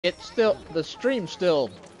It's still, the stream still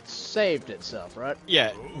saved itself, right?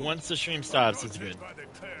 Yeah, once the stream stops, it's good.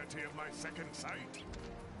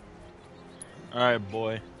 Alright,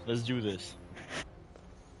 boy. Let's do this.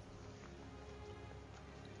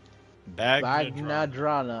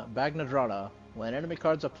 Bagnadrana. When enemy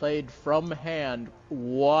cards are played from hand,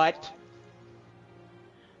 what?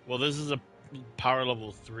 Well, this is a power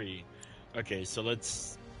level 3. Okay, so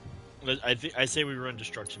I say we run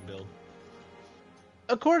Destruction build.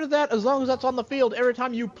 According to that, as long as that's on the field, every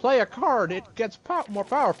time you play a card, it gets more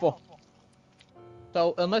powerful.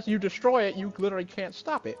 So, unless you destroy it, you literally can't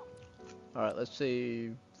stop it. Alright, let's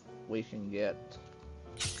see if we can get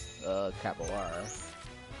Capoeira.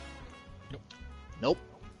 Nope.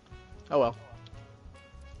 Oh well.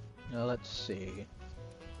 Now let's see.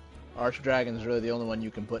 Archdragon's really the only one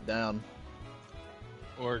you can put down.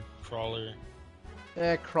 Or Crawler.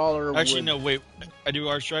 Yeah, Crawler Actually, no, wait. I do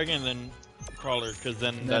Archdragon and then Crawler, because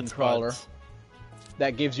then that's Crawler. Buds.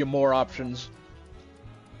 That gives you more options.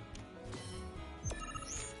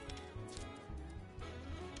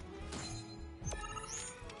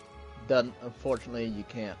 Unfortunately, you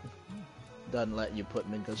can't. Doesn't let you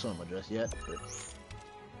put Minkosoma just yet. But...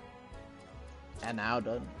 And now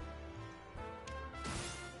done.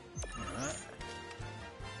 Alright.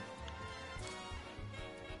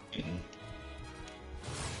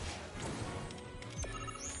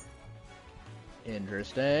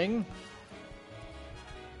 Interesting.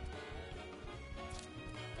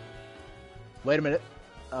 Wait a minute.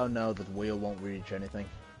 Oh no, the wheel won't reach anything.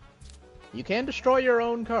 You can destroy your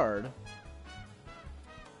own card.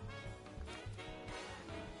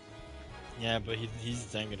 Yeah, but he's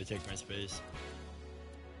then gonna take my space.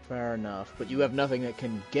 Fair enough, but you have nothing that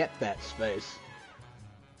can get that space.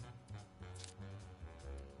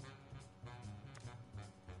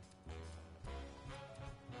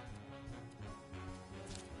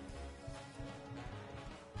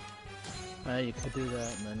 You could do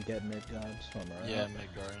that and then get Midgard somewhere. Yeah,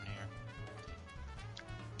 Midgard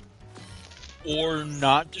in here. Or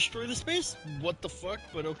not destroy the space? What the fuck,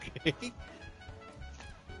 but okay.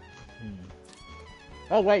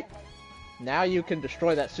 Oh wait, now you can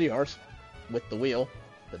destroy that sea horse with the wheel,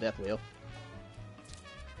 the death wheel.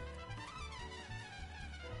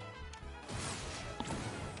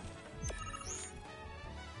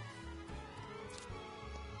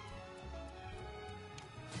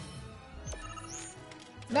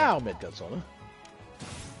 Now Midgard Sona.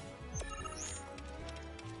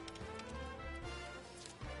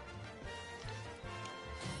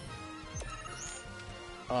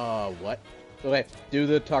 What? Okay, do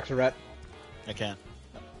the Toxaret. I can't.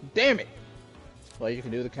 Damn it! Well, you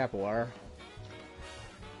can do the Capoeira.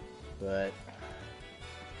 But...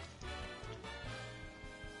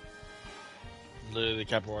 Literally, the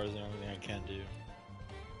Capoeira is the only thing I can do.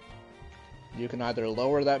 You can either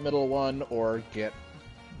lower that middle one or get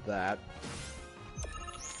that.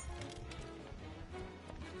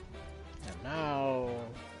 And now...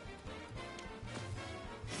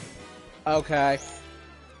 Okay.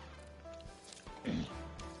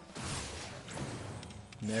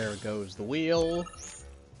 There goes the wheel,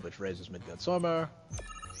 which raises Midgard Summer.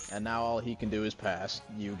 And now all he can do is pass.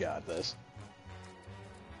 You got this.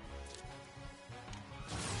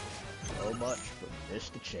 So much for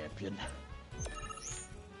Mr. Champion.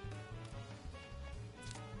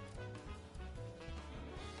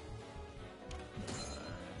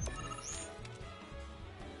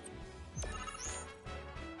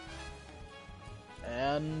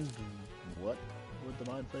 And what would the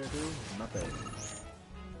Mind Flayer do? Nothing.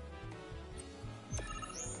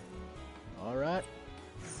 Alright.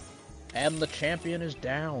 And the champion is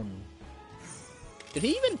down. Did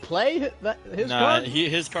he even play his card? Nah,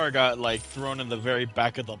 his card got, like, thrown in the very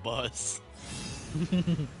back of the bus.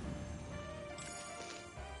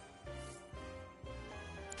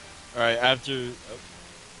 Alright, after... Oh.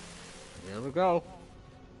 Here we go.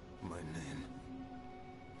 My name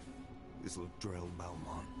is Ladrell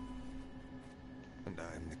Balmont, and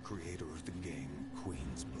I am the creator of the game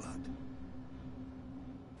Queen's Blood.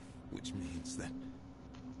 Which means that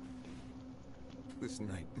this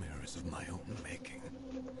nightmare is of my own making.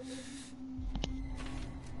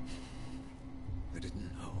 I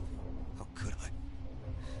didn't know. How could I?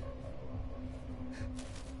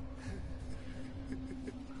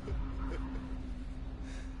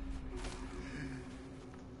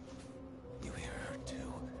 You hear her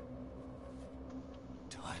too?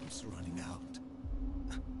 Time's running out.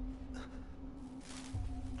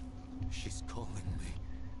 She's calling me.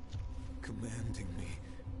 Commanding me.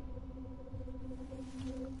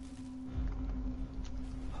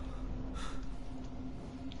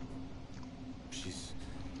 She's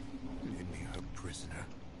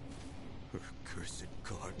cursed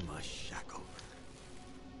guard my shackle.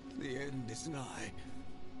 The end is nigh.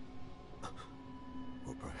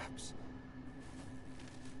 Or perhaps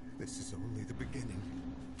this is only the beginning.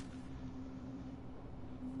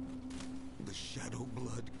 The Shadow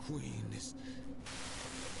Blood Queen is...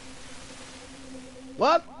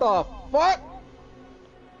 What the fuck?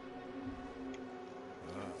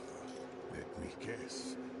 Let me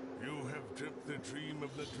guess. You have dreamt the dream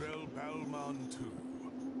of Ladrell Balmon too.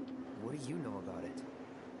 What do you know about it?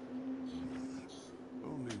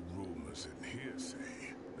 Only rumors and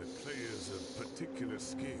hearsay that players of particular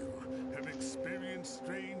skill have experienced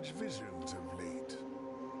strange visions of late.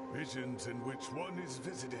 Visions in which one is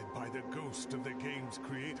visited by the ghost of the game's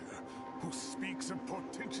creator, who speaks of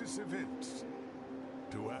portentous events.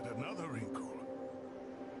 To add another wrinkle,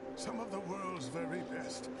 some of the world's very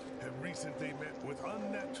best have recently met with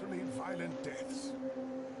unnaturally violent deaths.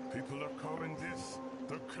 People are calling this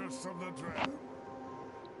the Curse of the Drow.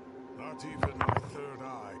 Not even my third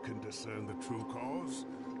eye can discern the true cause,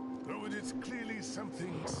 though it is clearly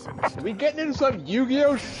something sinister. Are we getting into some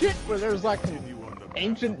Yu-Gi-Oh shit where there's like an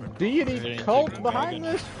ancient deity cult behind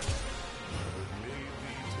this?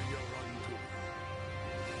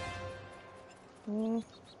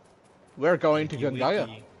 We're going to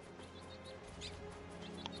Gungaga.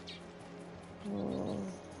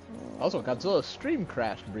 Also, Godzilla's stream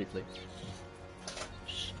crashed briefly.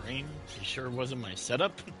 Stream? You sure it wasn't my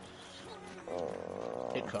setup?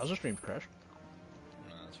 It caused a stream crash.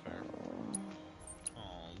 No, that's fair.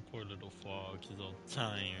 Oh, poor little fox. He's all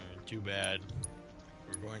tired. Too bad.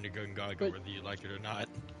 We're going to Gungaga whether you like it or not.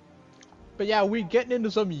 But yeah, we getting into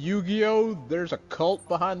some Yu-Gi-Oh! There's a cult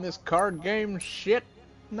behind this card game shit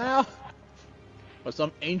now? Or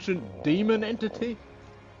some ancient demon entity?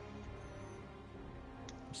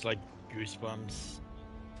 It's like Goosebumps.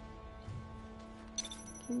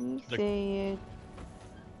 Can you say it?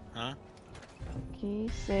 Huh? Can you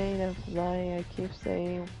say the line I keep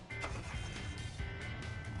saying?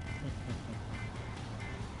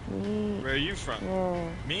 Me. Where are you from? Oh.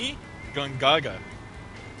 Me? Gungaga.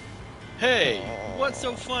 Hey, what's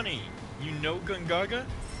so funny? You know Gungaga?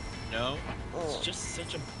 No, it's just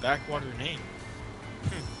such a backwater name.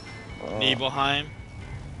 Nibelheim.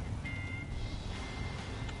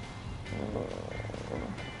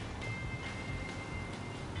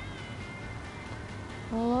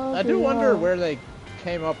 I do wonder where they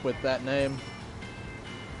came up with that name.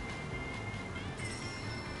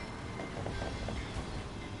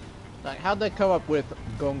 Like, how'd they come up with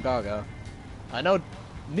Gongaga? I know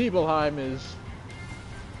Nibelheim is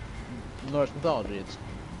Norse mythology, it's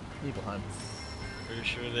Nibelheim. Pretty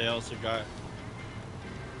sure they also got...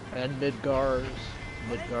 And Midgard.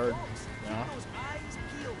 Yeah.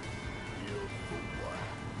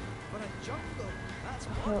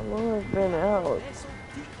 How long have been out?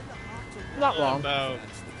 Not long. About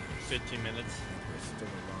 15 minutes.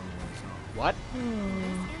 What?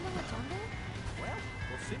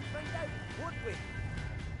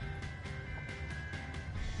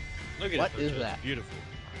 Look at What it. is It's that? beautiful.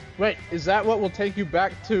 Wait, is that what will take you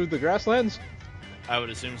back to the grasslands? I would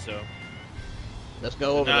assume so. Let's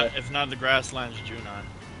go over there. If not the grasslands, Junon.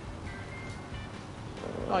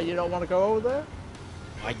 Oh, you don't want to go over there?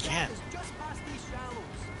 I can't.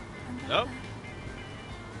 Nope.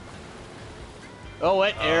 Oh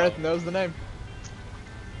wait, Aerith knows the name.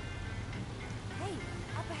 Hey,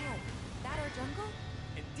 up ahead. That our jungle?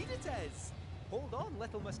 Indeed it is. Hold on,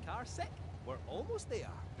 little Miss Carsick. We're almost there.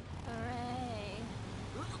 Hooray.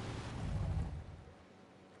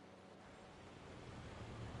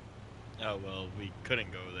 Oh well, we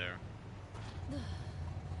couldn't go there.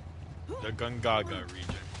 The Gungaga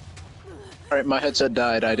region. Alright, my headset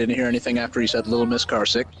died. I didn't hear anything after he said Little Miss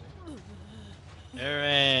Carsick.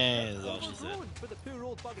 Hooray, is all she said. For the poor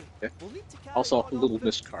old buggy. Okay. We'll need to carry Also, on Little up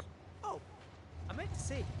Miss this- Car. Oh, I meant to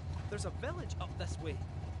say, there's a village up this way.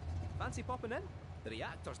 Fancy popping in? The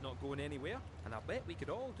reactor's not going anywhere, and I bet we could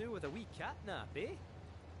all do with a wee cat nap, eh?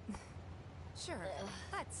 Sure.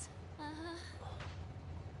 Let's.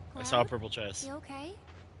 I saw a purple chest. You okay?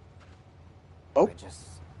 Oh, I just...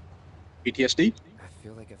 PTSD? I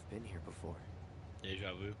feel like I've been here before.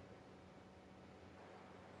 Deja vu.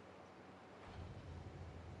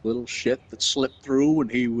 Little shit that slipped through when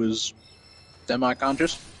he was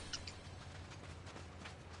semi-conscious.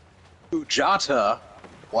 Ujata?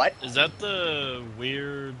 What? Is that the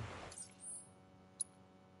weird...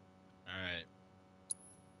 Alright.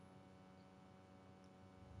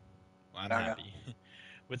 Well, I'm happy.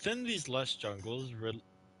 Within these lush jungles,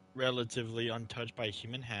 relatively untouched by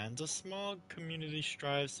human hands, a small community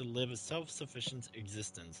strives to live a self-sufficient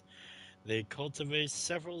existence. They cultivate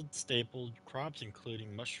several staple crops,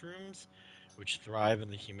 including mushrooms, which thrive in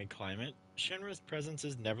the humid climate. Shinra's presence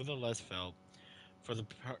is nevertheless felt, for the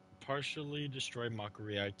partially destroyed Mako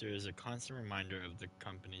reactor is a constant reminder of the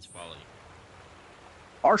company's folly.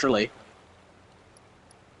 Partially.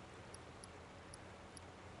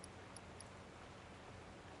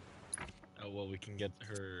 Oh, well, we can get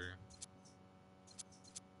her...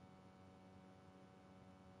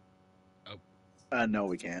 No,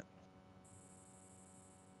 we can't.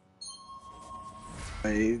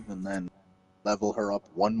 Wave, and then level her up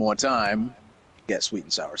one more time. Get sweet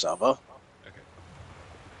and sour salvo. Okay.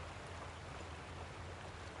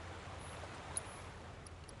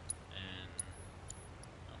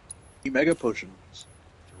 And... Mega potions.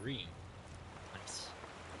 3. Nice.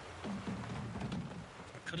 I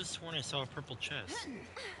could have sworn I saw a purple chest.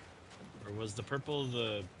 Or was the purple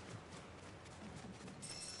the...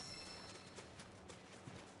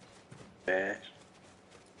 Yeah.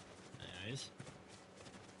 Anyways.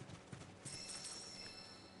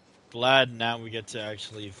 Glad now we get to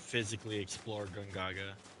actually physically explore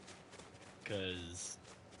Gungaga. Because...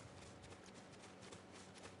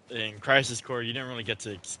 in Crisis Core, you didn't really get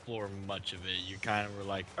to explore much of it. You kind of were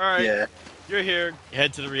like, alright, Yeah. you're here,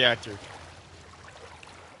 head to the reactor.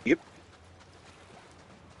 Yep.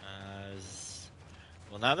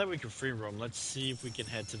 Well, now that we can free roam, let's see if we can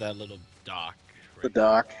head to that little dock. The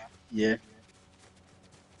dock. Yeah.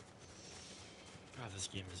 God, this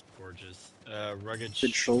game is gorgeous. Rugged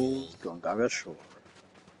Shoals, Gongaga Shore.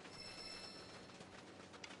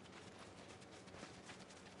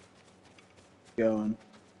 Going.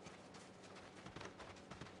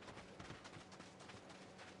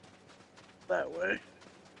 That way.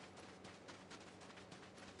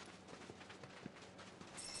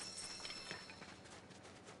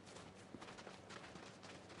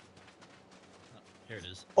 Here it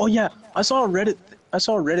is. Oh yeah, I saw a Reddit. Yeah, I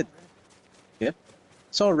saw a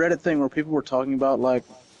Reddit thing where people were talking about like,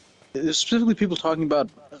 specifically people talking about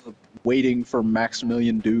waiting for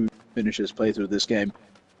Maximilian Dude to finish his playthrough of this game,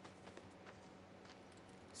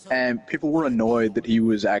 and people were annoyed that he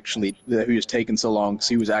was taking so long because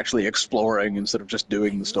he was actually exploring instead of just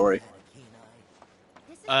doing the story.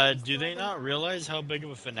 Do they not realize how big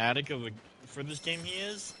of a fanatic for this game he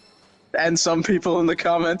is? And some people in the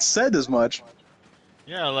comments said as much.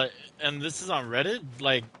 Yeah, like, and this is on Reddit?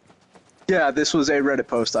 Like... Yeah, this was a Reddit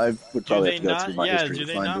post. I would probably have to go through my history do to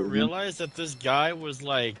they find not it. realize that this guy was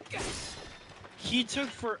like... He took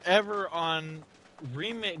forever on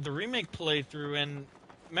the remake playthrough, and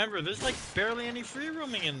remember, there's like barely any free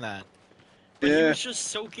roaming in that. But he was just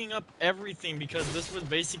soaking up everything because this was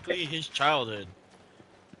basically his childhood.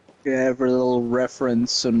 Yeah, every little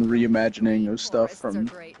reference and reimagining of stuff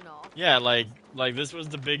from... Yeah, like this was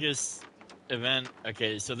the biggest event.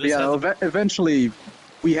 Okay, so this eventually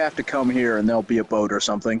we have to come here and there'll be a boat or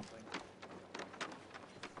something.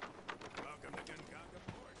 Welcome to Gungaga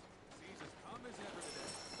Port. Seas as calm as ever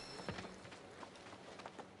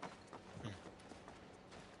today.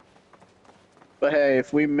 But hey,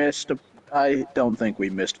 if we missed I don't think we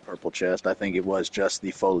missed a purple chest. I think it was just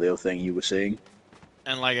the folio thing you were seeing.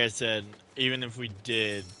 And like I said, even if we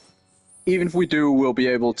did... Even if we do, we'll be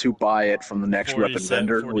able to buy it from the next weapon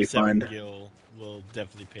vendor we find. Gil will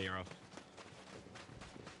definitely pay her off.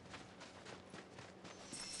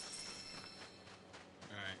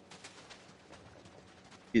 Alright.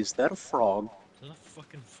 Is that a frog? Is that a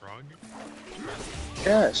fucking frog?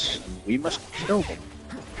 Yes, we must kill them.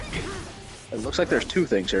 It looks like there's two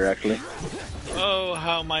things here, actually. Oh,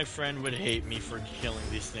 how my friend would hate me for killing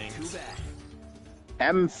these things.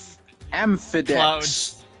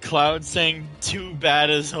 Amphidex. Cloud saying too bad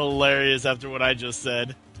is hilarious after what I just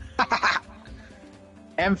said.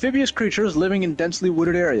 Amphibious creatures living in densely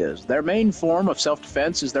wooded areas. Their main form of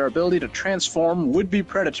self-defense is their ability to transform would-be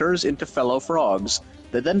predators into fellow frogs.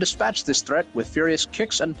 They then dispatch this threat with furious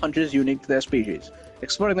kicks and punches unique to their species.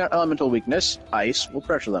 Exploiting their elemental weakness, ice, will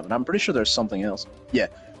pressure them. And I'm pretty sure there's something else. Yeah.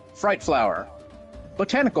 Fright flower.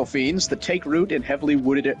 Botanical fiends that take root in heavily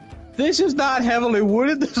wooded... This is not heavily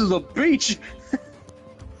wooded, this is a beach!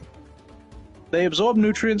 They absorb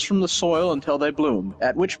nutrients from the soil until they bloom,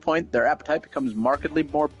 at which point their appetite becomes markedly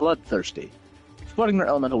more bloodthirsty. Exploiting their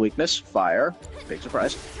elemental weakness, fire, big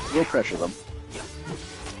surprise, will pressure them.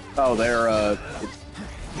 Oh, they're, I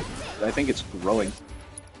think it's growing.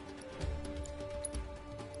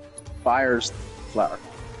 Fire's flower.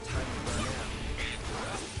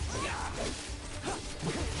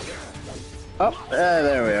 Oh,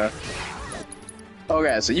 there we are.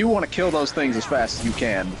 Okay, so you want to kill those things as fast as you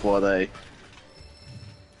can before they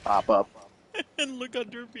pop up. And look how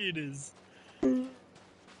derpy it is.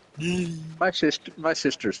 My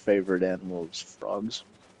sister's favorite animal is frogs.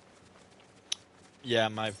 Yeah,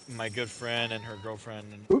 my good friend and her girlfriend,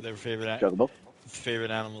 Oop, their Juggable.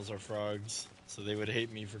 favorite animals are frogs. So they would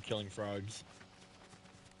hate me for killing frogs.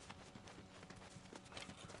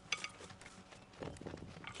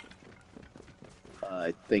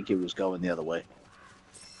 I think it was going the other way.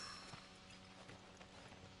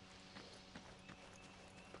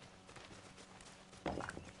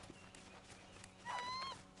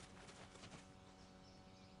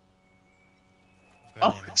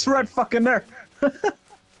 Oh, it's right fucking there. It's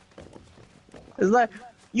like,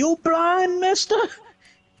 you blind, mister?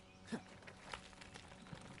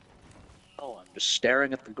 Oh, I'm just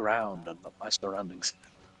staring at the ground and my surroundings.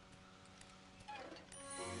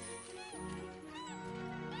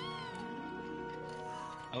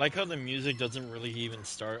 I like how the music doesn't really even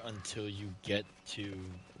start until you get to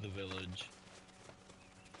the village.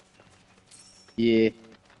 Yeah.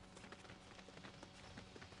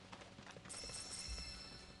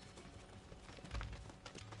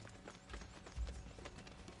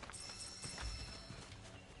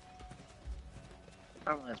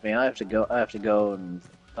 That reminds me, I have to go and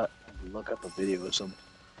look up a video of some.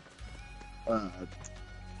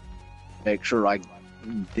 Make sure I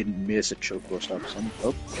didn't miss a choke or something.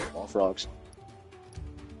 Oh, more frogs.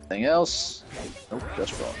 Anything else? Nope,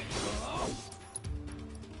 just frogs.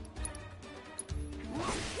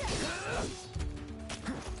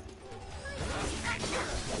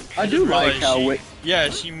 I do like how yeah,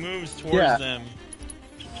 she moves towards them.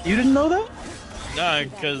 You didn't know that? No,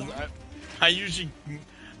 because I usually,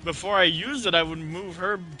 before I use it, I would move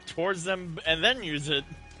her towards them and then use it.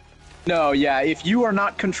 No, yeah, if you are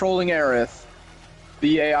not controlling Aerith,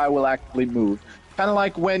 the AI will actively move. Kind of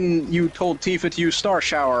like when you told Tifa to use Star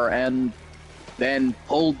Shower and then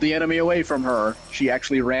pulled the enemy away from her. She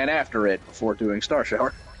actually ran after it before doing Star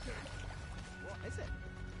Shower. What is it?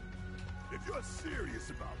 If you're serious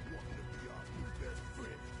about wanting to be our new best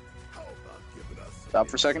friend, how about giving us some Stop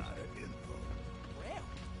for a second. insider info? Well,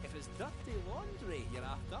 if it's dirty laundry you're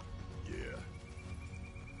after, Yeah.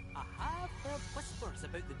 I have heard whispers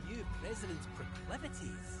about the new president's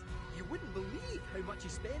proclivities. You wouldn't believe how much he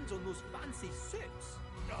spends on those fancy suits.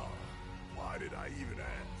 No. Why did I even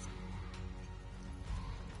ask?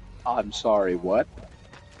 I'm sorry, what?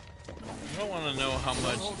 I don't want to know how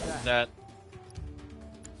much that.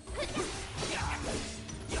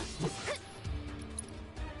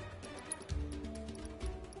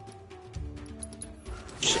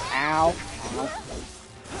 Ow. Ow.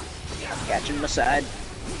 Catching my side.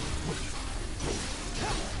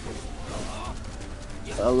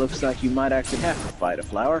 Well, looks like you might actually have to fight a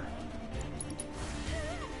flower.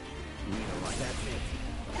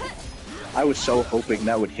 I was so hoping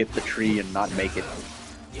that would hit the tree and not make it.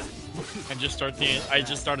 I just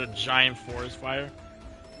start a giant forest fire.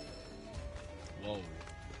 Whoa.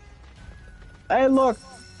 Hey, look!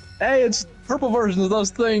 Hey, it's purple version of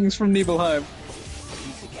those things from Nibelheim.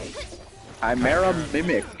 Chimera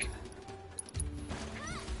Mimic.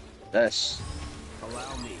 Yes.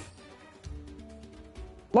 Allow me.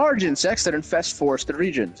 Large insects that infest forested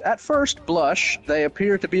regions. At first blush, they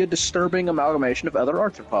appear to be a disturbing amalgamation of other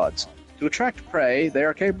arthropods. To attract prey, they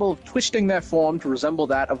are capable of twisting their form to resemble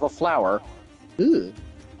that of a flower. Ugh.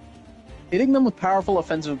 Hitting them with powerful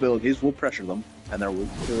offensive abilities will pressure them, and they're weak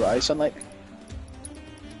to ice and lightning.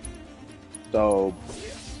 So,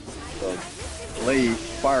 the blade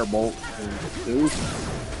firebolt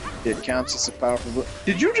it counts as a powerful.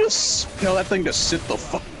 Did you just tell that thing to sit the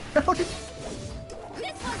fuck out?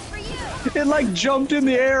 It like jumped in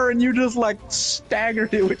the air and you just like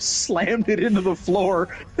staggered it, which slammed it into the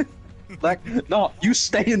floor. Like, no, you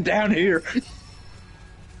staying down here.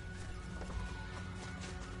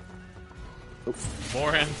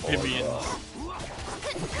 More amphibians.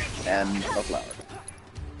 And a flower.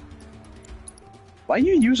 Why are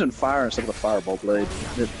you using fire instead of the fireball blade?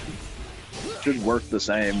 It should work the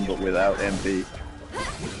same, but without MP.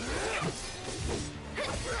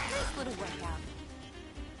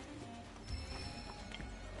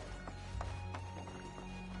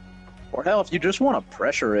 Or hell, if you just want to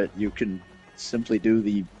pressure it, you can simply do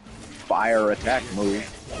the fire attack move.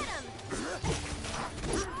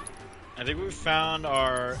 I think we found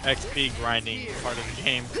our XP grinding part of the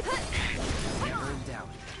game.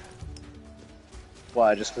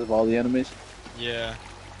 Why, just because of all the enemies? Yeah.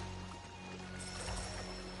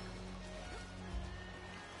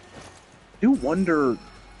 I do wonder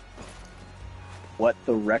what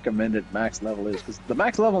the recommended max level is, because the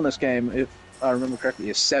max level in this game, if I remember correctly,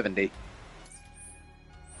 is 70.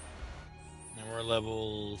 And we're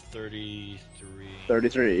level 33.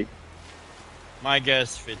 33. My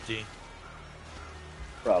guess 50.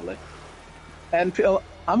 Probably. And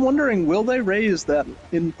I'm wondering, will they raise that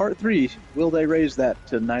in part 3? Will they raise that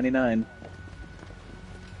to 99?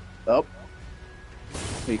 Oh,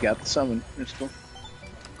 we got the summon crystal.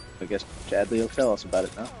 I guess Chadley will tell us about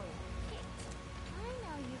it now. I know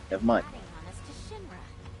you've Never been mind. ratting on us to Shinra,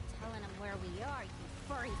 telling him where we are, you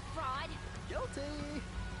furry fraud. Guilty!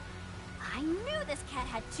 I knew this cat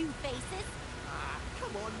had 2 faces. Ah,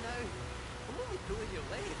 come on now. I'm only pulling your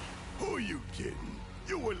leg. Who are you kidding?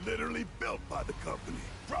 You were literally built by the company.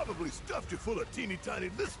 Probably stuffed you full of teeny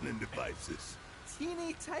tiny listening devices.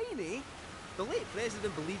 Teeny tiny? The late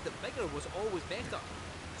president believed that bigger was always better.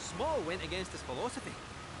 Small went against his philosophy.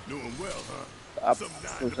 Knew him well, huh? Up Some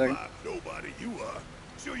for a 9 to second. 5 nobody you are.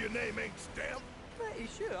 Sure your name ain't stamped? Pretty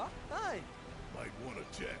sure, aye. Might want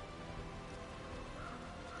to check.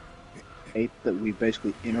 Hate that we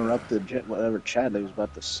basically interrupted whatever Chadley was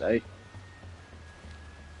about to say.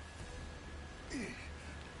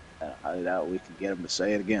 I doubt we can get him to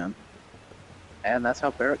say it again. And that's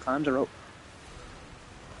how Barrett climbs a rope.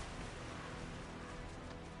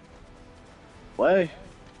 Way.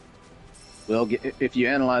 We'll get, if you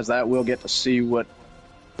analyze that, we'll get to see what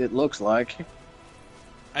it looks like.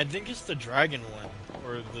 I think it's the dragon one,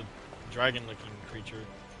 or the dragon-looking creature.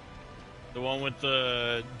 The one with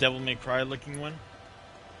the Devil May Cry looking one.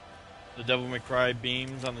 The Devil May Cry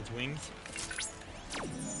beams on its wings.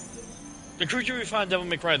 The creature we found in Devil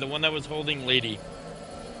May Cry, the one that was holding Lady.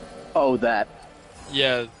 Oh, that.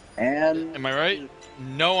 Yeah. And Am I right?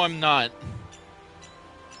 No, I'm not.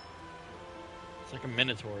 It's like a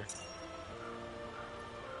minotaur.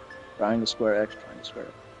 triangle square X, triangle square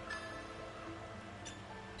X.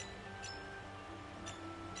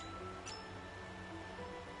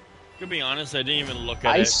 To be honest, I didn't even look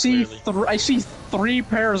at it clearly. I see 3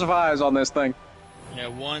 pairs of eyes on this thing. Yeah,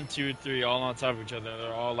 1, 2, 3, all on top of each other.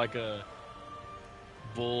 They're all like a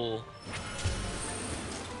bull.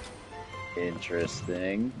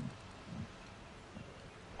 Interesting.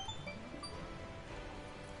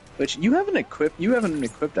 Which you haven't equipped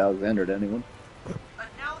Alexander to anyone.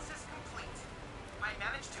 Analysis complete. I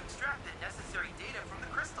managed to extract the necessary data from the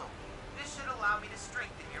crystal. This should allow me to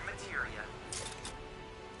strengthen your materia.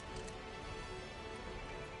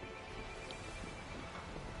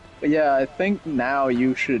 But yeah, I think now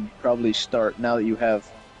you should probably start, now that you have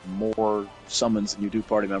more summons than you do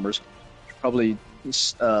party members, probably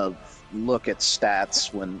look at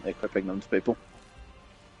stats when equipping them to people.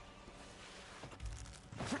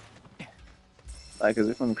 Because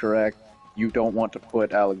if I'm correct, you don't want to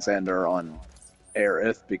put Alexander on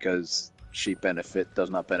Aerith because she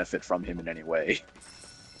does not benefit from him in any way.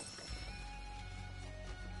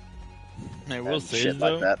 I will And say shit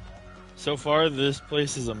though, like that. so far this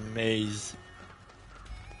place is a maze.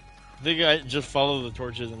 I think I just follow the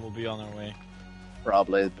torches and we'll be on our way.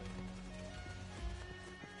 Probably.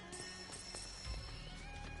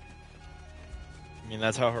 I mean,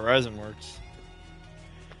 that's how Horizon works.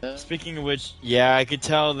 Speaking of which, yeah, I could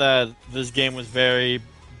tell that this game was very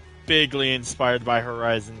bigly inspired by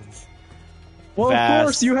Horizons. Well, Vast. of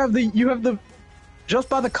course, you have the just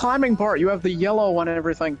by the climbing part, you have the yellow on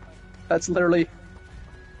everything. That's literally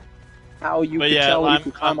how you But can yeah, tell you I'm-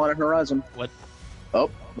 can climb on a Horizon. What? Oh,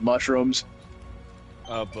 the mushrooms.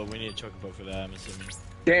 Oh, but we need a chocobo for that, I'm assuming.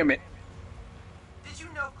 Damn it. Did you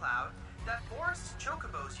know, Cloud, that forest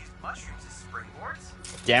chocobos use mushrooms as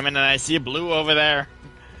springboards? Damn it, and I see a blue over there.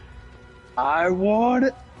 I want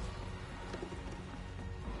it.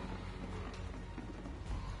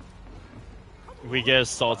 We get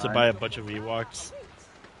assaulted by a bunch of Ewoks. It's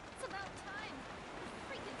about time. I'm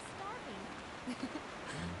freaking starving.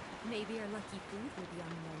 Maybe our lucky food will be on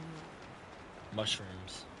the menu.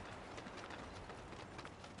 Mushrooms.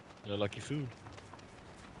 They're lucky food.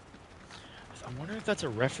 I wonder if that's a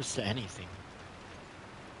reference to anything.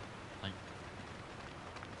 Like,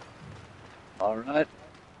 Alright.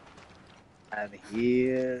 And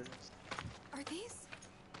here. Are these?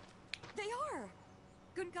 They are!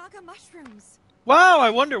 Gungaga mushrooms. wow, I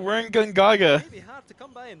wonder, we're in Gungaga. Maybe hard to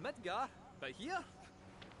come by in Midgar, but here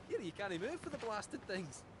you can't move for the blasted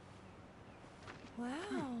things. Wow.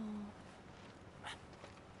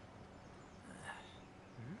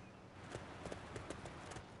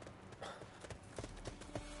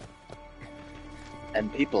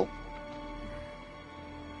 And people.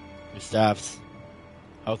 Your staffs.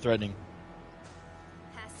 How threatening.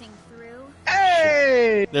 Passing through.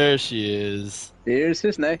 Hey! There she is. Here's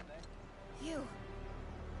his name. You.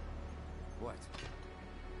 What?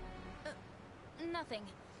 Nothing.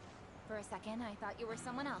 For a second, I thought you were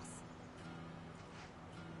someone else.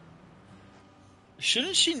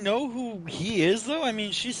 Shouldn't she know who he is, though? I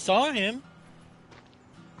mean, she saw him.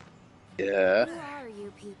 Yeah. Who are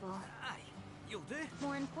you people? Aye, you'll do.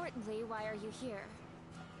 More importantly, why are you here?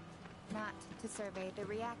 Not to survey the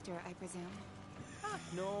reactor, I presume. Ah,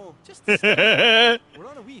 no, just to stay. We're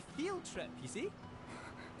on a wee field trip, you see?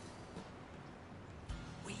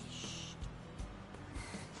 Wee shh.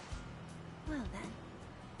 Well then.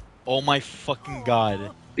 Oh my fucking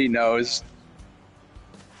god. He knows.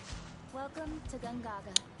 Welcome to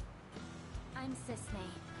Gungaga. I'm Sisney,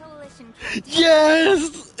 Coalition Captain.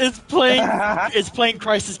 Yes! It's playing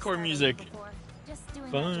Crisis Core music. Just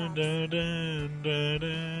doing our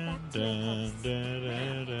jobs.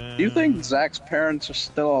 Do you think Zach's parents are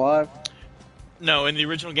still alive? No, in the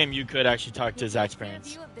original game you could actually talk to You Zach's can get a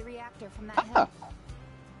parents. view of the reactor from that hill.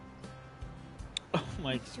 Oh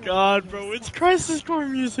my god, bro, it's Crisis Core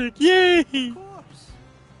music! Yay! Of course.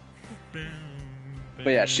 But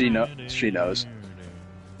yeah, she knows.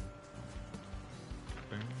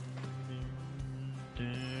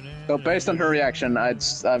 So based on her reaction,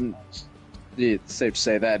 it's safe to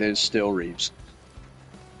say that is still Reeves.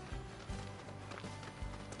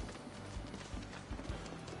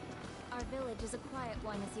 Our village is a quiet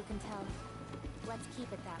one, as you can tell. Let's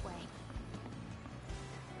keep it that way.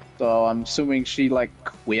 So I'm assuming she like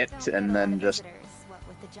quit Don't get a and lot then of just visitors, what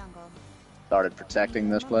with the jungle. started protecting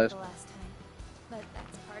this Remember place. the last time. But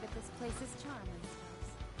that's part of this place's charm, I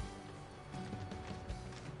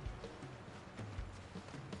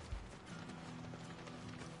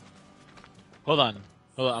suppose.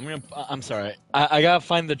 Hold on. I'm sorry. I gotta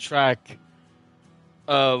find the track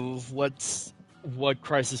of what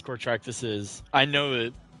Crisis Core track this is. I know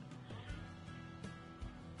it.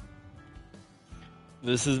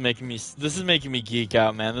 This is making me geek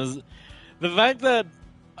out, man. The fact that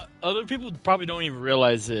other people probably don't even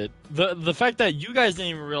realize it. The fact that you guys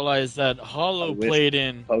didn't even realize that Hollow played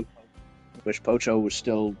in. Wish Pocho was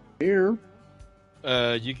still here.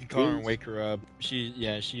 You can call her and wake her up. She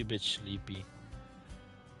a bit sleepy.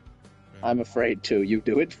 I'm afraid to. You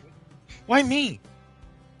do it. Why me?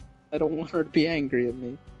 I don't want her to be angry at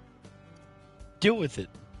me. Deal with it.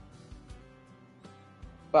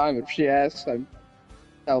 Fine, if she asks, I'm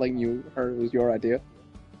telling you it was your idea.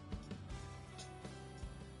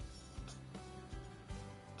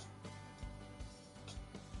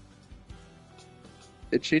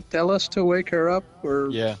 Did she tell us to wake her up, or...?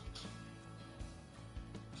 Yeah.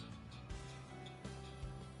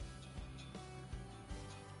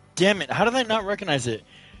 Damn it, how did I not recognize it?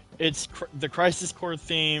 It's the Crisis Core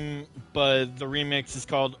theme, but the remix is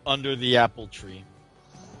called Under the Apple Tree.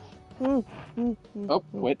 Oh,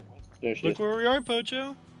 wait. There she Look is. where we are,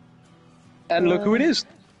 Pocho. And look who it is.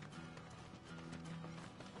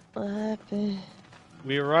 What happened?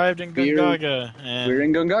 We arrived in Gungaga, and We're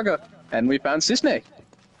in Gungaga, and we found Cisne.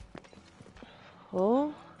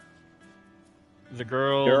 Oh? the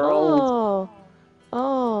girl.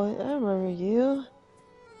 Oh, I remember you.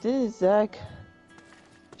 Didn't Zach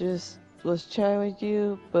just was chatting with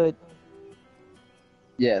you, but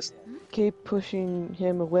Yes. keep pushing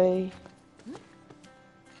him away?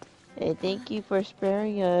 Hey, thank you for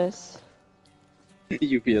sparing us.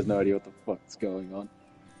 Yuffie has no idea what the fuck's going on.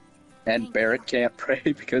 And Barrett can't pray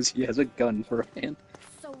because he has a gun for a hand.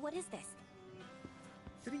 So what is this?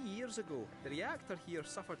 3 years ago, the reactor here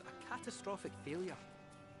suffered a catastrophic failure.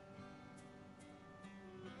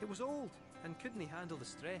 It was old and couldn't handle the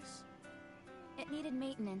stress. It needed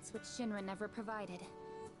maintenance, which Shinra never provided.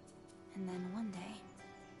 And then one day...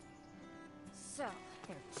 So,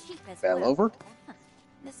 they're cheap as Fell well. over? Huh.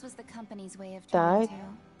 This was the company's way of trying Died?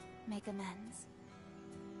 to make amends.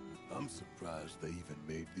 I'm surprised they even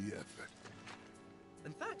made the effort.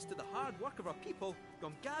 And thanks to the hard work of our people,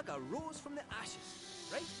 Gongaga rose from the ashes,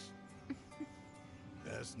 right?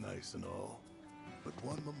 That's nice and all, but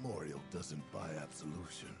one memorial doesn't buy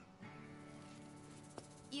absolution.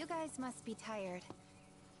 You guys must be tired.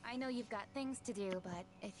 I know you've got things to do, but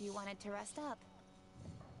if you wanted to rest up...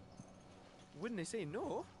 Wouldn't they say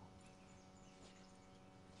no?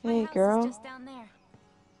 My Hey, house girl. is just down there.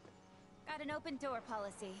 Got an open door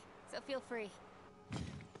policy, so feel free.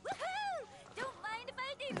 Woohoo! Don't mind if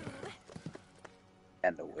I do.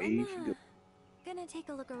 And away she goes. Gonna take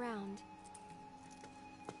a look around.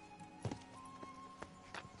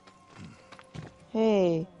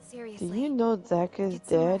 Hey, do Seriously. you know Zach is Get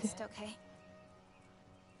some dead? rest, okay?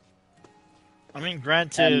 I mean, And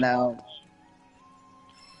granted, now,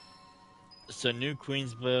 so new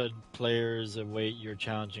Queen's Blood players await your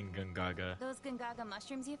challenge in Gungaga. Those Gungaga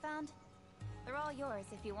mushrooms you found? They're all yours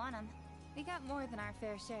if you want them. We got more than our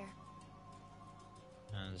fair share.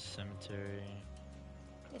 Cemetery.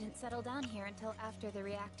 Didn't settle down here until after the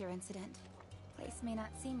reactor incident. Place may not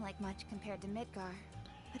seem like much compared to Midgar,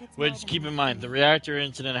 but it's more Which, than keep in enough mind, for the me. reactor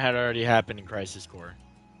incident had already happened in Crisis Core.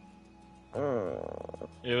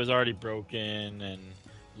 It was already broken and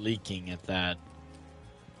leaking at that.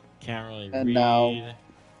 Can't really And read.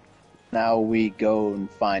 now we go and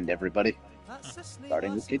find everybody. That Sisney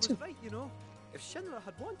Starting with lassie was Kitsu. right, you know. If Shinra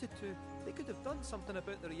had wanted to, they could have done something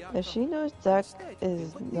about the reactor. If she knows Zack Instead, they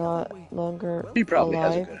is went the not other way. longer Well, He probably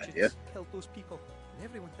has a alive, good agents idea. killed those people, and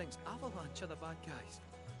everyone thinks Avalanche are the bad guys.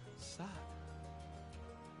 Sad.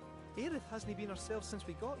 Aerith hasn't been herself since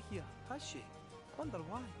we got here, has she? Wonder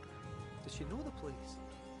why. Does she know the place?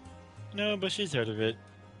 No, but she's heard of it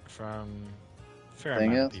from a fair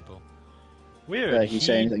Anything amount of else? people. Weird. He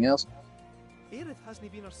say anything else? Aerith hasn't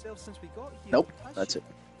been herself since we got here. Nope, has that's she? it.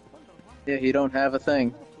 Wonder why. Yeah, he don't have a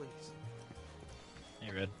thing. Know the place.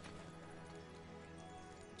 Hey, Red.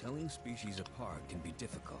 Telling species apart can be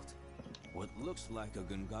difficult. What looks like a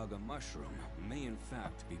Gungaga mushroom may in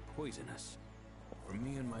fact be poisonous. For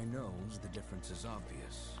me and my nose, the difference is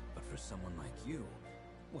obvious. But for someone like you,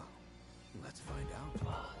 well, let's find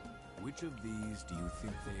out. Which of these do you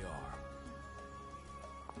think they are?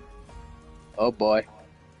 Oh boy.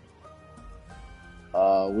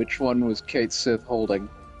 Which one was Kate Sith holding?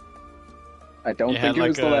 I don't It think had it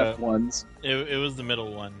was like the a- left ones. It was the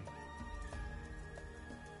middle one.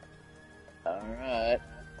 Alright.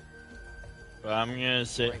 But I'm gonna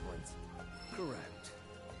say Right ones. Correct.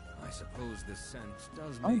 I suppose this scent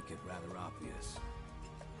does Oh. make it rather obvious.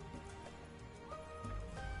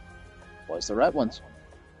 Was the right ones.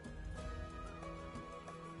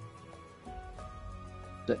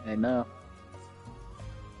 Hey, no.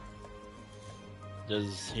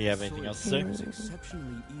 Does he have anything Soil else to say? here is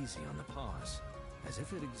exceptionally easy on the paws, as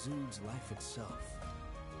if it exudes life itself.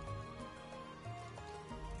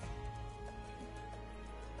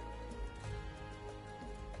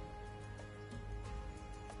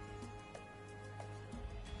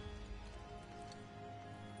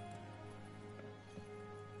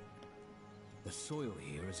 The soil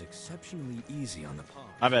here is exceptionally easy on the paws.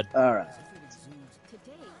 My bad. Alright. As if it exudes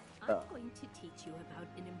Today, Oh. I'm going to teach you about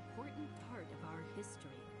an important part of our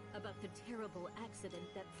history, about the terrible accident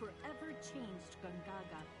that forever changed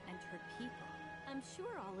Gungaga and her people. I'm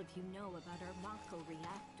sure all of you know about our Mako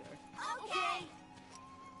reactor. Okay!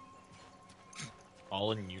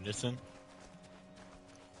 All in unison.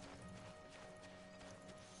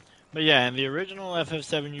 But yeah, in the original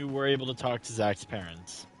FF7, you were able to talk to Zack's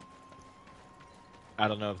parents. I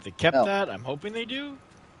don't know if they kept Oh. that. I'm hoping they do,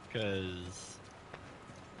 because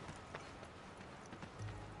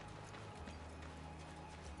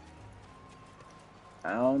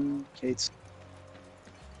Found Kate's.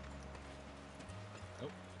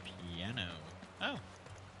 piano. Oh,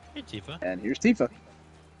 hey Tifa. And here's Tifa.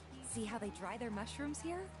 See how they dry their mushrooms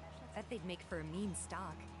here? Bet they'd make for a mean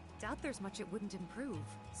stock. Doubt there's much it wouldn't improve.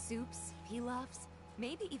 Soups, pilafs,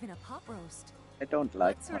 maybe even a pot roast. I don't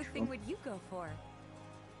like What sort of thing mushroom. would you go for?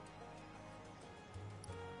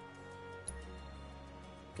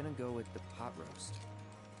 Gonna go with the pot roast.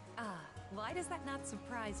 Ah, why does that not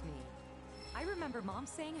surprise me? I remember Mom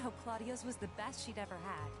saying how Claudio's was the best she'd ever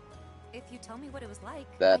had. If you tell me what it was like,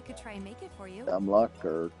 That- I could try and make it for you. Dumb luck,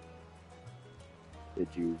 or did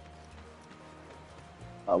you?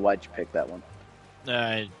 Why'd you pick that one?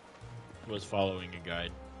 I was following a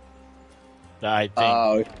guide. I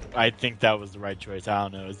Oh, think that was the right choice. I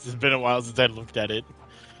don't know. It's been a while since I looked at it.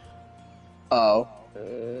 oh.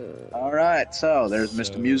 All right. So there's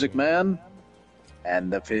Mr. So- Music Man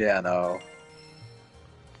and the piano.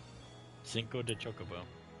 Cinco de Chocobo.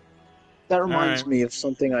 That reminds Alright. me of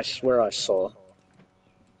something I swear I saw.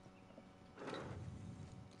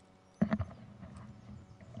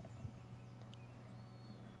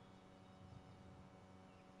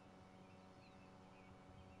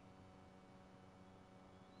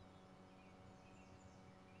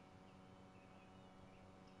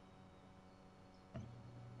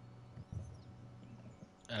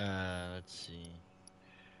 Let's see.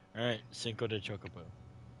 Alright, Cinco de Chocobo.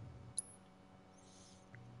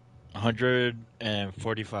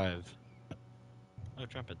 145. Oh,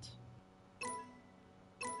 trumpets.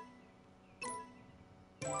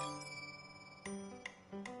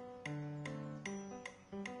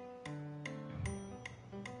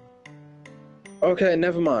 Okay,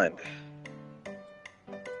 never mind.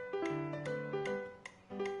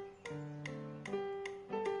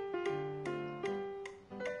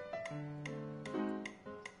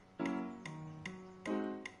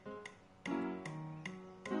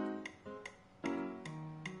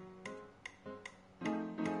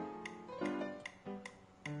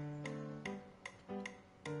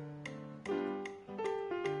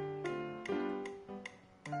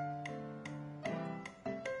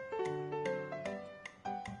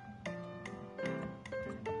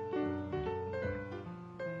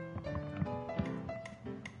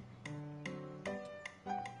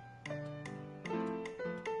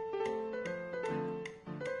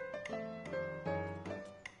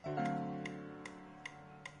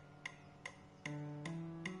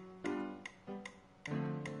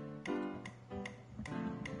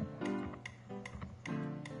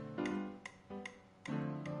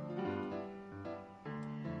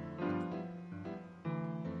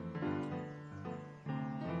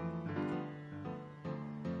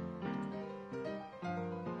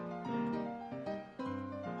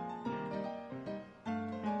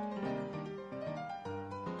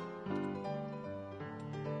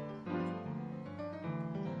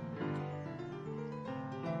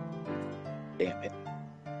 Damn it.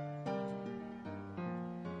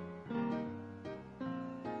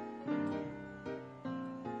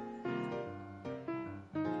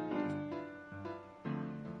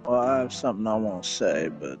 Well, I have something I want to say,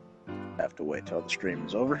 but I have to wait till the stream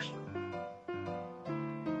is over.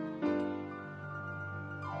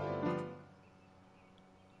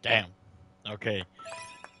 Damn. Okay.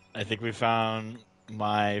 I think we found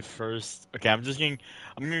my first. Okay, I'm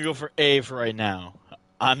gonna go for A for right now.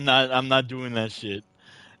 I'm not doing that shit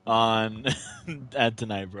on at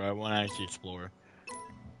tonight, bro. I want to actually explore.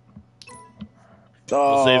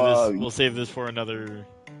 We'll save this for another.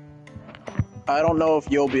 I don't know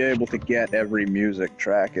if you'll be able to get every music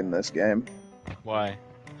track in this game. Why?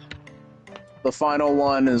 The final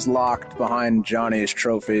one is locked behind Johnny's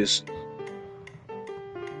trophies.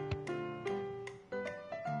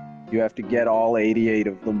 You have to get all 88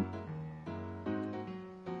 of them.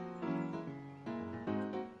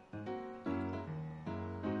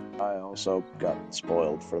 I also got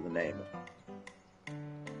spoiled for the name.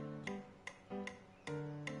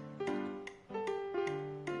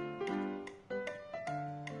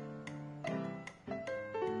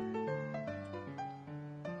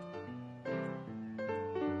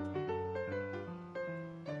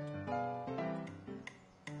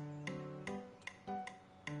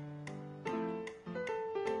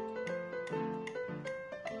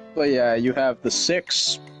 But yeah, you have the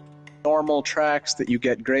 6 normal tracks that you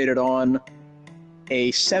get graded on,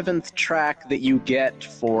 a 7th track that you get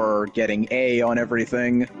for getting A on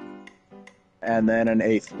everything, and then an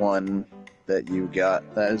 8th one that you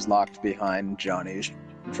got that is locked behind Johnny's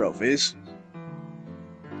trophies.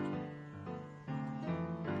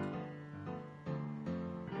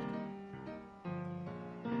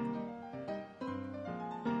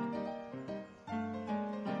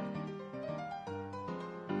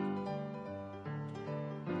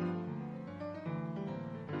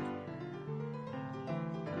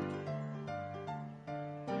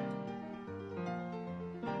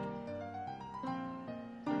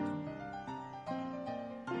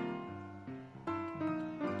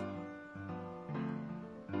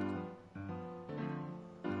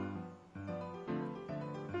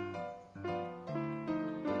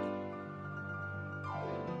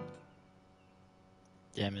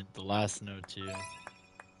 Damn it, the last note too.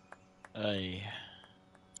 Okay,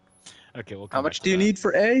 we'll come How back much to do you that. need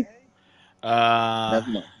for A? Never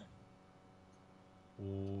mind.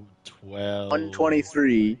 12.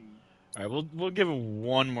 123. All right, we'll give it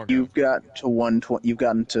one more go. You've got to 120. You've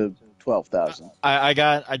gotten to 12,000. I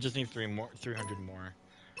just need 300 more.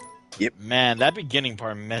 Yep. Man, that beginning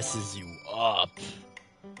part messes you up.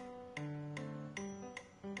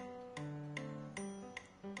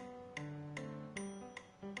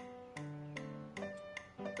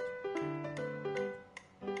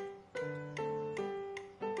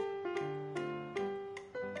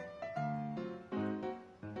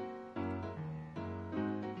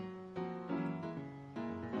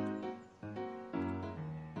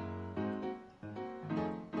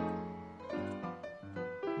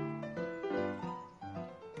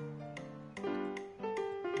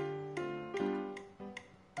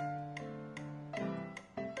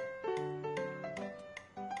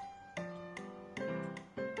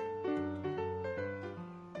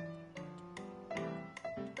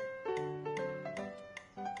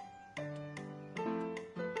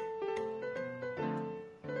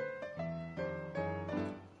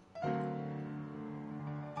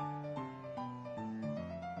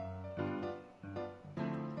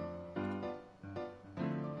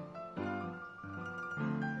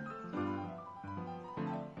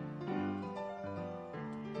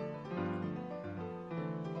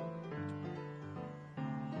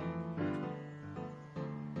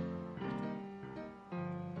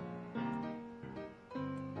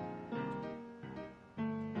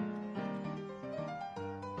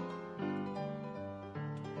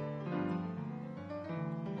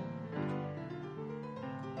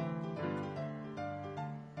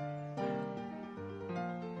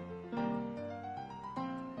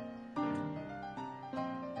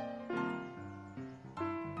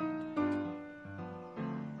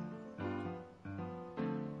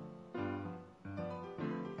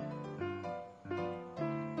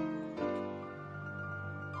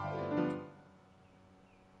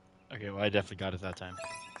 Okay, well, I definitely got it that time.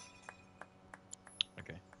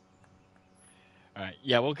 Okay. All right.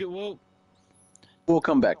 Yeah, we'll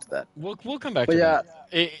come back to that. We'll come back but to yeah,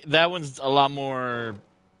 that. That one's a lot more.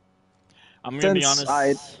 I'm gonna be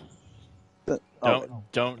honest.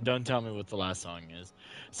 Don't tell me what the last song is.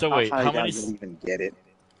 So wait, how many? You'll even get it.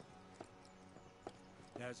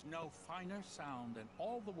 There's no finer sound in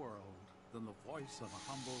all the world than the voice of a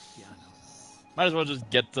humble piano. Might as well just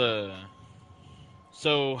get the.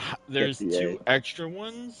 So there's the two A. extra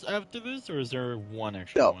ones after this, or is there one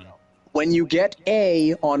extra No. one? When you get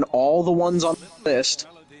A on all the ones on the list,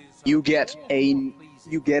 you get an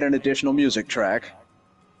additional music track,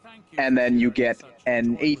 and then you get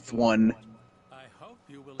an 8th one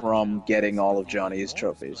from getting all of Johnny's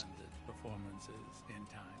trophies. Performances in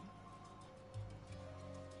time.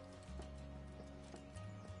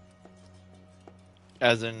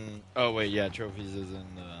 As in, oh wait, yeah, trophies is in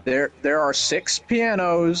the... There are 6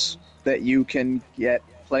 pianos that you can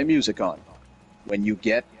play music on. When you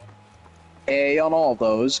get A on all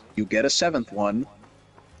those, you get a 7th one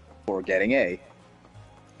for getting A.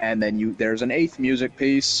 And then there's an 8th music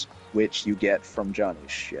piece, which you get from Johnny's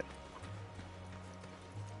shit.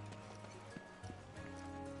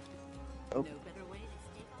 Oh.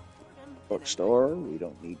 Bookstore, we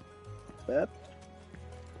don't need that.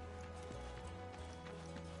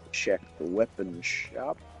 Check the weapon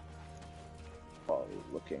shop while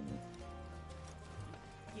we're looking.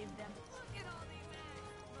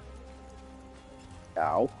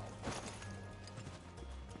 Ow.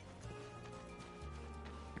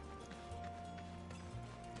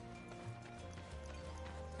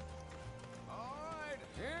 Alright,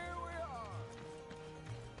 here we are.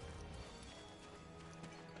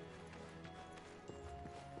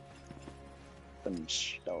 Weapon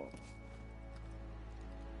stone.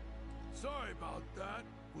 Sorry about that.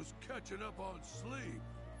 Was catching up on sleep.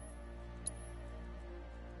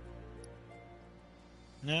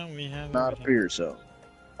 No, we have... Not appear so.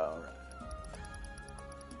 Alright.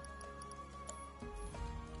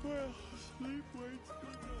 Well, sleep waits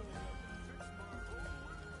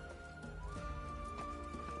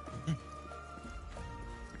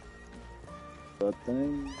Good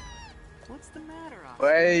thing. What's the matter, Oscar?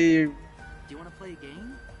 Hey, Do you want to play a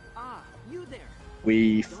game? Ah, you there.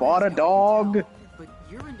 we fought a dog.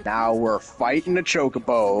 Now we're fighting a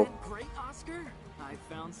chocobo. Great, Oscar. I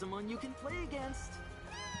found someone you can play against.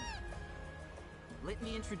 Let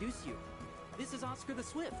me introduce you. This is Oscar the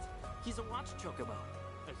Swift. He's a watch chocobo.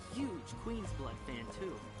 A huge Queen's Blood fan,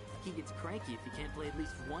 too. He gets cranky if he can't play at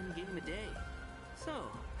least one game a day. So,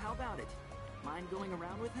 how about it? Mind going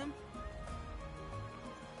around with him?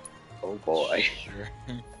 Oh boy. Sure.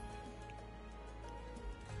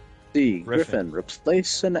 C. Griffin.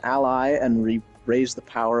 Replace an ally and raise the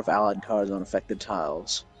power of allied cards on affected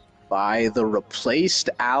tiles. By the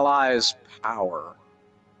replaced ally's power.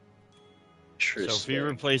 So if he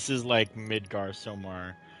replaces like Midgar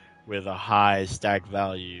Somar with a high stack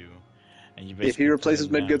value, and you basically if he replaces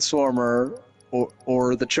Midgard Swarmer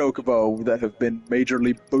or the Chocobo that have been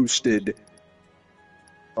majorly boosted,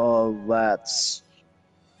 that's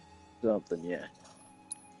something, yeah.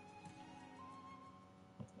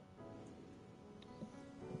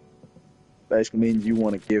 Basically means you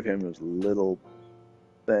want to give him as little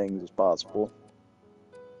things as possible.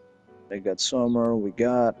 They got Summer, we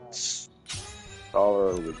got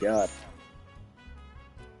Collar, we got.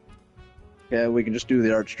 Yeah, we can just do the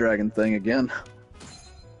Archdragon thing again.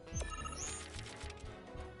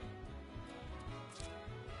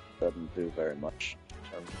 Doesn't do very much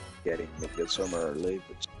in terms of getting Midgard Summer early,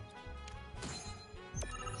 but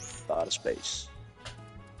a lot of space.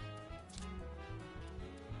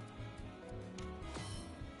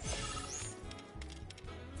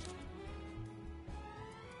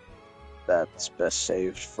 That's best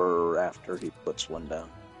saved for after he puts one down.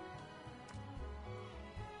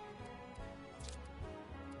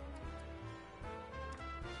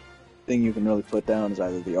 Thing you can really put down is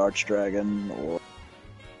either the Archdragon or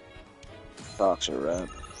Toxer Rat.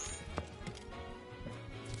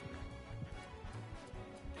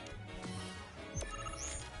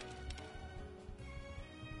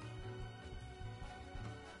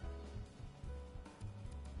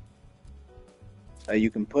 You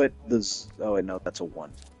can put this. Oh wait, no, that's a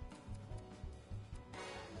 1.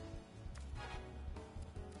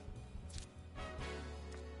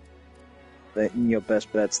 Then your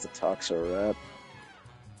best bet's the Toxer Rat.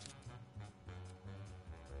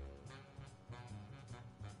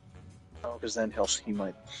 Oh, because then he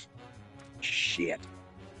might. Shit.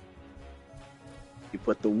 You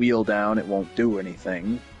put the wheel down, it won't do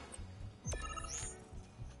anything.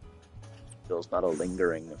 Still's not a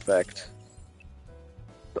lingering effect.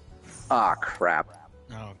 Ah, crap.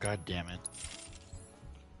 Oh, god damn it.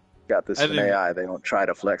 Got this in AI, they don't try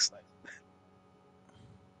to flex.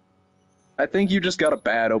 I think you just got a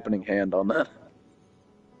bad opening hand on that.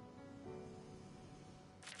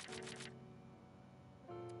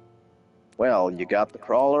 Well, you got the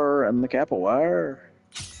Crawler and the Kappa Wire.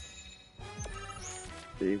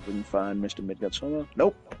 See if we can find Mr. Midgatsuma.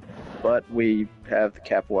 Nope. But we have the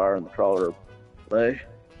cap wire and the crawler play.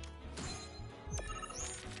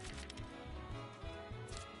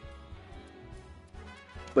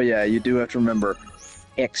 But yeah, you do have to remember,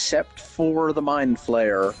 except for the Mind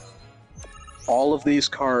Flayer, all of these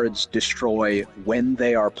cards destroy when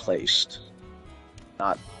they are placed.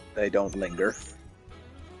 Not, they don't linger.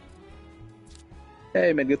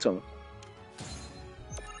 Hey, Midgatsuma.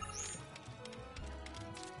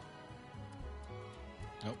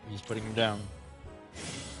 Nope, he's putting him down.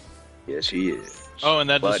 Yes, he is. Oh, and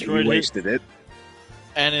that but destroyed he wasted it.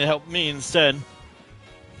 And it helped me instead.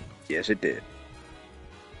 Yes, it did.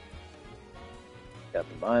 Got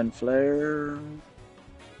the Mind Flayer.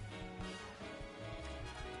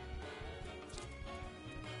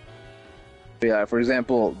 Yeah, for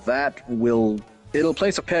example, it'll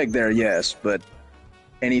place a peg there, yes, but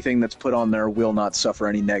anything that's put on there will not suffer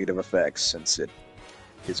any negative effects since it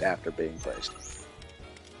is after being placed.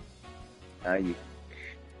 Now you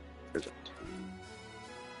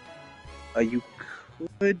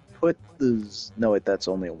could put no, wait, that's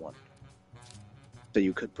only a 1. So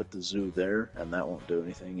you could put the zoo there, and that won't do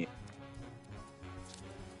anything.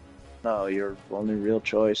 No, your only real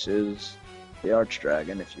choice is the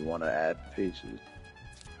Archdragon if you want to add pieces.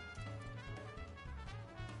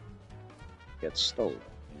 Gets stolen.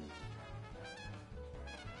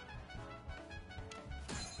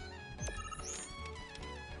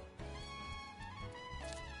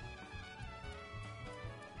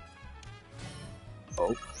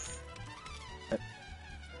 Oh.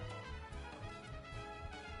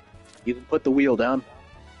 You can put the wheel down.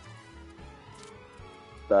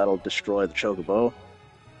 That'll destroy the Chocobo.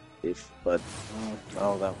 That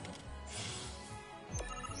one.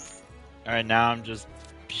 Alright, now I'm just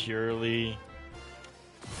purely...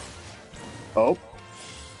 Oh.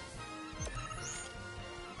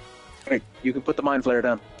 Wait, you can put the Mind Flayer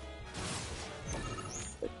down.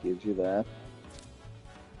 That gives you that.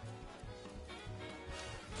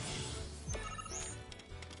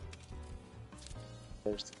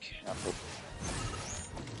 There's the capital.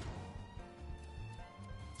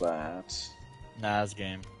 That. Nah, it's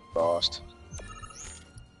game. Lost.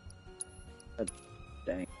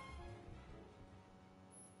 Dang.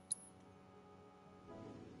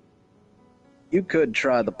 You could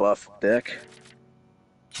try the buff deck.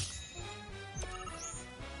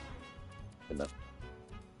 Enough.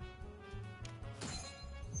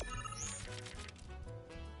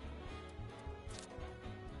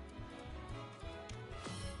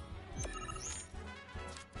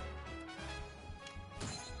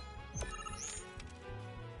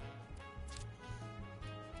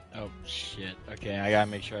 Oh shit. Okay, I gotta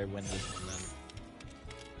make sure I win this one then.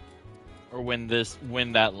 Or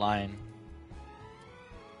win that line.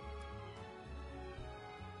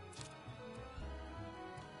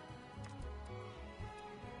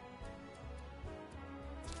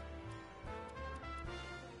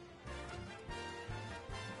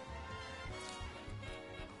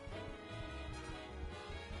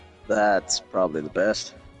 That's probably the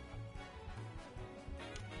best.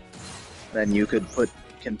 Then you can put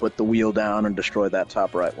the wheel down and destroy that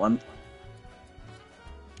top right one.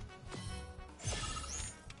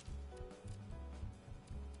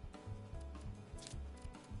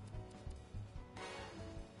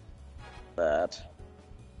 That.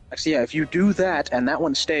 Actually, yeah, if you do that and that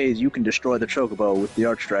one stays, you can destroy the Chocobo with the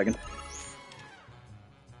Archdragon.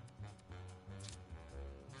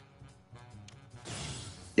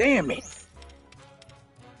 Damn it!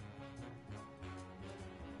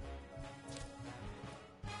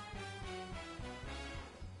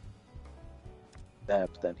 That,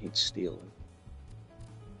 but then he'd steal him.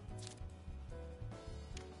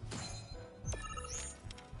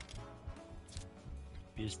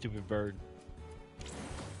 Be a stupid bird.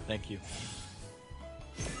 Thank you.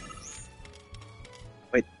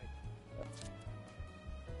 Wait.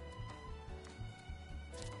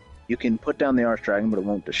 You can put down the Archdragon, but it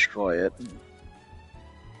won't destroy it.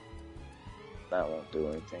 That won't do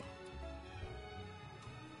anything.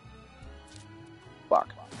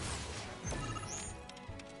 Fuck.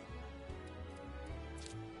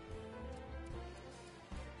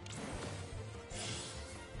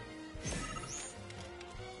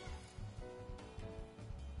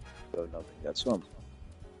 So nothing got swum.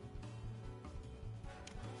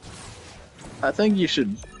 I think you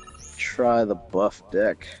should try the buff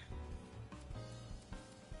deck.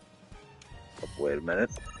 Oh, wait a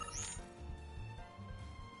minute.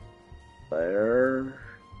 There.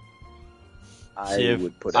 I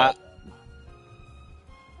would put out.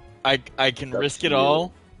 I can risk it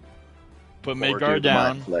all. Put Midgard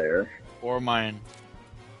down. Or mine.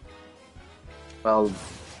 Well,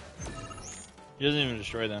 He doesn't even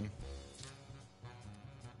destroy them.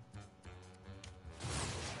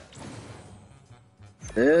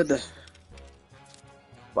 did.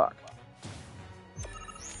 Fuck.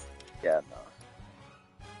 Yeah, no.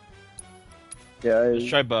 Yeah, Let's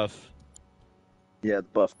try buff. yeah, the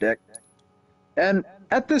buff deck. And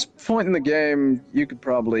at this point in the game, you could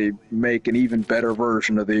probably make an even better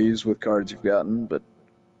version of these with cards you've gotten, but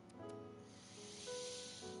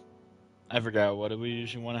I forgot, what do we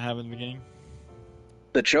usually want to have in the beginning?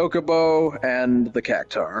 the Chocobo and the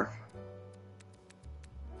Cactar.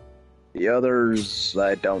 The others,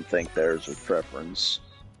 I don't think there's a preference.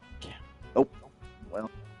 Oh,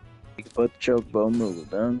 well, you can put the Chocobo and move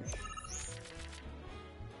it down.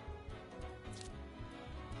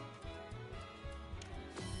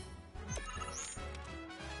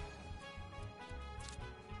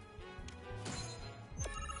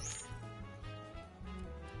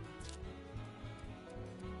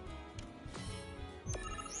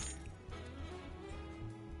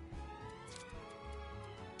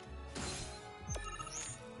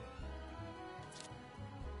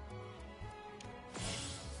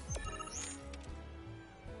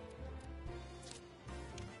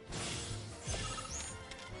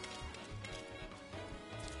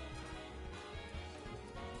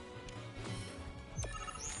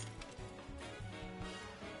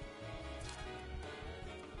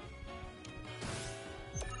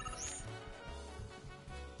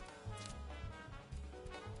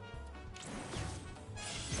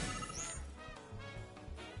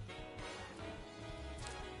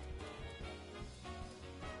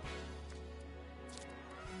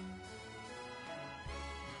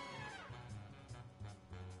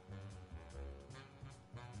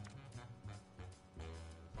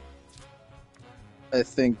 I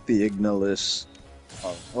think the Ignalis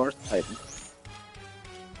North Titan.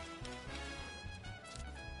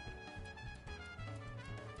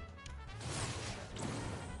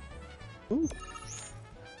 Ooh.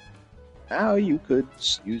 Now you could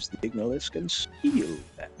use the Ignalis and steal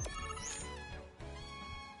that.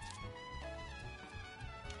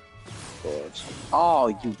 Oh,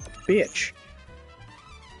 you bitch!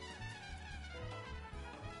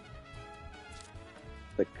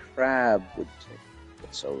 The crab would take.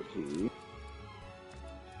 So would he.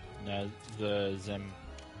 No, the Zim.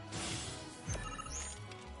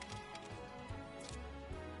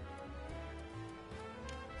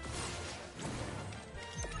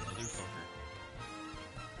 Motherfucker.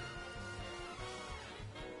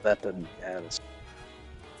 That doesn't add us.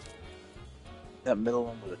 That middle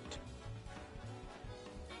one with it.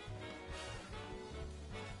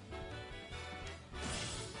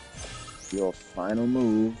 Your final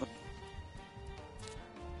move.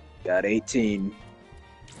 Got 18.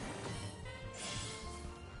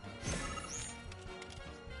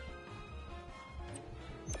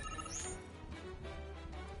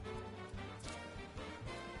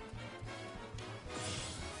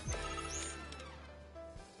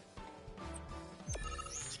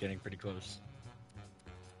 It's getting pretty close.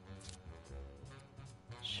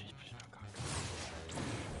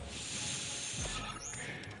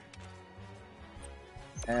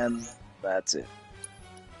 And that's it.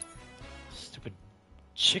 Stupid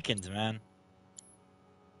chickens, man.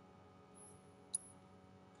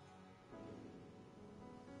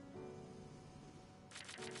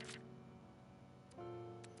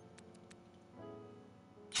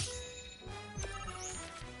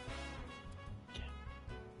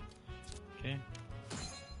 Okay.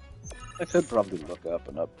 I could probably look up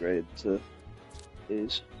and upgrade to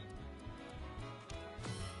these.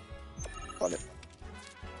 On it.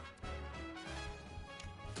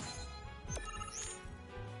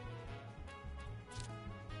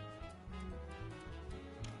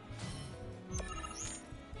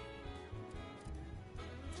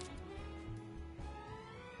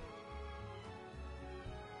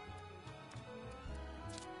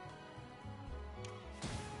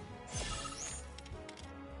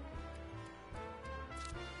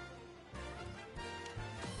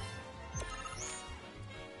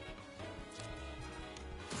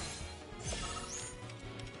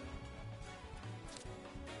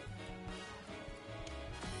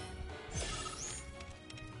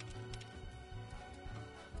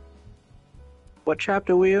 What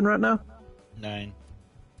chapter are we in right now? 9.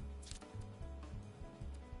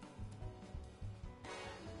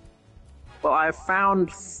 Well, I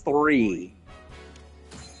found 3.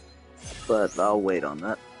 But I'll wait on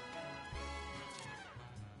that.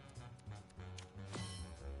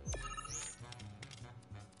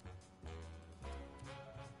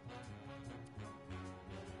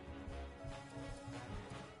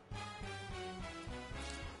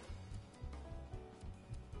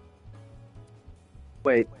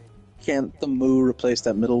 Can't the Moo replace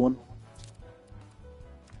that middle one?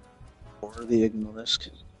 Or the Ignalisk?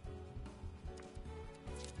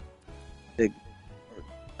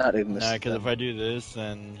 Not Ignalisk. Nah, because if I do this,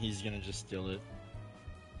 then he's gonna just steal it.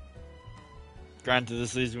 Granted,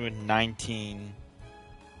 this leaves me with 19.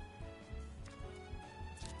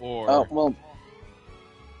 Or... Oh, well...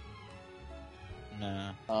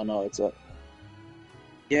 Nah. Oh, no, it's a...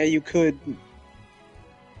 Yeah, you could...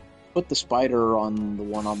 Put the spider on the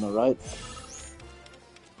one on the right.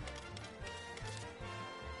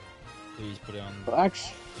 Please put it on... But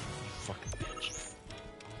actually... Fucking bitch.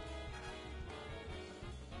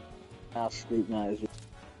 I'll scrutinize it.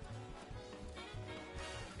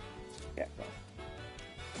 Yeah, go.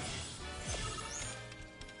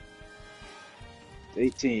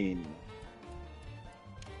 18.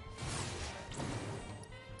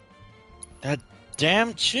 That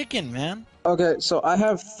damn chicken, man. Okay, so I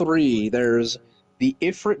have 3. There's the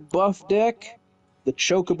Ifrit buff deck, the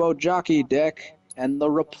Chocobo Jockey deck, and the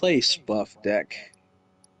Replace buff deck.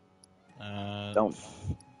 Don't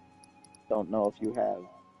know if you have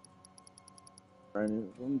any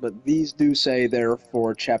of them, but these do say they're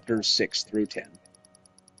for chapters 6 through 10.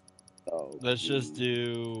 So let's just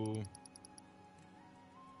do...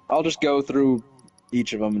 I'll just go through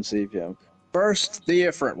each of them and see if you have. First, the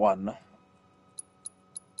Ifrit one.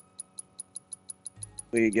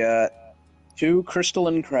 We got 2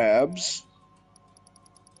 crystalline crabs.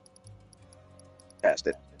 Passed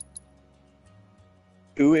it.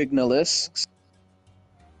 2 Ignalisks.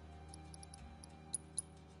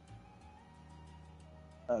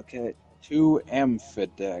 Okay, 2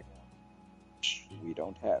 Amphidex. Which we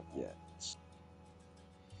don't have yet.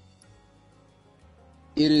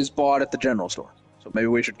 It is bought at the general store. So maybe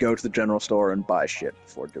we should go to the general store and buy shit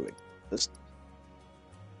before doing this.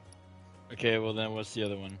 Okay, well then what's the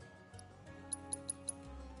other one?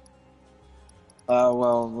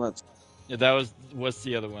 Well, let's... Yeah, that was... What's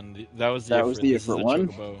the other one? That was the That was the This is Ifrit the one.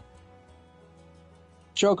 Chocobo.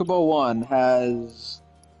 Chocobo 1 has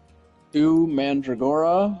 2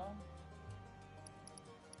 Mandragora.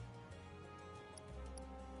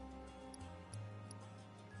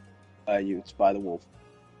 It's by the wolf.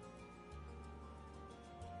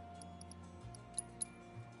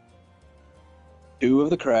 Two of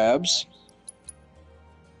the crabs.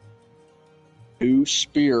 2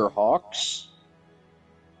 Spearhawks.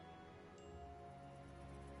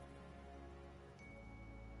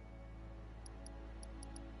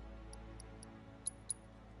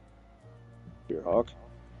 Spearhawk.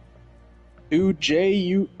 1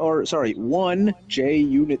 J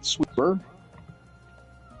unit sweeper,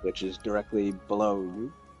 which is directly below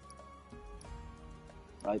you.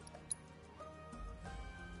 Right.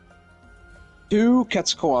 2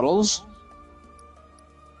 Quetzalcoatls.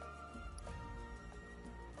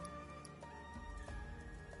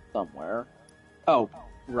 Somewhere. Oh,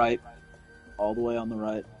 right. All the way on the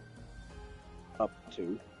right. Up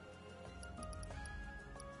 2.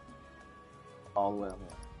 All the way on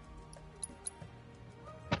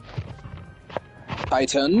the right.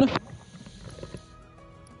 Titan.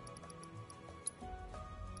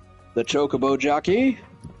 The Chocobo Jockey.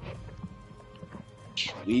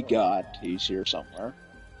 We got... He's here somewhere.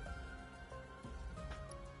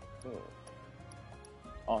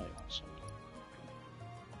 Oh, yeah.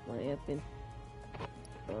 What happened?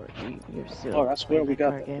 Or you're still Oh, that's where we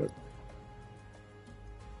got card that. game?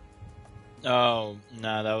 Oh,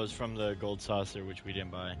 nah, that was from the gold saucer, which we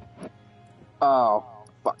didn't buy. Oh,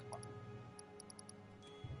 fuck.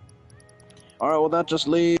 Alright, well that just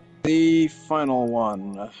leaves the final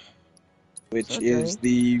one, which is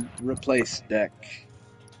the Replace deck.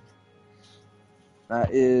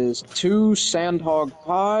 That is 2 Sandhog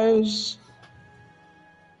Pies.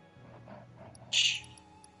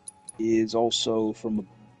 Is also from the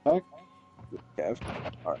back. Okay,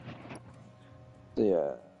 alright.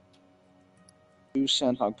 Yeah. 2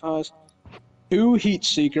 Sandhog Pies. 2 Heat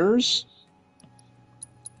Seekers.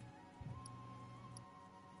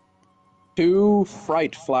 2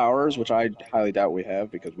 Fright Flowers, which I highly doubt we have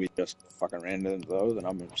because we just fucking ran into those, and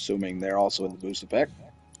I'm assuming they're also in the booster pack.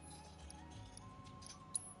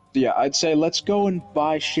 Yeah, I'd say let's go and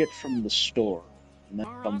buy shit from the store, and then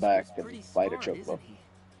come back and fight a Chocobo.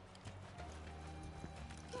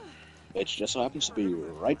 Which just so happens to be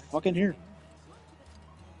right fucking here.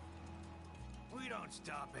 We don't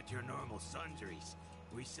stop at your normal sundries.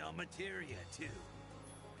 We sell materia too.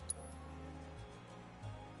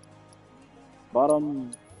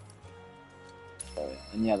 Bottom.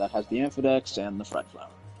 And yeah, that has the Amphidex and the Fright Flower.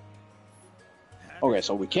 Okay,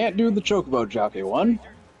 so we can't do the Chocobo Jockey one.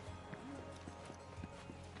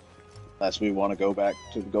 Unless we want to go back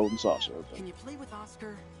to the Golden Saucer. Can you play with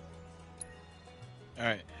Oscar?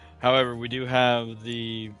 Alright. However, we do have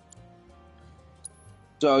the...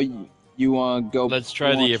 So, you want to go... Let's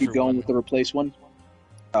try the keep Ifrit going one. with the replace one?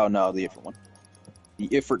 Oh, no, the Ifrit one. The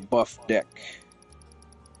Ifrit buff deck.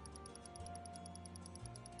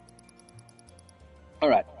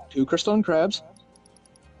 Alright, 2 Crystalline Crabs.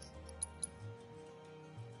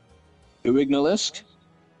 2 Ignalisk.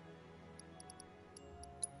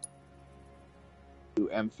 2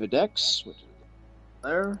 Amphidex, which is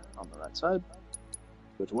there, on the right side.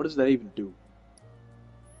 Which, what does that even do?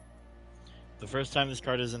 The first time this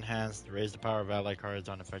card is enhanced, raise the power of ally cards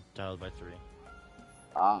on affected tiles by 3.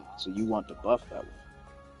 Ah, so you want to buff that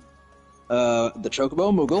one. The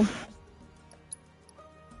Chocobo Moogle.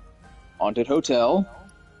 Haunted Hotel.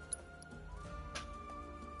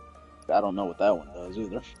 I don't know what that one does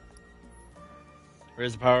either.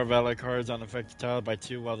 Raise the power of ally cards on affected tile by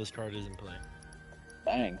 2 while this card is in play.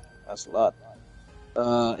 Dang, that's a lot.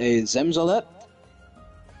 A Zemzalet.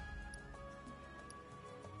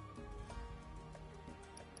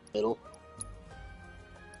 Middle.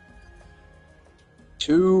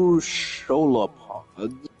 2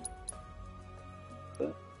 Sholapods.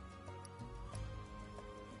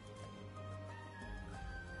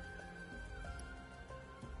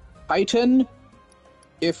 Titan,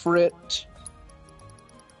 Ifrit,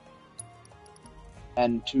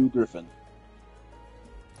 and 2 Griffin.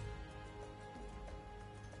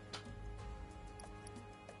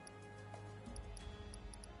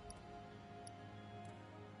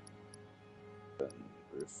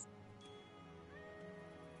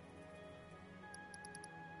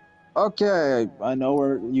 Okay, I know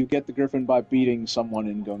where you get the Griffin by beating someone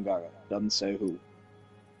in Gongaga. Doesn't say who.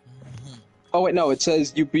 Oh wait, no, it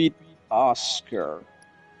says you beat Oscar.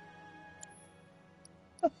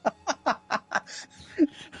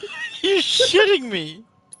 You're shitting me!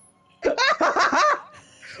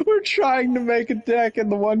 We're trying to make a deck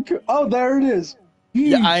and the one... Oh, there it is!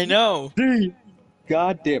 Yeah, I know!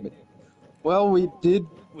 God damn it. Well, we did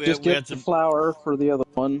just get the flower for the other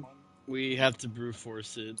one. We have to brute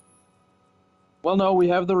force it. Well, no, we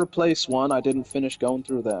have the replace one. I didn't finish going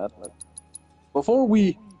through that. But before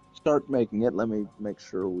we start making it, let me make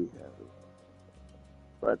sure we have it.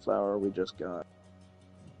 Bright flower, we just got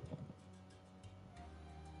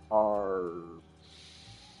our...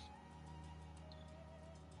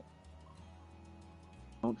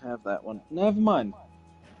 Don't have that one. Never mind.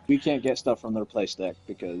 We can't get stuff from the replace deck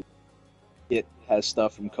because it has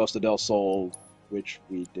stuff from Costa del Sol, which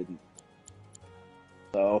we didn't.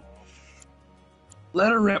 So,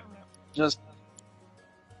 let her rip. Just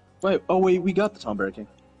wait. Oh wait, we got the Tomberry King.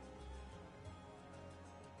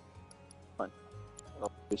 Fine.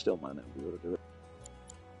 Well, we still might not be able to do it.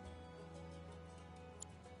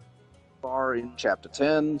 Far in chapter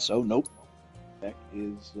 10, so nope. Deck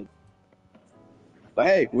is. But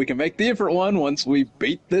hey, we can make the different one once we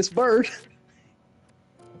beat this bird.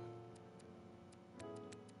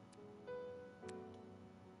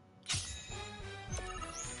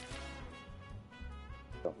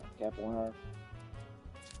 Capillary.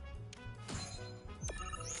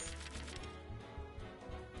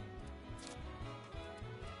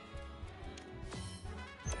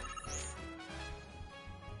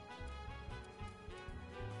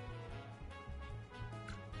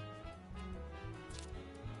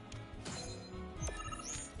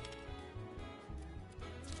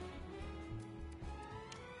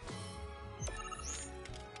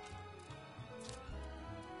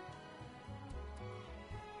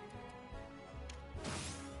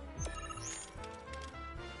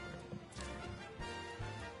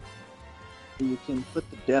 You can put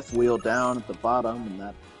the death wheel down at the bottom, and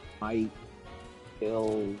that might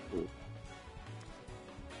kill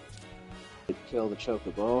the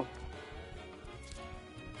chocobo.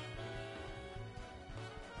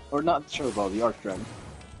 Or not the chocobo, the archdragon.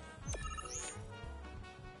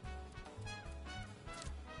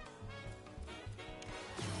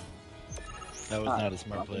 That was not a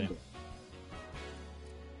smart play.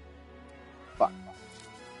 Fuck.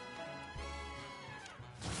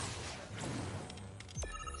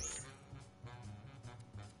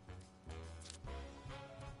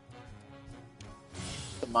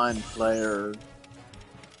 The Mind Flayer.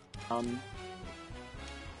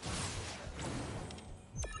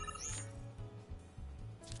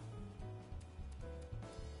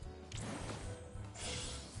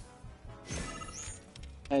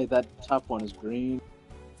 Hey, that top one is green.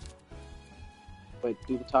 Wait,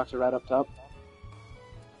 do the toxin right up top?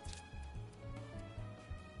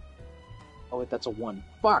 Oh wait, that's a 1.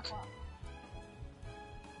 Fuck!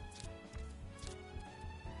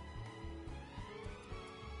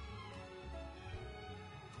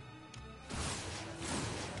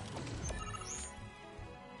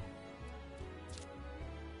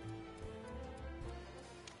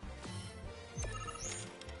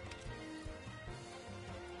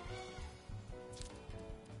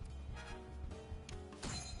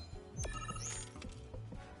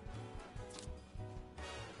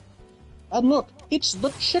 And look, it's the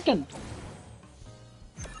chicken!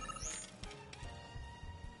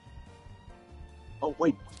 Oh,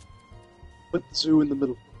 wait. Put the zoo in the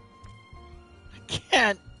middle.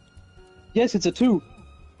 Can't. Yes, it's a 2.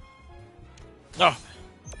 No.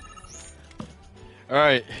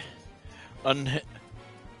 Alright.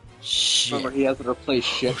 Shit. Remember, he hasn't replaced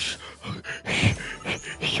shit.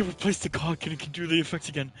 He can replace the cock and he can do the effects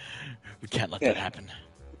again. We can't let that happen.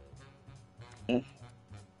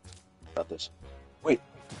 About this. Wait.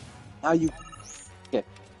 Now you... Okay.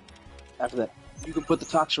 After that, you can put the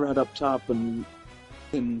Toxarat up top and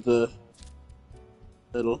in the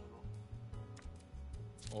middle.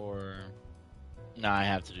 Or... Nah, I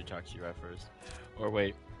have to do Toxarat first. Or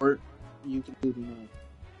wait. Or you can do the...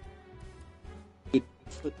 You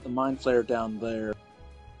could put the Mind Flayer down there.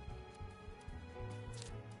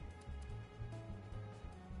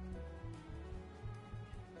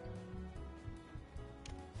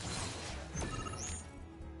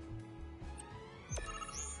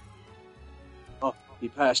 Oh, he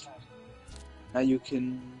passed. Now you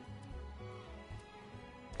can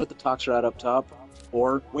put the Toxarat up top,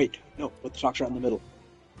 or wait, no, put the Toxarat in the middle.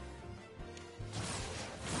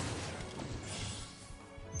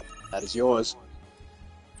 That is yours.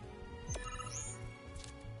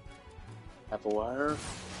 Apple wire.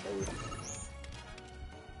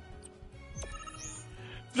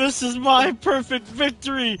 This is my perfect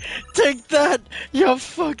victory! Take that, you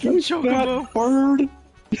fucking chocobo! That bird!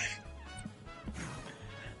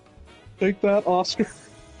 Take that, Oscar.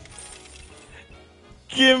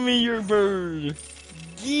 Give me your bird!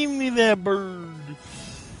 Give me that bird!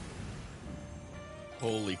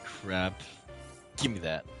 Holy crap. Give me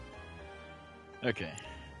that. Okay.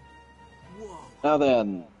 Whoa. Now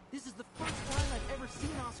then. This is the first time I've ever seen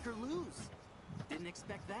Oscar lose. Didn't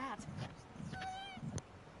expect that.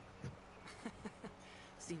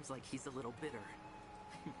 Seems like he's a little bitter.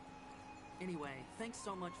 Anyway, thanks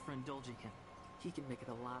so much for indulging him. He can make it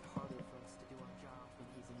a lot harder for us to do our jobs when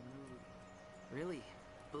he's in the mood. Really,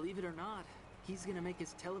 believe it or not, he's gonna make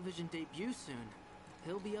his television debut soon.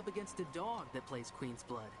 He'll be up against a dog that plays Queen's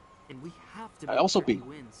Blood, and we have to make sure he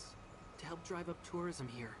wins to help drive up tourism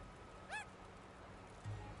here.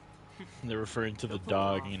 They're referring to the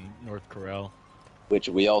dog in North Corel. Which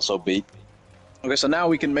we also beat. Okay, so now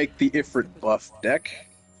we can make the Ifrit buff deck.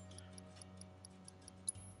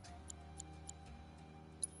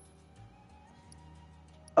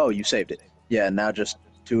 Oh, you saved it. Yeah, now just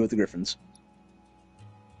 2 of the Griffins.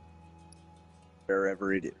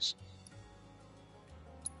 Wherever it is.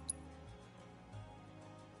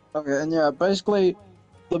 Okay, and yeah, basically,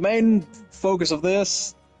 the main focus of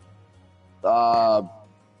this,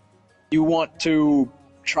 you want to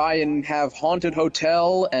try and have Haunted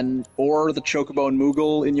Hotel or the Chocobo and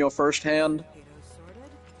Moogle in your first hand,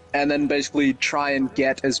 and then basically try and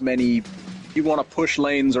get as many... You want to push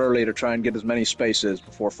lanes early to try and get as many spaces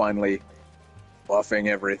before finally buffing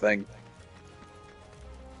everything.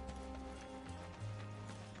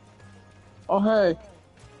 Oh hey!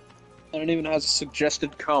 And it even has a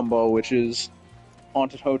suggested combo, which is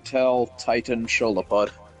Haunted Hotel, Titan, Shoulder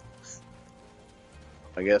Pod.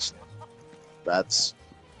 I guess that's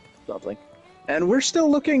something. And we're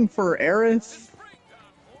still looking for Aerith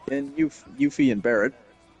and Yuffie and Barrett.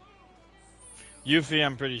 Yuffie,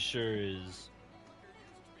 I'm pretty sure, is...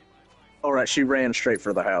 Alright, she ran straight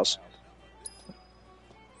for the house.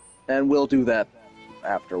 And we'll do that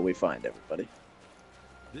after we find everybody.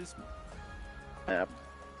 This... Yep.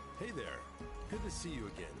 Hey there. Good to see you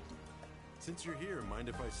again. Since you're here, mind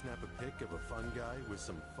if I snap a pic of a fun guy with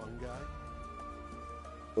some fungi?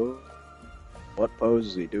 Oh. What pose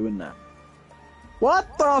is he doing now?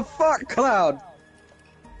 What the fuck, Cloud?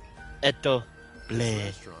 Eto. This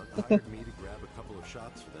restaurant hired me to grab a couple of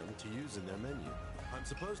shots for them to use in their menu. I'm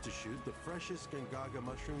supposed to shoot the freshest Gungaga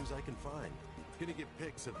mushrooms I can find. Gonna get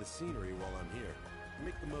pics of the scenery while I'm here.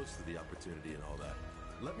 Make the most of the opportunity and all that.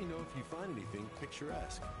 Let me know if you find anything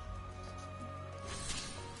picturesque.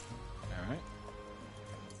 Alright.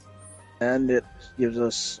 And it gives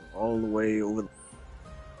us all the way over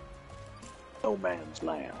no man's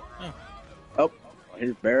land. Oh,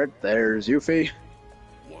 here's Barrett, there's Yuffie.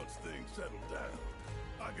 Once things settle down,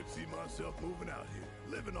 I could see myself moving out here,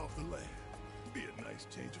 living off the land. Be a nice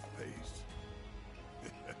change of pace.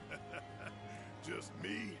 Just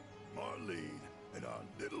me, Marlene, and our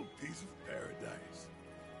little piece of paradise.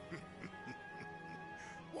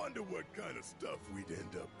 Wonder what kind of stuff we'd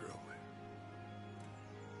end up growing.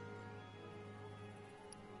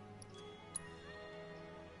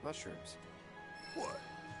 Mushrooms. What?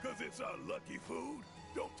 'Cause it's our lucky food?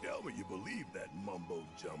 Don't tell me you believe that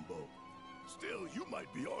mumbo-jumbo. Still, you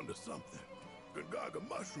might be onto something. Gongaga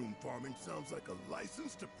mushroom farming sounds like a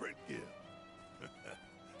license to print gear.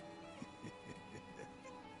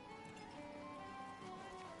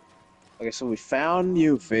 Okay, so we found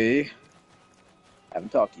Yuffie.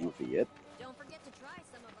 Haven't talked to Yuffie yet. Don't forget to try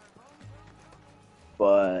some of our homegrown.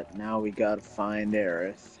 But now we gotta find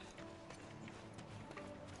Aerith.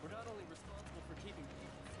 We're not only responsible for keeping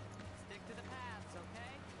people safe. Stick to the paths,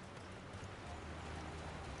 okay?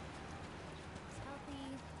 Healthy.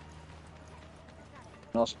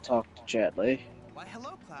 And also talk to Chatley. Why,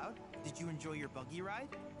 hello, Cloud. Did you enjoy your buggy ride?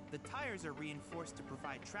 The tires are reinforced to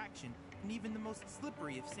provide traction in even the most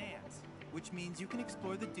slippery of sands, which means you can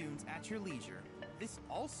explore the dunes at your leisure. This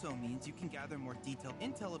also means you can gather more detailed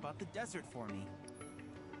intel about the desert for me.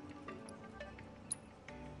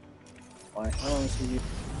 Why, how long is he?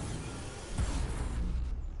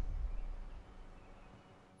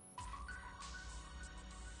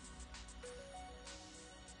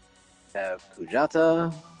 Have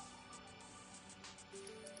Kujata.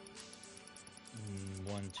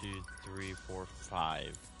 1, 2, 3, 4,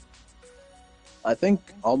 5. I think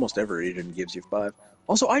almost every region gives you 5.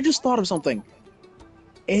 Also, I just thought of something.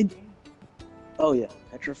 And oh yeah,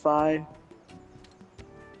 Petrify.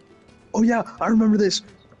 Oh yeah, I remember this.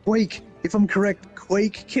 Quake. If I'm correct,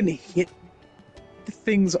 Quake can hit the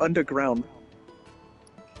things underground.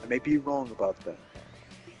 I may be wrong about that.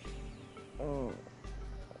 Oh.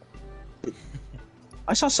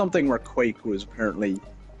 I saw something where Quake was apparently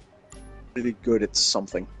really good at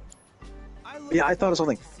something. Yeah, I thought of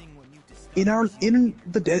something. In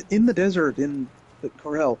the desert in the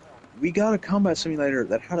Corel, we got a combat simulator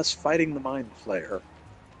that had us fighting the Mind Flayer. I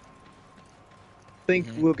think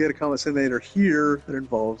we'll get a combat simulator here that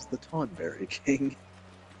involves the Tonberry King.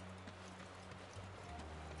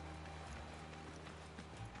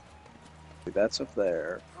 That's up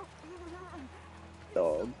there.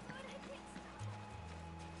 Dog.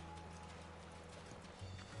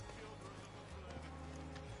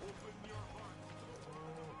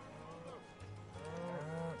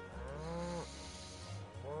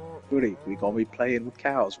 Goody, we gonna be playing with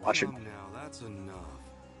cows, watching. Come now, that's enough.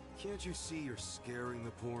 Can't you see you're scaring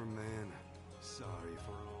the poor man? Sorry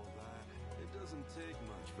for all that. It doesn't take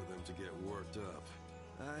much for them to get worked up.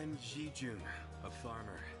 I'm Jijun, a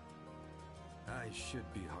farmer. I should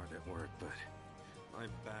be hard at work, but my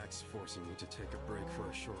back's forcing me to take a break for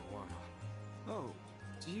a short while. Oh,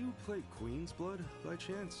 do you play Queen's Blood by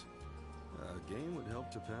chance? A game would help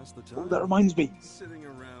to pass the time. Oh, that reminds me. Sitting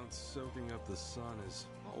around soaking up the sun is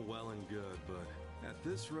all well and good, but at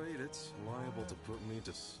this rate, it's liable to put me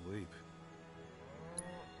to sleep.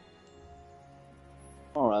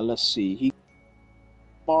 Alright, let's see.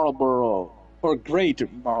 Marlborough. Or Great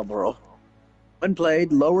Marlborough. When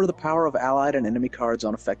played, lower the power of allied and enemy cards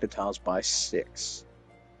on affected tiles by 6.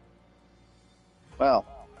 Well,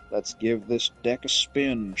 let's give this deck a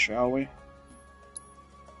spin, shall we?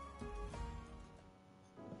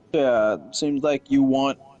 Yeah, seems like you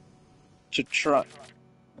want to try.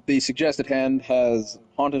 The suggested hand has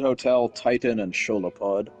Haunted Hotel, Titan, and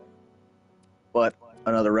Sholopod. But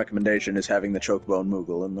another recommendation is having the Chocobo and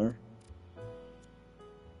Moogle in there.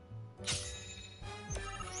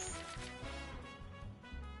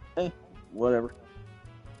 Whatever.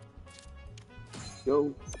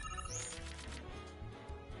 Go.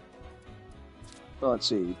 So let's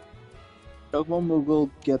see. Chocobo Moogle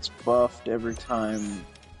gets buffed every time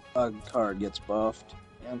a card gets buffed.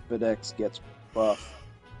 Amphidex gets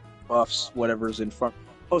buffs whatever's in front.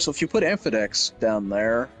 Oh, so if you put Amphidex down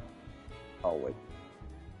there... Oh, wait.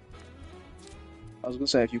 I was gonna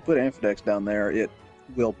say, if you put Amphidex down there, it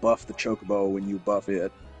will buff the Chocobo when you buff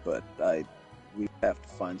it, but we have to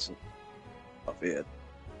find some buff it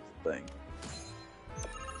thing.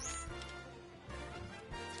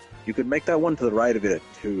 You could make that one to the right of it,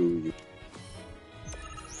 too.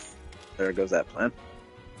 There goes that plan.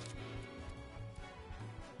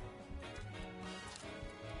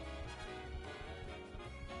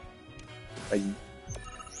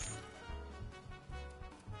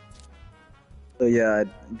 So yeah,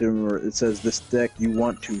 I do remember it says this deck you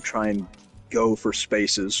want to try and go for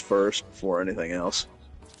spaces first before anything else.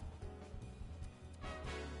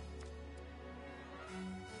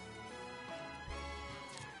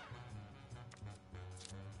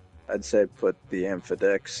 I'd say put the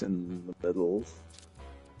Amphidex in the middle.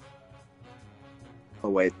 Oh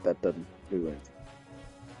wait, that doesn't do anything.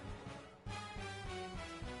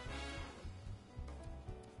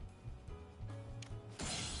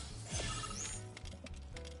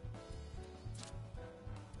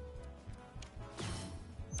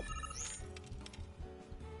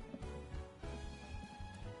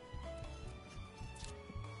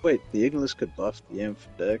 Wait, the Ignis could buff the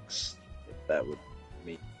Amphidex? That would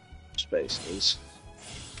mean spaces.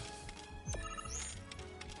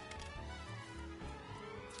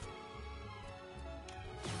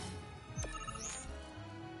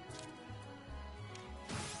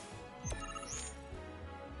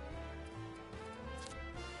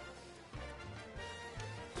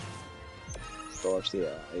 Gosh,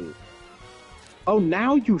 yeah. Oh,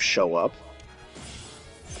 now you show up.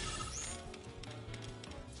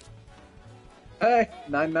 Hey,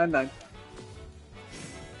 999.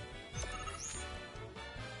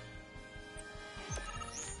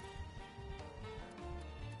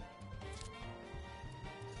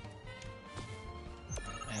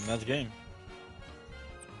 And that's game.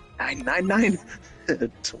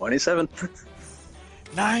 999. 27.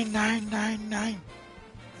 9999.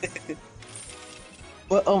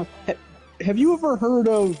 Well, have you ever heard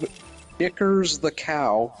of Dickers the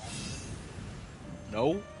cow?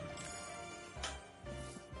 No.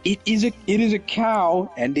 It is a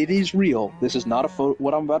cow, and it is real. This is not a photo.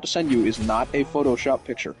 What I'm about to send you is not a Photoshop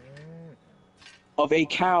picture of a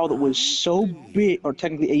cow that was so big, or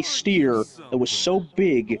technically a steer that was so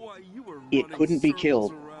big it couldn't be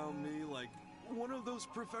killed. Around me like one of those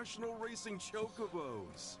professional racing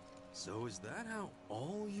chocobos. So is that how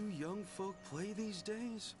all you young folk play these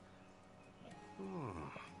days?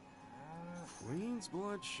 Queen's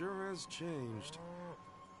blood sure has changed.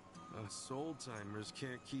 Us old-timers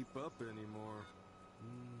can't keep up anymore.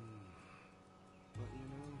 But you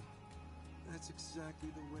know, that's exactly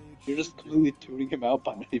the way it You're should just completely tuning him out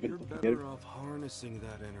by not even You're looking at better it. off harnessing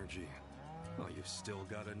that energy. Oh, you've still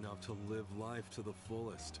got enough to live life to the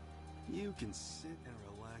fullest. You can sit and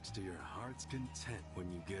relax to your heart's content when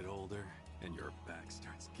you get older, and your back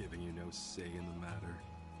starts giving you no say in the matter.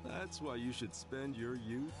 That's why you should spend your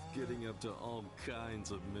youth getting up to all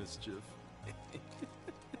kinds of mischief.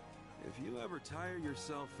 If you ever tire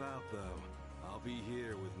yourself out, though, I'll be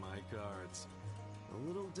here with my cards. A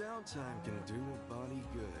little downtime can do a body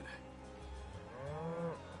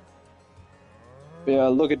good. Yeah,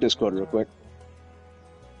 look at Discord real quick.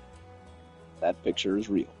 That picture is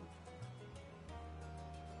real.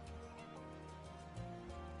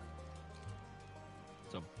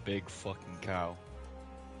 It's a big fucking cow.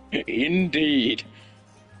 Indeed.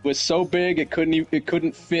 It was so big it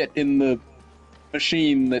couldn't fit in the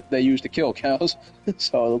machine that they used to kill cows,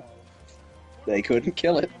 so they couldn't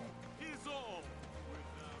kill it.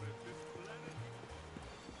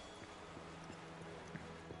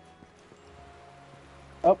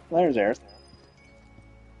 Oh, there's Aerith.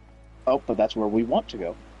 Oh, but that's where we want to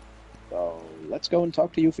go. So let's go and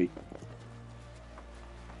talk to Yuffie.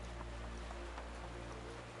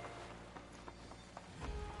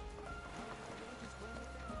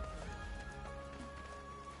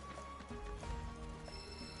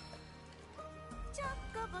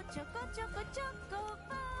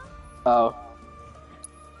 Oh.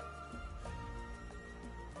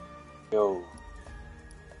 Yo.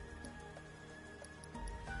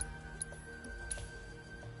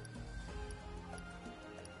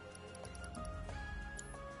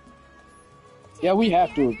 Yeah, we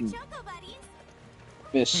have to have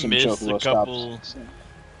missed some Missed a Chocobo couple. stops.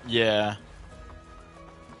 Yeah.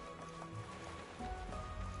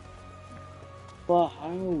 The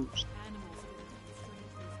house.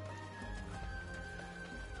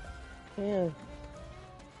 Yeah.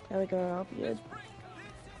 Gotta go up yet.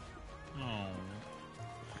 Oh.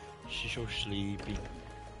 She's so sleepy.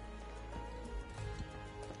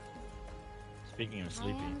 Speaking of I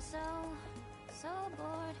sleepy. am so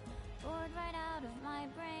bored right out of my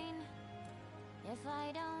brain. If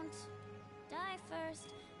I don't die first,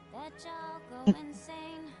 bet y'all go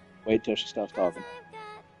insane. Wait till she stops talking. I've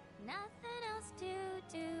got nothing else to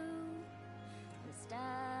do. I'm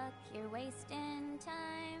stuck here wasting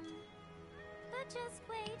time. But just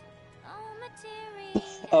wait, oh materia.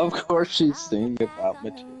 Of course she's singing about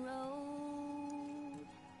material.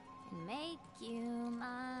 And make you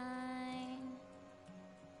mine.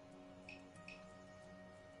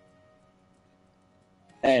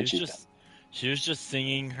 And she was just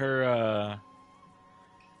singing her I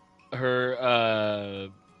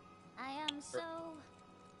am so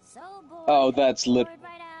bored. Oh, that's lit.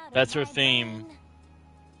 that's her theme.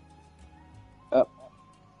 Oh.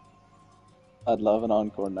 I'd love an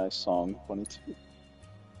encore. Nice song. 22.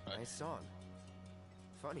 Nice song.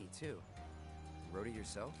 Funny, too. Wrote it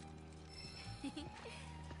yourself?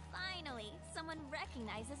 Finally, someone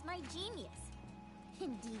recognizes my genius.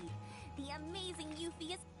 Indeed, the amazing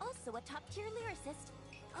Yuffie is also a top-tier lyricist.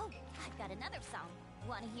 Oh, I've got another song.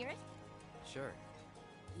 Want to hear it? Sure.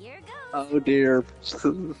 Here goes. Oh dear.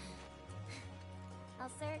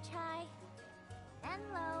 I'll serve search high and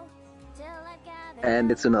low till I've gathered.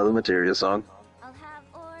 And it's another Materia song. I'll have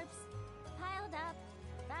orbs piled up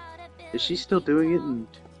about a billion. Is she still doing it in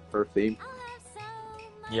her theme?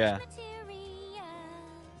 Yeah. Materia,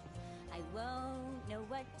 I won't know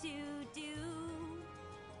what to do.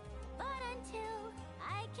 But until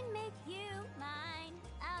I can make you mine,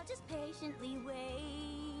 I'll just patiently wait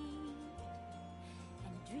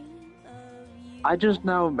and dream of you. I just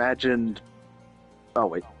now imagined... Oh,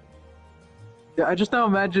 wait. Yeah, I just now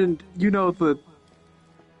imagined, you know, the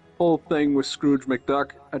whole thing with Scrooge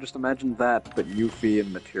McDuck. I just imagined that, but Yuffie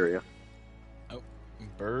and Materia. Oh,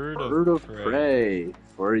 Bird of Prey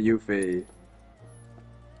for Yuffie.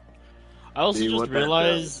 I also See just what that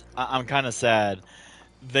realized I'm kind of sad.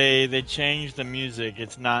 They changed the music.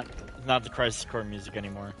 It's not the Crisis Core music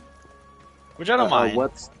anymore, which I don't mind.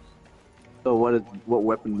 What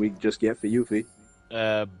weapon we just get for Yuffie?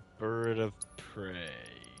 Bird of Prey.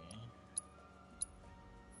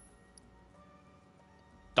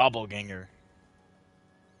 Doppelganger.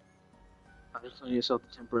 Understand yourself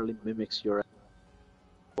temporarily mimics your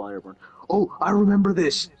Fireburn. Oh, I remember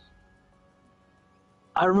this!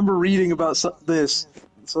 I remember reading about this.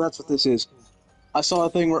 So that's what this is. I saw a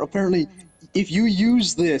thing where apparently, if you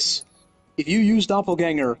use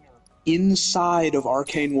Doppelganger inside of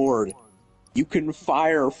Arcane Ward, you can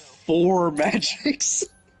fire 4 magics.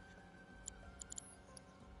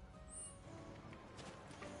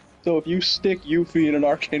 So if you stick Yuffie in an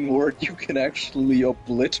Arcane Ward, you can actually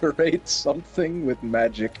obliterate something with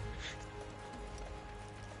magic.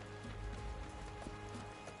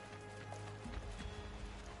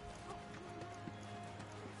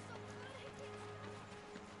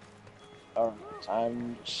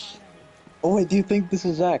 Alright, oh wait, do you think this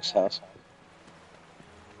is Zach's house?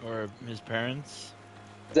 Or his parents?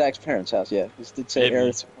 Zach's parents' house, yeah. This did say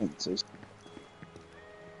Aerith's acquaintances.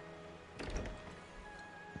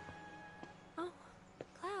 Oh,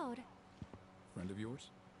 Cloud. Friend of yours?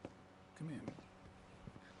 Come in.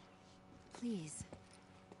 Please.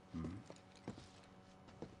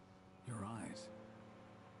 Your eyes.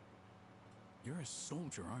 You're a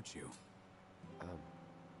soldier, aren't you?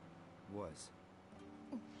 Was.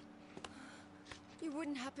 You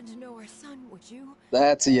wouldn't happen to know our son, would you?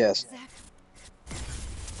 That's a yes. Zach.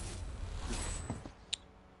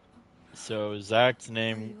 So Zach's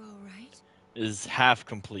name is half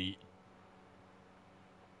complete.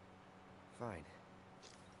 Fine.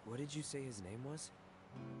 What did you say his name was?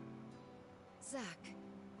 Zach.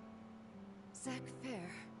 Zach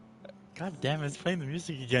Fair. God damn it, it's playing the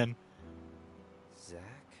music again. Zach?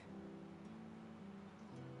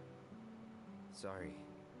 Sorry.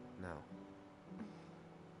 No.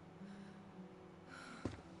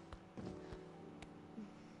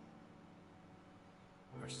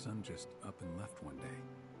 Our son just up and left one day,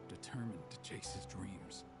 determined to chase his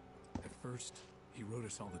dreams. At first, he wrote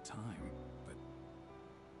us all the time, but...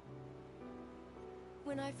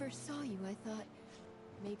 When I first saw you, I thought,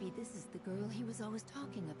 maybe this is the girl he was always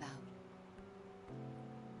talking about.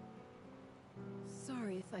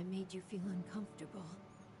 Sorry if I made you feel uncomfortable.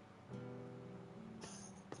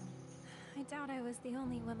 I doubt I was the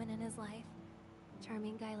only woman in his life.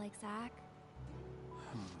 Charming guy like Zach.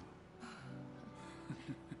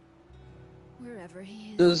 Wherever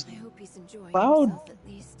he is, Does I hope he's enjoying Cloud himself at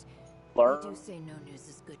least. learn They do say no news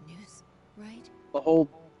is good news, right? the whole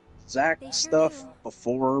Zach stuff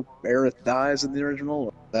before Aerith dies in the original,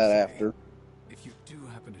 or that after? If you do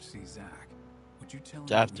happen to see Zach, would you tell him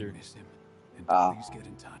It's that after. you miss him? And Ah. please get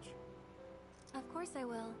in touch. Of course I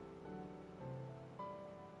will.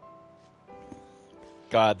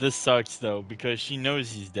 God, this sucks though, because she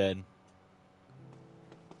knows he's dead.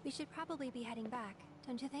 We should probably be heading back,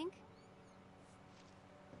 don't you think?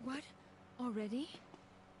 What? Already?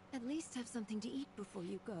 At least have something to eat before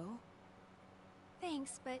you go.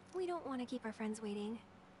 Thanks, but we don't want to keep our friends waiting.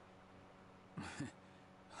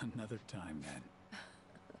 Another time, then.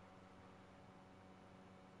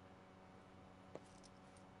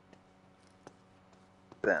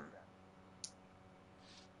 Then.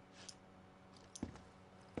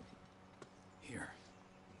 Here.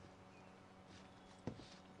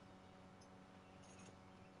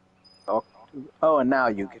 Oh, and now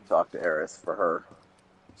you can talk to Aerith for her.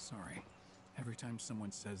 Sorry. Every time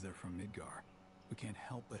someone says they're from Midgar, we can't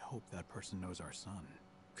help but hope that person knows our son.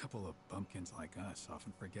 Couple of bumpkins like us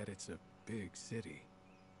often forget it's a big city.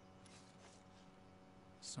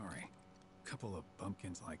 Sorry. Couple of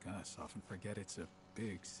bumpkins like us often forget it's a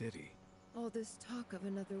big city. All this talk of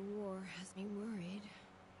another war has me worried.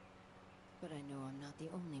 But I know I'm not the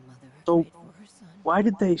only mother So, afraid for her son. why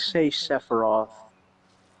did they say Sephiroth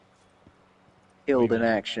killed in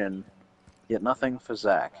action, yet nothing for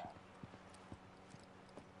Zack.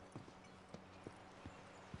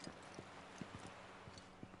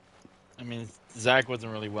 I mean, Zack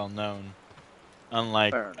wasn't really well known.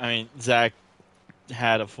 Unlike, I mean, Zack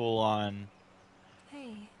had a full-on,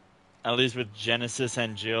 at least with Genesis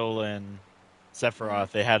and Jill and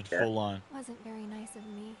Sephiroth, they had full-on. Wasn't very nice of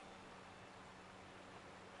me.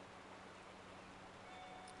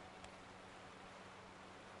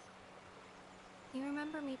 You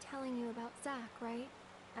remember me telling you about Zack, right?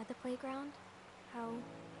 At the playground? How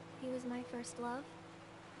he was my first love?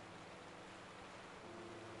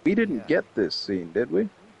 We didn't get this scene, did we?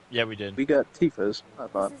 Yeah, we did. We got Tifa's, I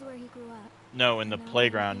thought. This is where he grew up. No, in the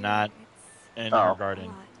playground, not in our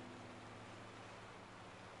garden.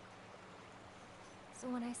 So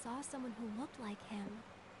when I saw someone who looked like him,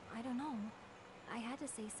 I don't know, I had to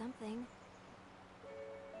say something.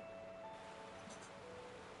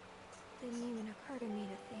 Didn't even occur to me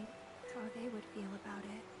to think how they would feel about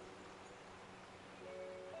it.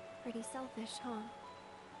 Pretty selfish, huh?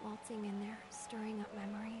 Waltzing in there, stirring up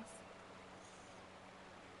memories.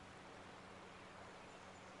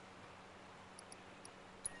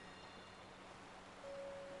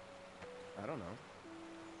 I don't know.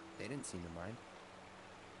 They didn't seem to mind.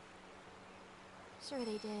 Sure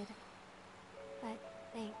they did. But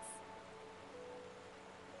thanks.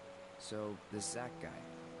 So, this Zack guy,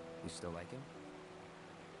 you still like him?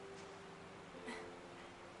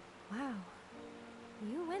 Wow.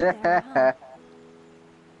 You went there, huh?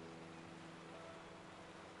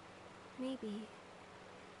 Maybe.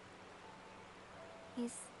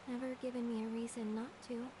 He's never given me a reason not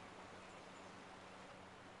to.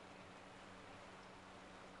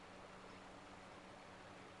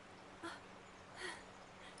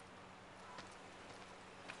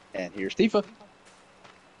 And here's Tifa.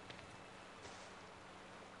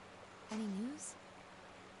 Any news?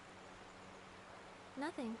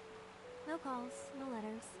 Nothing. No calls, no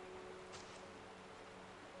letters.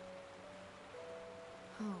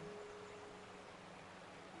 Oh.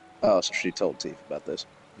 Oh, so she told Tifa about this.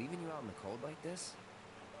 Leaving you out in the cold like this?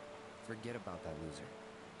 Forget about that loser.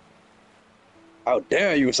 How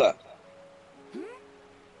dare you, sir?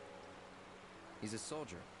 He's a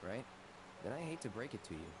soldier, right? Then I hate to break it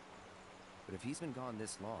to you. But if he's been gone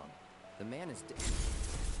this long, the man is dead.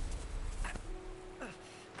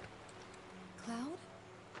 Cloud?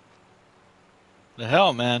 The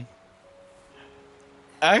hell, man?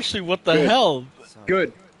 Actually, what the Good. hell?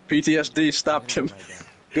 Good. PTSD stopped him.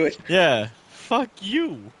 Good. Yeah. Fuck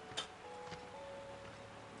you.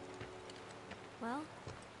 Well,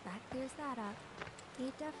 that clears that up.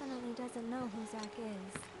 He definitely doesn't know who Zack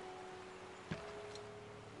is.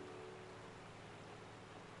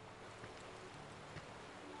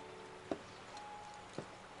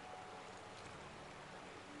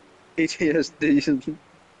 PTSD.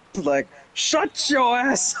 Like, shut your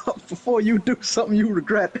ass up before you do something you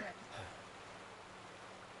regret.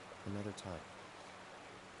 Another time.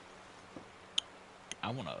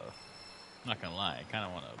 I'm not gonna lie, I kinda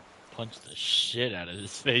wanna punch the shit out of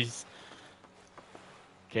his face.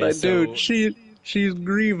 Okay, Like, so, dude, she's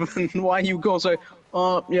grieving. Why you go say,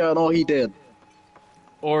 yeah, no, he did.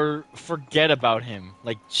 or forget about him.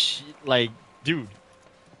 Like, dude.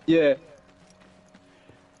 Yeah.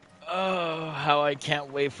 Oh, how I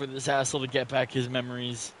can't wait for this asshole to get back his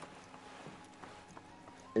memories.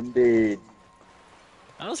 Indeed.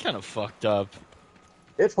 That was kind of fucked up.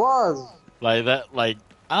 It was. Like, that, like,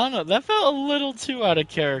 I don't know, that felt a little too out of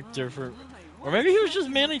character for... Or maybe he was just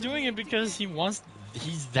mainly doing it because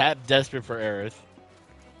he's that desperate for Aerith.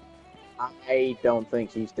 I don't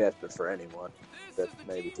think he's desperate for anyone. That's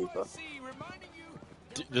maybe Tifa.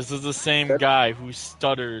 This is the same guy who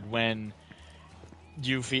stuttered when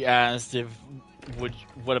Yuffie asked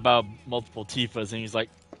what about multiple Tifas, and he's like,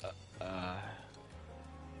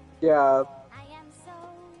 Yeah.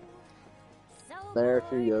 There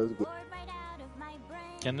she goes.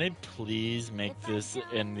 Can they please make this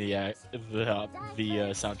in the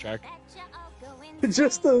soundtrack?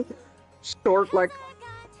 Just a short, like,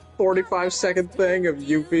 45-second thing of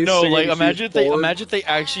Yuffie No, singing like imagine She's if they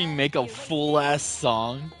actually make a full ass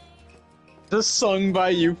song. Just sung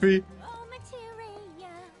by Yuffie.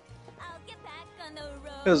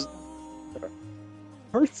 Because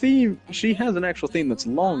her theme, she has an actual theme that's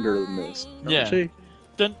longer than this. Yeah. She?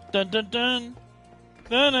 Dun dun dun dun.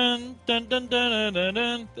 Dun dun dun dun dun dun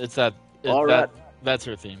dun. It's that. All right. That's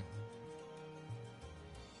her theme.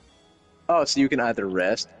 Oh, so you can either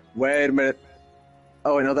rest. Wait a minute.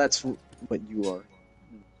 Oh, I know that's what you are.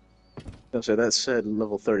 No, so that said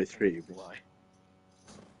level 33. Why?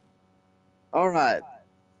 All right.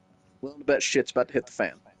 Willing to bet shit's about to hit the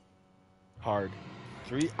fan. Hard.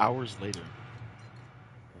 3 hours later.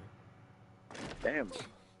 Damn.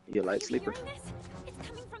 You a light sleeper? Hearing this? It's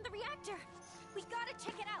coming from the reactor. We gotta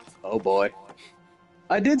check it out. Oh boy.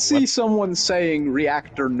 I did see someone saying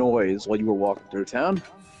reactor noise while you were walking through town.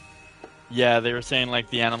 Yeah, they were saying like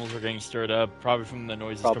the animals were getting stirred up, probably from the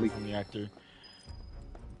noises coming from the reactor.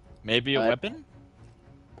 Maybe a weapon?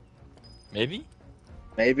 Maybe?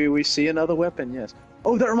 Maybe we see another weapon, yes.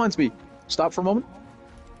 Oh, that reminds me. Stop for a moment.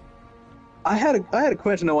 I had a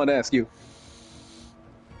question I wanted to ask you.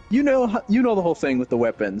 You know the whole thing with the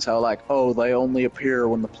weapons, how like, oh, they only appear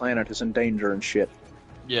when the planet is in danger and shit.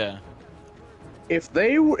 Yeah. If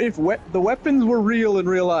the weapons were real in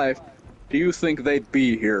real life, do you think they'd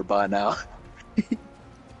be here by now?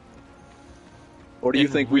 Or do you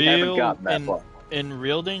think we haven't gotten that far? In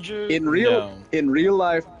real danger? In real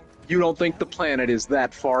life, you don't think the planet is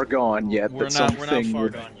that far gone yet? We're not far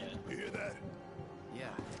gone yet. Yeah,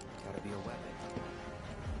 gotta be a weapon.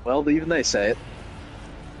 Well, even they say it.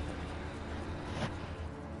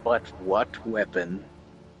 But what weapon?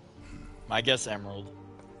 My guess, Emerald.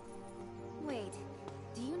 Wait,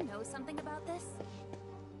 do you know something about this?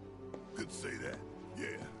 Could say that,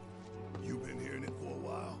 yeah. You've been hearing it for a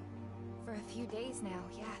while? For a few days now,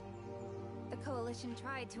 yeah. The Coalition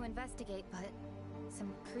tried to investigate, but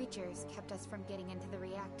some creatures kept us from getting into the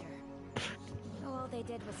reactor. All they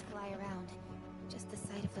did was fly around. Just the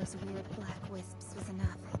sight of those weird black wisps was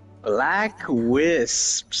enough. Black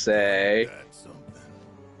wisps, eh? That's something.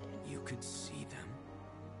 You could see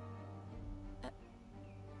them?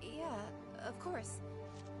 Yeah, of course.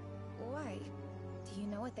 Why? Do you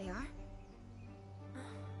know what they are?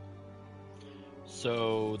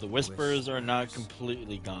 So the Whispers are not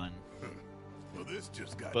completely gone. Well, this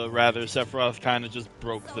just got But rather, Sephiroth kind of just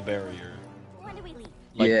broke the barrier. When do we leave?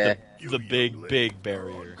 Like yeah. the big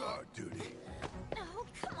barrier. Oh,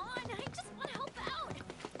 come on. I just want to help out.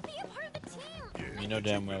 Be a part of the team. You know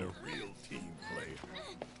damn well. real team player.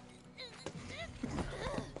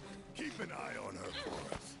 Keep an eye on her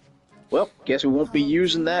for us. Well, guess we won't be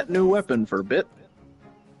using that new weapon for a bit.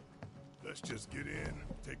 Let's just get in,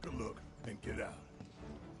 take a look, and get out.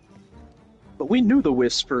 But we knew the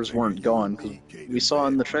Whispers weren't gone, because we saw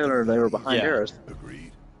in the trailer they were behind arrows.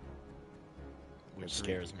 Agreed. Which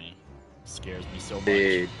scares me. Scares me so much.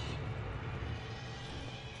 Dude.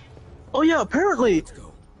 Oh yeah, apparently,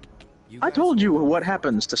 I told you what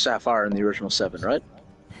happens to Sapphire in the original 7, right?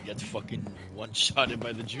 He gets fucking one-shotted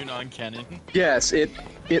by the Junon cannon. Yes, it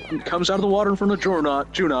comes out of the water in front of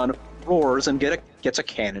Junon, roars, and gets a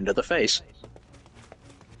cannon to the face.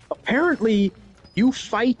 Apparently, you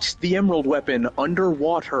fight the Emerald weapon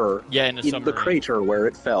underwater in the crater where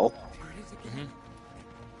it fell. Mm-hmm.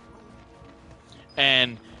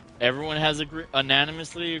 And everyone has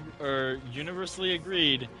unanimously or universally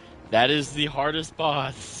agreed that is the hardest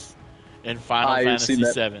boss in Final Fantasy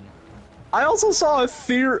VII. I also saw a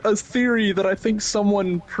theory that I think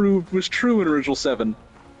someone proved was true in Original 7.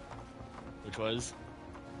 Which was?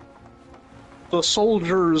 The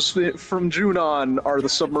soldiers from Junon are the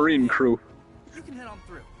submarine crew. You can head on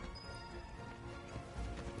through.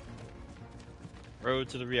 Road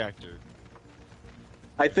to the reactor.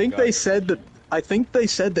 I think they said that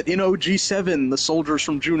in OG7 the soldiers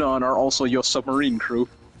from Junon are also your submarine crew.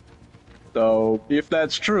 So if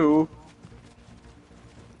that's true,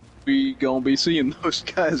 we gonna be seeing those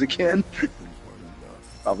guys again.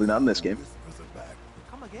 Probably not in this game.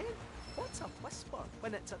 Come again? What's a whisper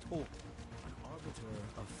when it's at home? An arbiter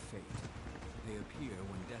of fate. They appear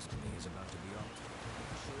when destiny is about to be altered.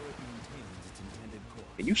 Sure it maintains its intended course.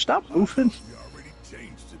 Can you stop moving? We already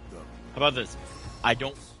changed it, though. How about this? I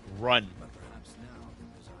don't run. But perhaps now they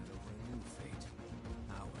preside over a new fate.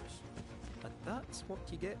 Ours. And that's what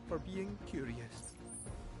you get for being curious.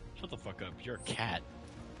 Shut the fuck up. You're a cat.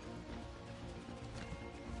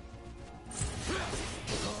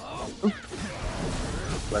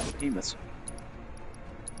 Behemoths.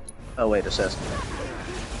 Oh wait, assassin.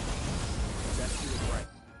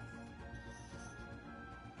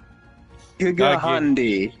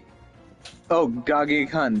 Gigahandi. Oh,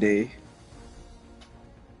 Gagihandi.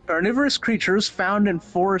 Carnivorous creatures found in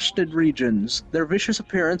forested regions. Their vicious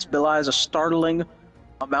appearance belies a startling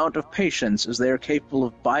amount of patience, as they are capable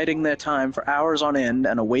of biding their time for hours on end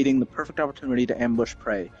and awaiting the perfect opportunity to ambush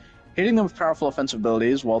prey. Hitting them with powerful offensive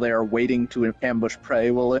abilities while they are waiting to ambush prey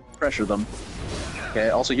will pressure them.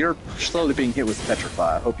 Okay, also you're slowly being hit with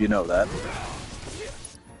Petrify, I hope you know that.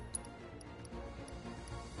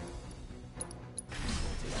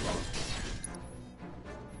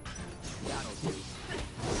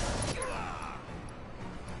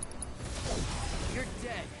 You're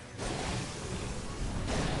dead.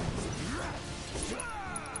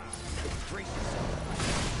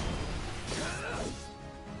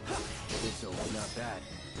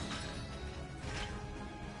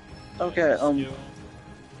 Okay, skill.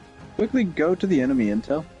 quickly go to the enemy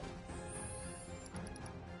intel.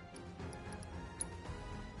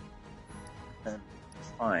 And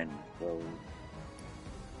find those.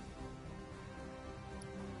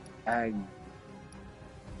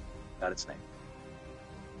 Got its name.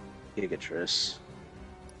 Gigatris.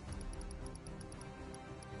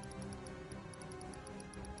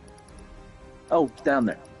 Oh, down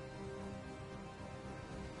there.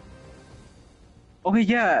 Okay,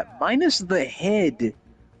 yeah, minus the head.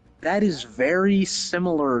 That is very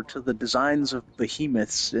similar to the designs of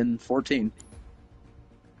behemoths in 14.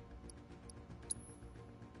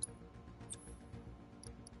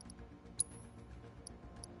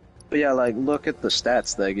 But yeah, like, look at the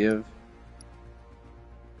stats they give.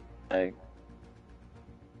 Like,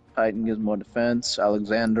 Titan gives more defense,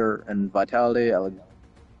 Alexander and vitality,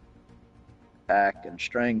 attack and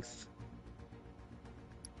strength.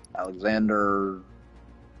 Alexander,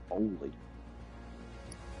 holy.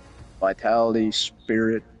 Vitality,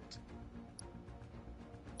 spirit.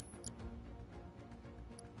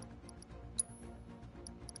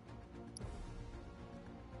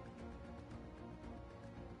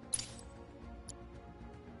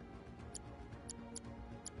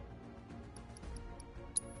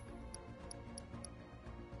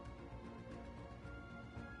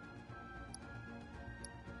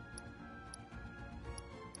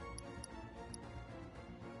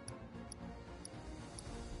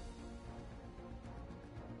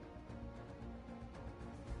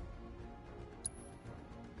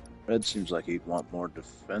 Red seems like he'd want more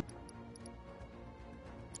defense.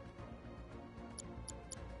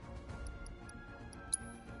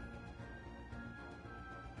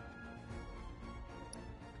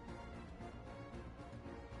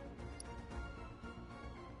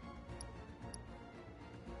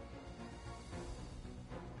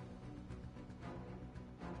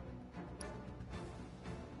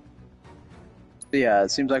 Yeah,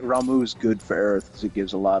 it seems like Ramuh is good for Earth because it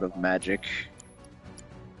gives a lot of magic.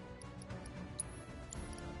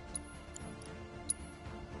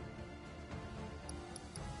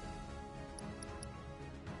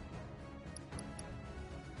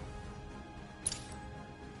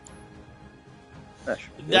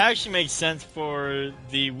 That actually makes sense for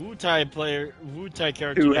the Wu-Tai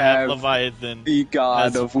character To to have have Leviathan. The god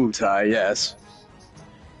as of Wu-Tai, yes.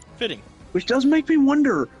 fitting. Which does make me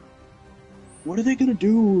wonder, what are they going to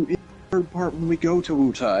do in the third part when we go to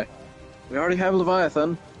Wu-Tai? We already have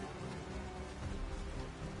Leviathan.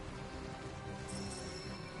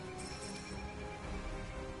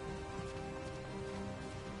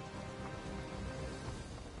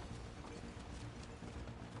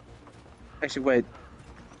 Actually, wait.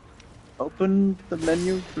 Open the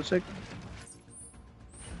menu for a sec.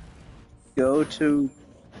 Go to...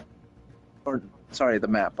 Or, sorry, the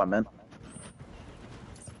map, I meant.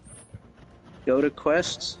 Go to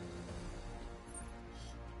quests.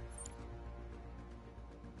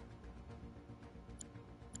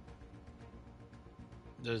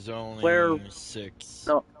 There's only Where... 6.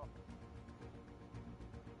 No.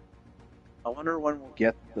 I wonder when we'll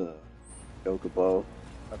get the Chocobo.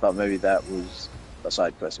 I thought maybe that was a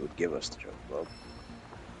side quest that would give us the Chocobo.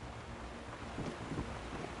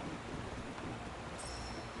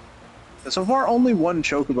 So far, only one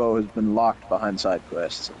Chocobo has been locked behind side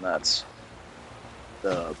quests, and that's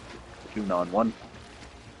the Junon one.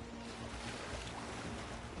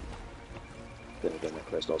 Then again, that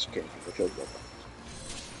quest also came from the Chocobo.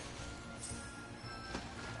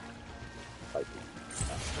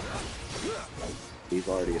 We've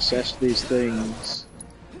already assessed these things.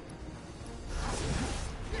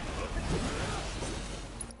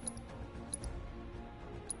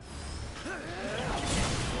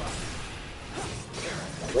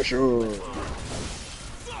 Pressure!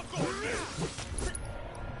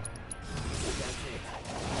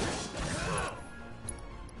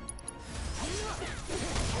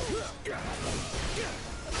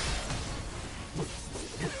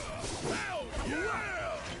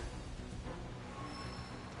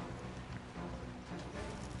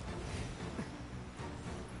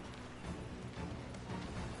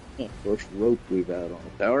 First rope we've had on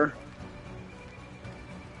the tower.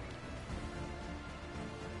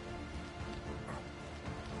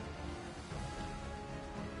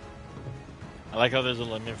 I like how there's a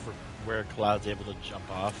limit for where Cloud's able to jump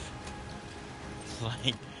off. It's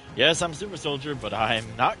like, yes, I'm Super Soldier, but I'm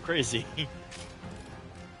not crazy.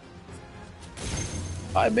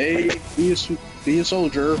 I may be a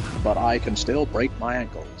soldier, but I can still break my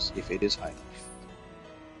ankles if it is high enough.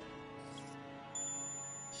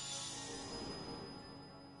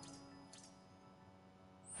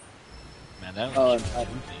 That Oh, was and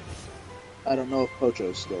I don't know if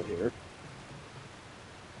Pocho's still here.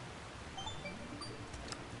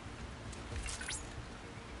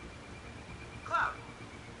 Cloud!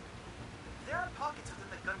 There are pockets within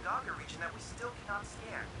the Gungaga region that we still cannot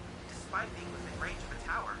scan, despite being within range of a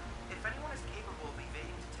tower. If anyone is capable of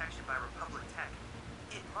evading detection by Republic tech,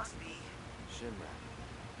 it must be... Shinra.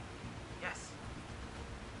 Yes.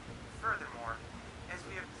 Furthermore, as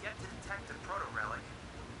we have yet to detect a proto-relic,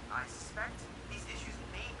 I suspect these issues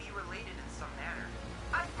may be related in some manner.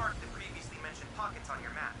 I've marked the previously mentioned pockets on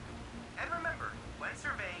your map. And remember, when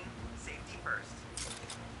surveying, safety first.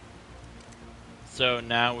 So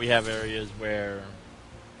now we have areas where...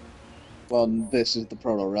 Well, this is the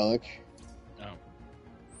proto-relic. Oh.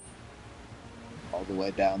 All the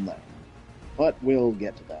way down there. But we'll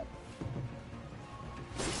get to that.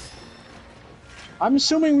 I'm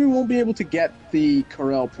assuming we won't be able to get the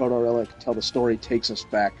Corel proto-relic until the story takes us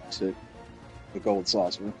back to the Gold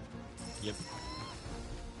Saucer. Yep.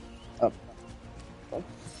 Up.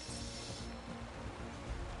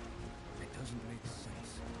 It doesn't make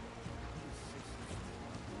sense.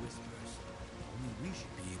 Whispers. Only we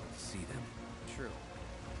should be able to see them. True.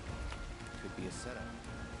 Could be a setup.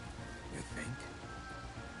 You think?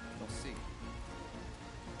 We'll see.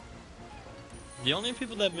 The only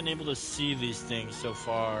people that have been able to see these things so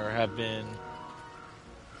far have been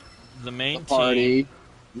the main The party, team.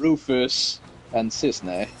 Rufus, and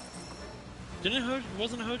Cisne.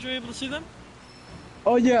 Wasn't Hojo able to see them?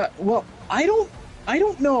 Oh yeah, well, I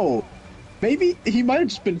don't know. Maybe he might have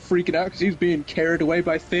just been freaking out because he was being carried away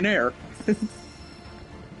by thin air.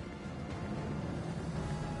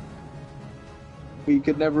 We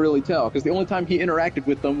could never really tell, because the only time he interacted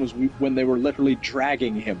with them was when they were literally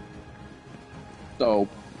dragging him. So,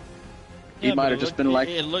 he Yeah, might but have just been like,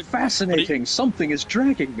 fascinating, something is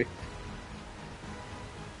dragging me.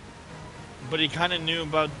 But he kind of knew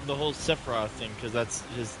about the whole Sephiroth thing, because that's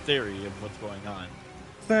his theory of what's going on.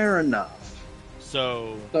 Fair enough.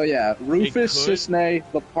 So yeah, Rufus, Cisne,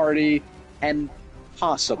 the party, and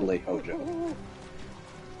possibly Hojo.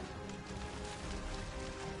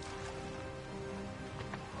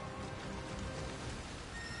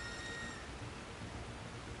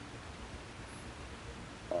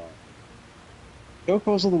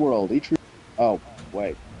 Chocobos of the world. Oh,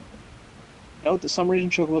 wait. Note that some region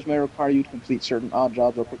chocobos may require you to complete certain odd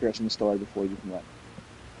jobs or progress in the story before you can run.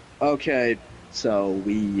 Okay, so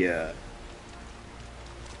we, that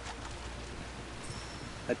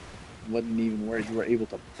wasn't even where you were able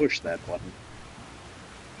to push that button.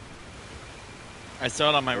 I saw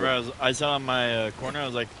it on my corner. I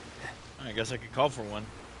was like, I guess I could call for one.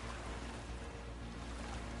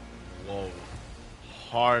 Whoa.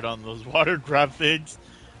 Hard on those water crab things.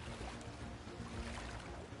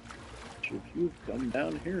 Should you come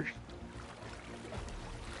down here?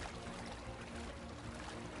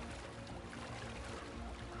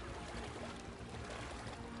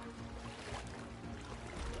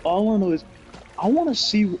 All I want to know is, I want to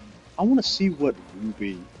see what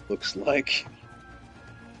Ruby looks like.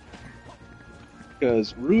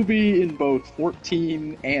 Because Ruby in both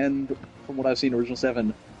 14 and, from what I've seen, Original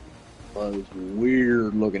 7, was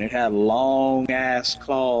weird looking. It had long ass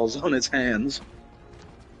claws on its hands.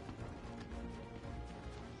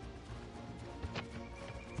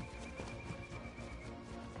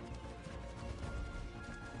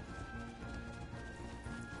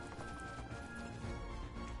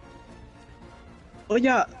 Well,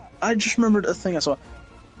 yeah, I just remembered a thing I saw.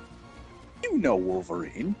 You know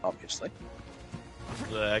Wolverine, obviously.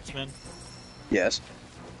 The X-Men? Yes.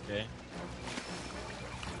 Okay.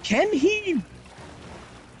 Can he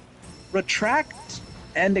retract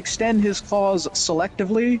and extend his claws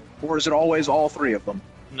selectively, or is it always all three of them?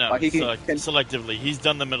 No, like selectively. He's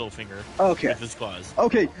done the middle finger with his claws.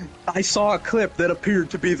 Okay, I saw a clip that appeared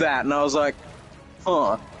to be that, and I was like,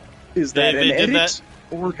 huh, is that an edit,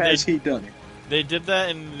 or has he done it? They did that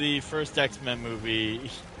in the first X-Men movie.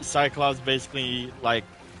 Cyclops basically, like,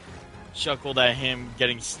 chuckled at him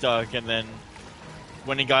getting stuck, and then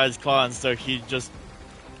when he got his claw unstuck, he just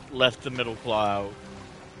left the middle claw out.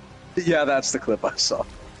 Yeah, that's the clip I saw.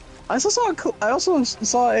 I also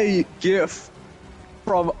saw a GIF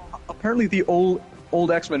from apparently the old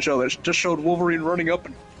X-Men show that just showed Wolverine running up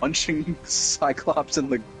and punching Cyclops in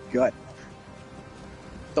the gut.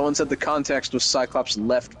 Someone said the context was Cyclops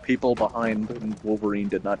left people behind, and Wolverine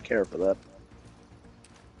did not care for that.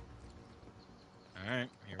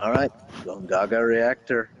 Alright, Gongaga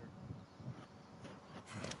reactor.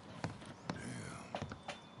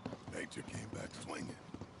 Nature came back swinging.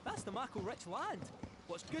 That's the Mako-rich land.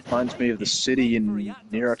 What's good Reminds me of the city in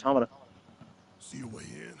Nier Automata. See a way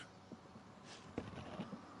in?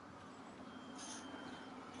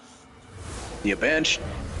 The bench,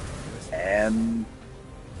 and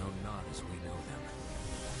No, not as we know them.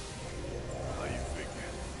 How you figure?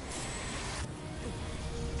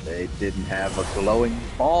 they didn't have a glowing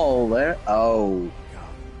ball there. Oh.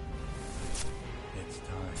 It's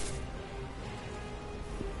time.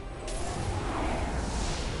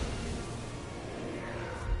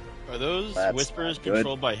 Are those That's whispers not good.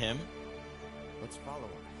 controlled by him? Let's follow him.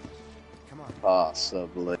 Come on.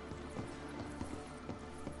 Possibly.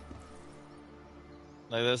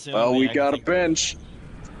 Like that's the Well, only we thing I can got a think of. bench.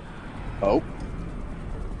 Oh.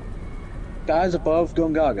 Guys above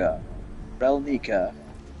Gongaga. Relnica.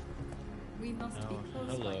 We must be close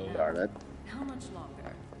hello. by now. Darn it. How much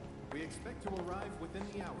longer? We expect to arrive within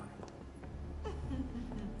the hour.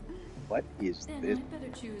 What is Then this? I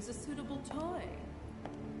better choose a suitable toy.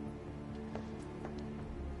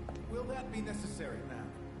 Will that be necessary, ma'am?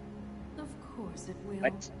 Of course it will.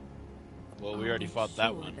 What? Well, we already I'll fought make that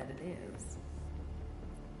sure one. That it is.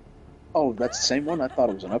 Oh, that's the same one? I thought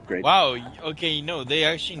it was an upgrade. Wow. Okay, no, they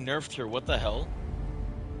actually nerfed her. What the hell?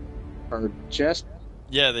 Her chest?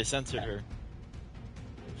 Yeah, they censored her.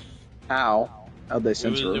 How? How'd they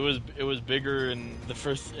censor her? It was bigger in the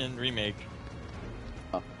first remake.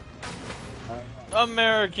 Oh.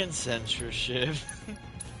 American censorship.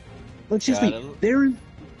 Let's just God, think. There,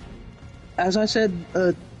 as I said,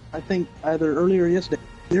 I think either earlier or yesterday,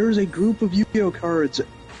 there is a group of Yu-Gi-Oh cards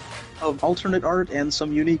of alternate art and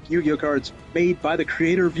some unique Yu-Gi-Oh cards made by the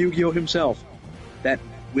creator of Yu-Gi-Oh himself that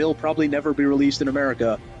will probably never be released in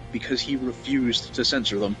America because he refused to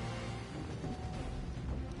censor them.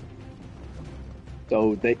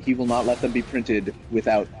 So that he will not let them be printed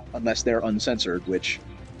unless they're uncensored, which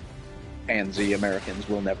pansy Americans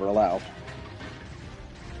will never allow.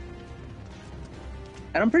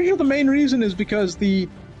 And I'm pretty sure the main reason is because the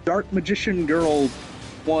Dark Magician Girl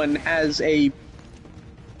one has a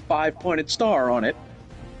 5-pointed star on it.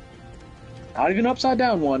 Not even upside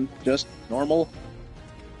down one, just normal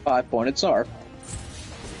 5-pointed star.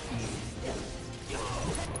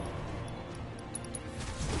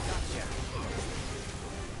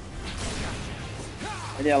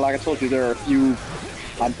 And yeah, like I told you, there are a few,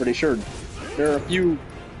 I'm pretty sure, there are a few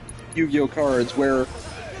Yu-Gi-Oh cards where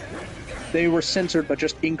they were censored by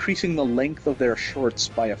just increasing the length of their shorts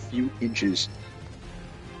by a few inches.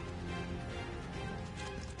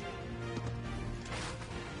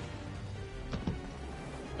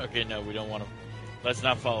 Okay, no, we don't want to. Let's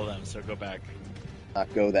not follow them, so go back.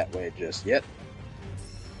 Not go that way just yet.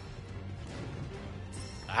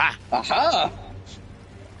 Aha! Aha!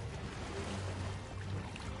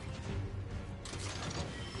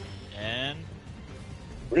 And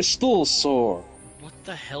Crystal Sword. what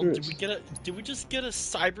the hell did we get? Did we just get a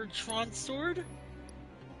Cybertron sword?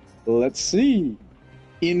 Let's see.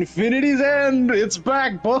 Infinity's End! It's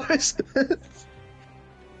back, boys!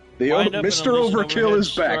 Wind up and Mr. unleash an Overkill overhead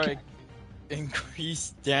is back. strike.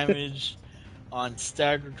 Increased damage on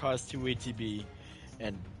stagger cost 2 ATB.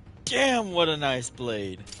 And damn, what a nice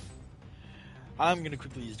blade. I'm gonna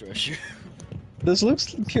quickly use Direct Shoot. This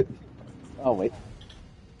looks like... Oh, wait.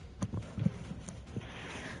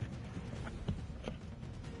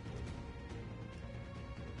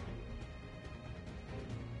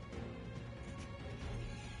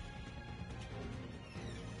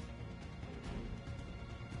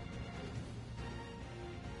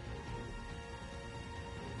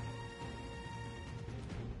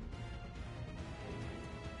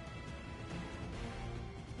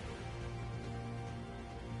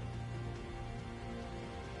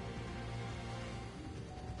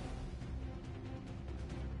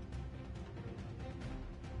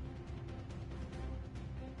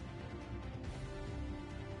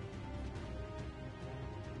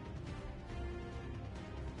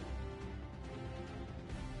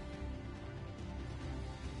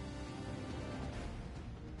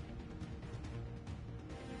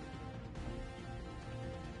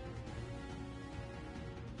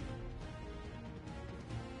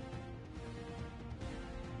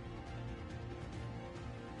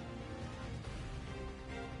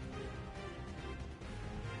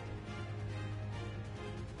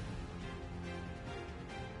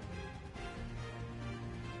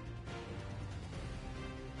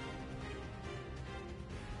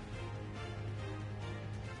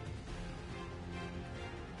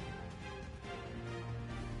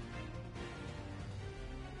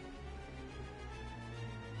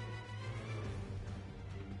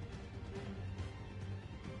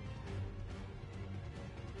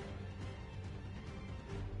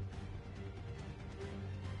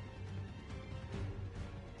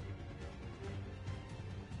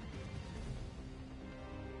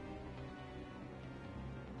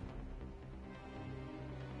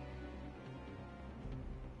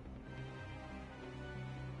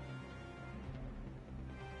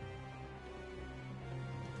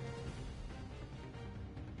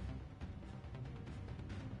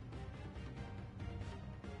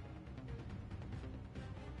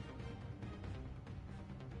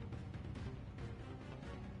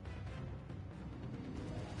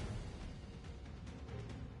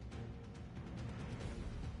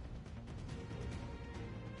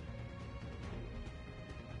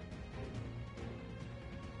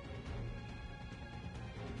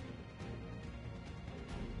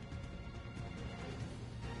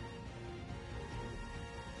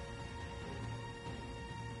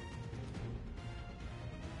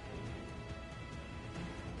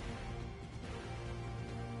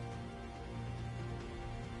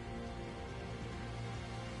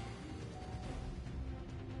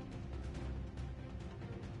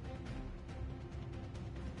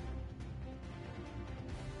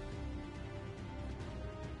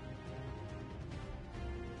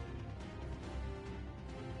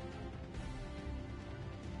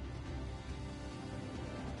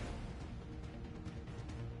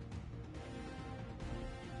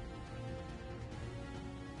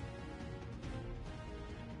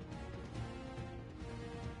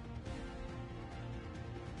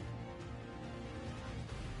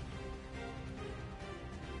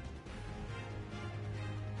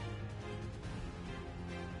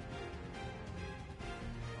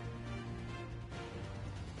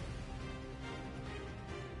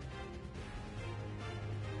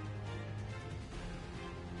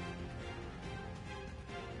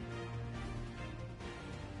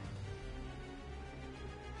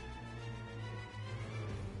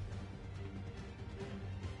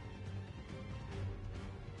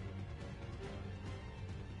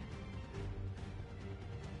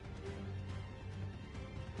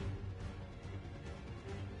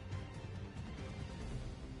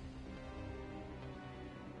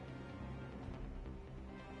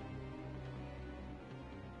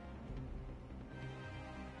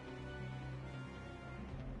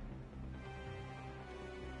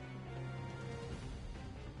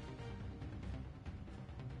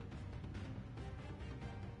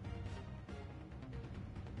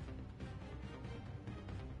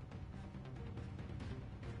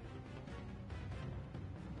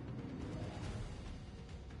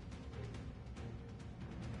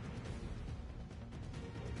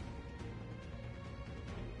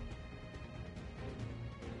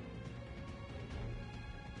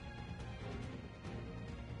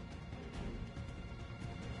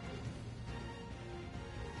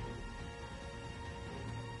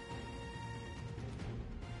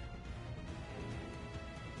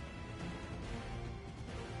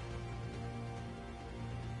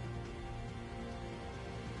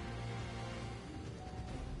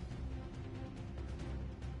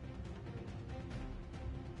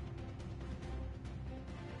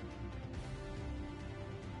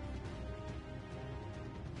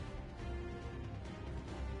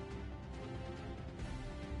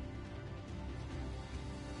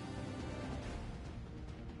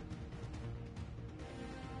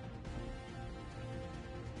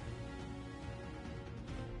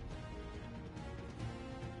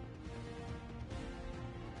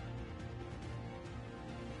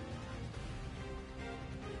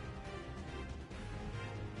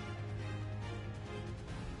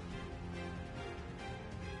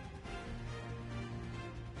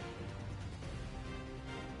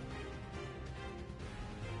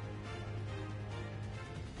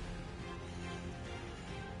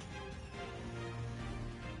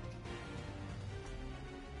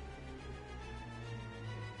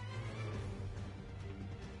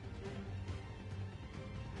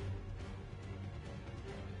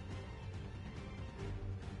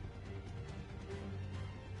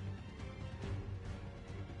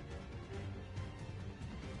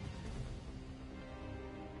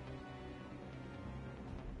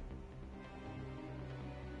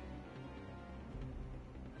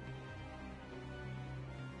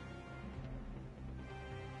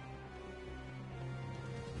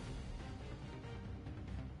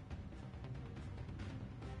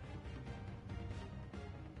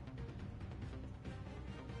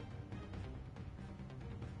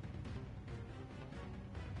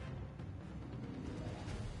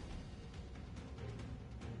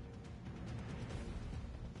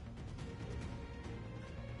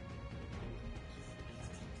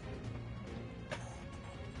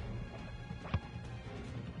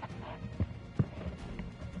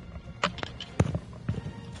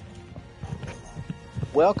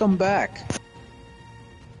 welcome back.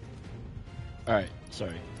 Alright,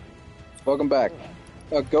 sorry. Welcome back.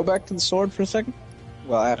 Go back to the sword for a second.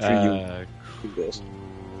 Well, after you do this.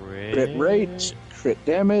 Crit rate, crit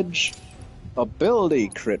damage, ability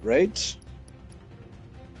crit rate,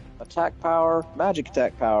 attack power, magic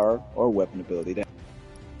attack power, or weapon ability damage.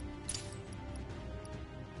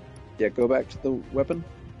 Yeah, go back to the weapon.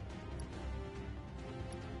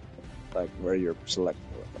 Like where you're selecting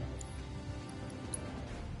the weapon.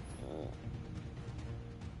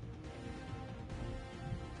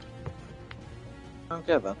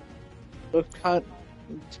 Okay then. Look a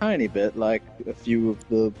tiny bit like a few of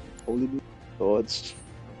the holy swords.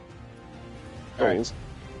 Alright.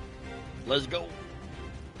 Let's go.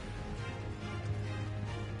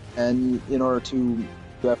 And in order to,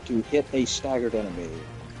 you have to hit a staggered enemy.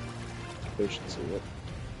 Efficiency, it.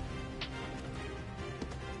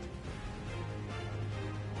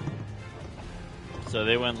 So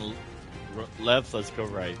they went left, let's go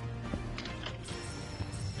right.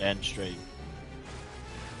 And straight.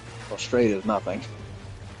 Well, straight is nothing.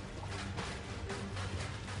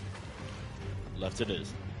 Left it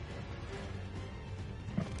is.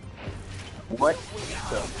 What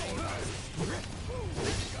the?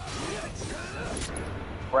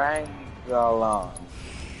 Rangalon.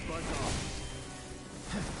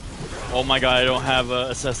 Oh my god, I don't have a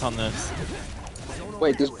assess on this.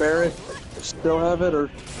 Wait, does Barrett still have it, or?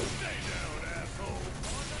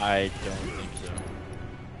 I don't think so.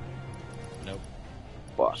 Nope.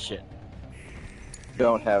 Fuck. Shit.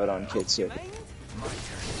 Don't have it on Kid City.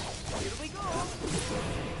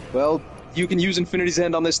 Well, you can use Infinity's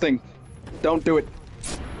End on this thing. Don't do it.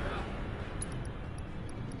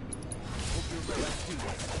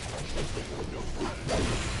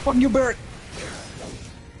 Fuck you, Barrett!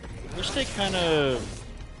 Wish they kind of...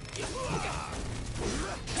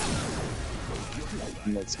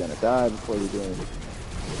 And it's gonna die before you do anything.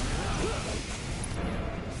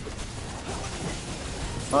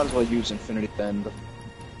 Might as well use Infinity Bend.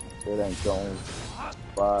 It ain't going to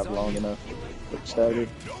survive long enough to get staggered.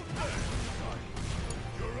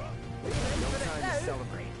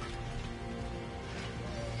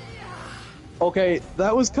 Okay,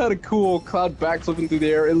 that was kind of cool. Cloud backflipping through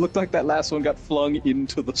the air. It looked like that last one got flung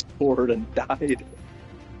into the sword and died.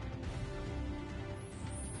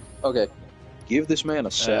 Okay, give this man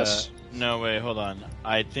a cess. No, wait, hold on.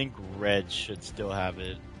 I think red should still have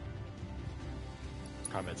it.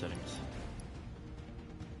 Combat settings.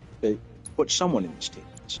 Okay, put someone in this team.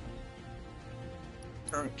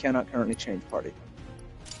 Cannot currently change party.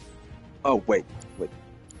 Oh, wait.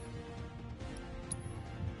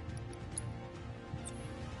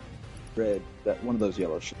 Red, that one of those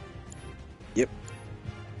yellow shit. Yep.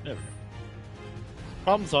 There we go.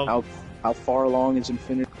 Problem solved. How far along is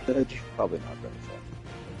Infinity Edge? Probably not very far.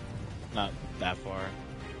 Not that far.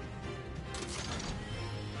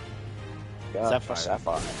 God,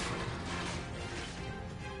 Sapphire.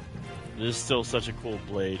 This is still such a cool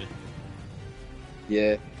blade.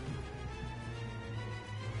 Yeah.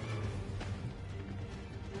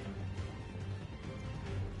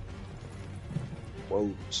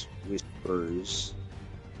 Quotes, whispers.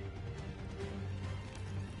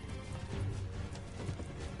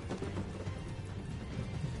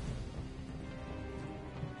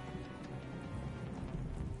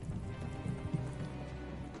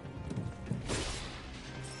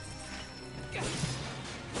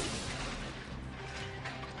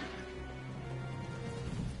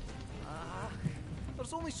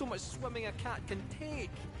 There's only so much swimming a cat can take.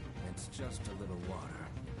 It's just a little water.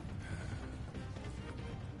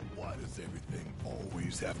 Why does everything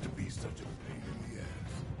always have to be such a pain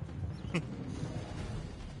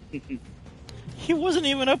in the ass? He wasn't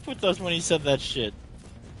even up with us when he said that shit.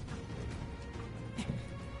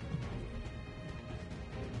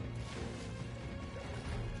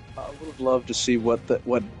 I would have loved to see what they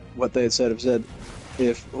had said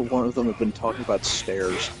if one of them had been talking about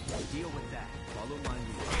stairs. Deal with that. Follow my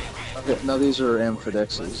lead. Okay, now these are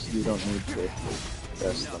amphidexes. You don't need to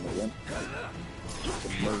test them again. You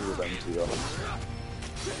can murder them to go.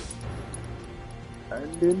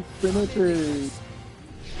 And infinity.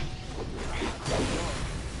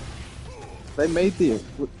 They made the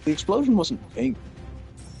explosion wasn't pink.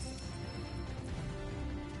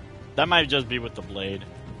 That might just be with the blade.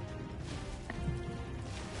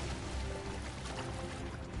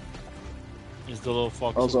 Is the little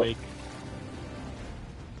fox awake?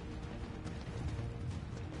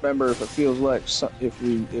 Remember, if it feels like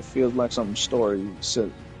something story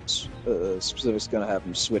specific's gonna have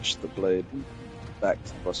him switch the blade back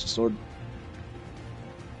to the Buster Sword,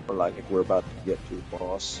 or like if we're about to get to the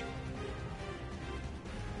boss.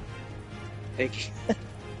 take.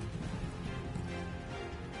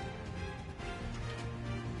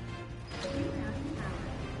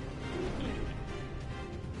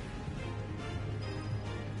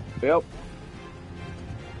 Yep.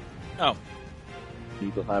 Oh.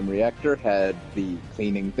 Nibelheim reactor had the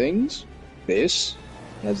cleaning things. This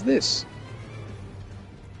has this.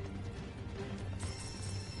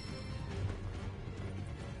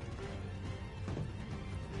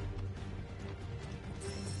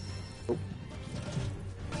 Oh.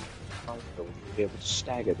 I'll be able to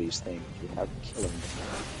stagger these things without killing them.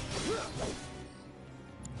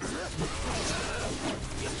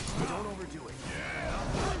 Don't overdo it.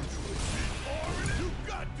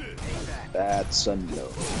 That's a no.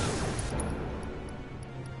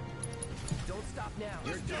 Don't stop now.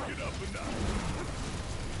 Just take it up enough.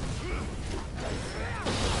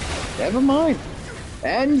 Never mind.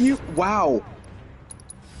 And you... Wow.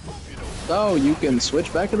 So, you can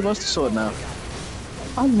switch back to the Buster Sword now.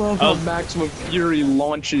 I love how Maximum Fury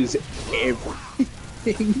launches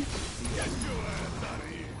everything.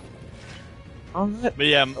 But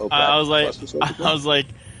yeah, I was like,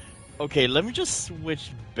 okay, let me just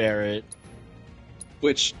switch Barrett.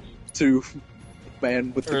 Switch to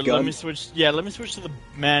man with the gun. Let me switch to the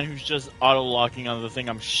man who's just auto locking on the thing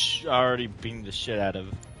I'm already beating the shit out of.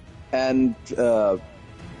 And Cloud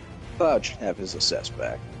should have his assess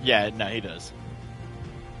back. Yeah, no, he does.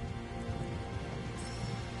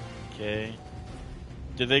 Okay.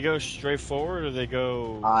 Did they go straight forward or they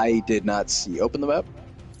go? I did not see. Open the map.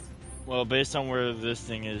 Well, based on where this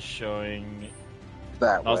thing is showing,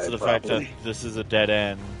 that also way, the probably. fact that this is a dead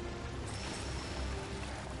end.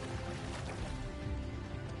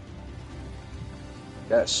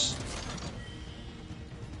 Yes.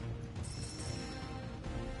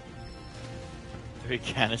 3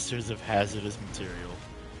 canisters of hazardous material.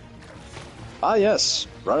 Ah, yes.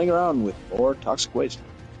 Running around with more toxic waste.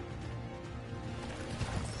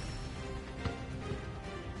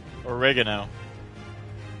 Oregano.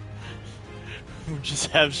 We just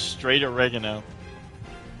have straight oregano.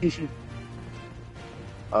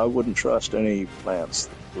 I wouldn't trust any plants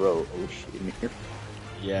that grow in here.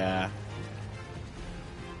 Yeah.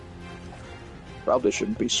 Probably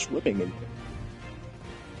shouldn't be swimming in here.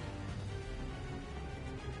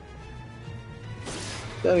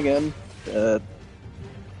 Then again,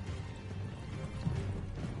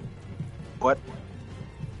 what?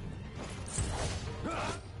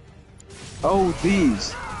 Oh,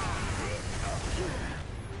 these.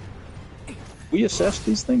 We assessed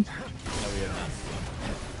these things? No, we have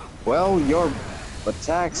not. Well, your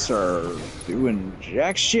attacks are doing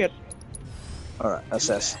jack shit. Alright,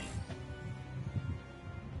 assess.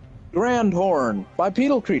 Grand Horn.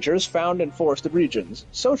 Bipedal creatures found in forested regions.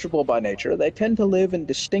 Sociable by nature, they tend to live in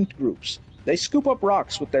distinct groups. They scoop up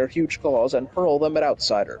rocks with their huge claws and hurl them at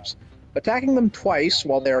outsiders. Attacking them twice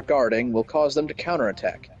while they are guarding will cause them to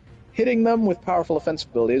counterattack. Hitting them with powerful offensive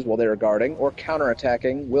abilities while they are guarding or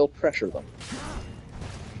counterattacking will pressure them.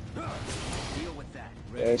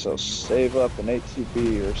 Okay, so save up an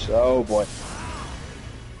ATB or so. Oh boy.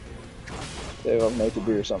 Save up an ATB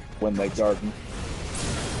or something when they garden.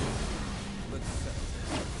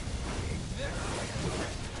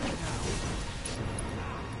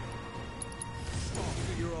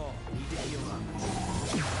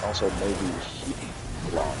 Also, maybe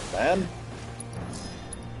long man.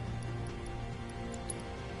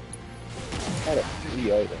 Had a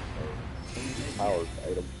free item, or powered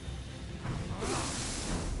item.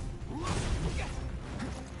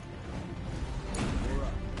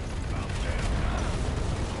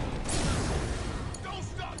 Don't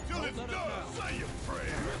stop till it's done, say your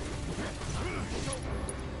prayer.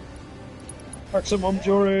 Maximum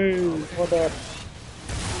Jury! What that?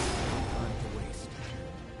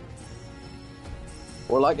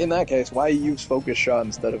 Or like in that case, why use Focus Shot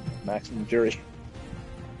instead of Maximum Jury?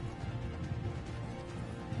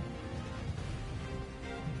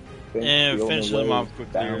 And finish them off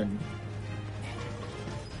quickly.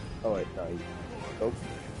 Oh wait, no. Oh.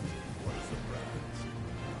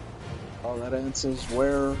 Oh, that answers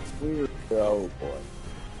where we're. Oh boy.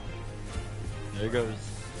 There it goes.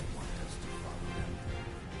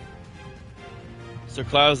 So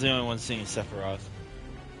Cloud's the only one seeing Sephiroth.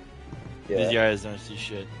 Yeah. These guys don't see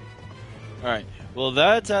shit. Alright, well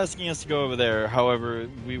that's asking us to go over there. However,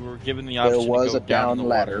 we were given the option there was to go a down the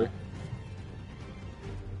ladder. Water.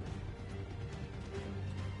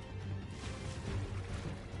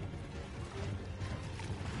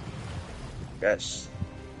 Yes.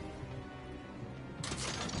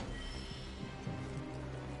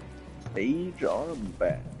 Stage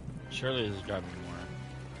armband. Surely this is grabbing more.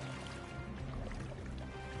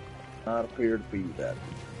 Not appear to be that.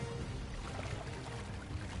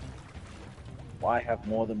 Why have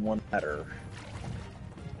more than one ladder?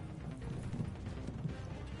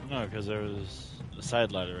 No, because there was a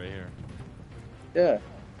side ladder right here. Yeah.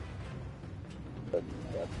 But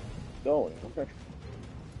that's going. Okay.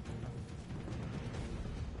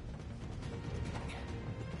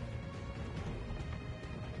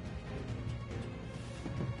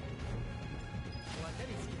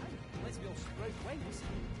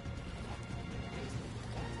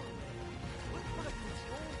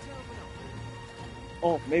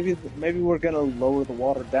 Oh, maybe we're gonna lower the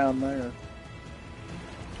water down there.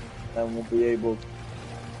 Then we'll be able to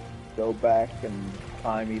go back and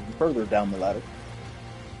climb even further down the ladder.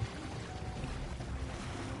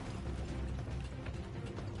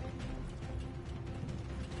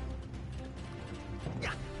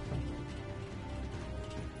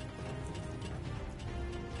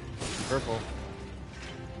 Purple.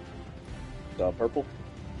 Saw purple?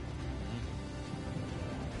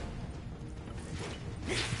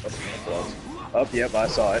 Oh, yep, I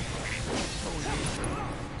saw it.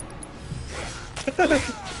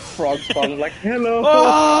 Frog spawning like, hello!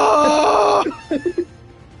 Oh!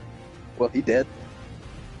 Well, he did.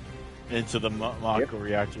 Into the Mako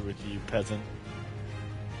reactor with you, peasant.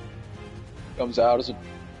 Comes out as a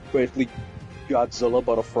basically Godzilla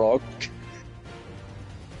but a frog.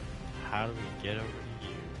 How do we get over to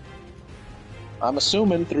you? I'm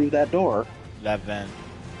assuming through that door. That vent.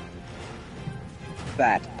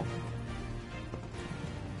 That.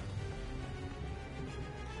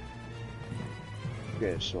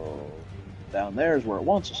 Okay, so down there is where it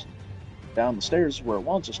wants us. Down the stairs is where it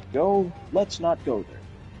wants us to go. Let's not go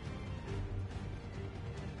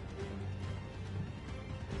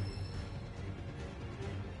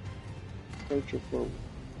there. Search for.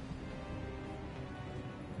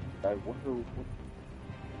 I wonder what.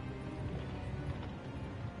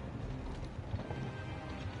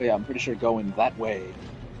 But yeah, I'm pretty sure going that way is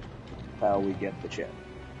how we get the chip.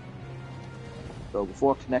 So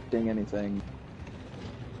before connecting anything.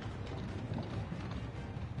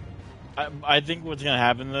 I think what's gonna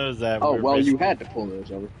happen though is that. Oh well, you had to pull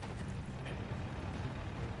those over.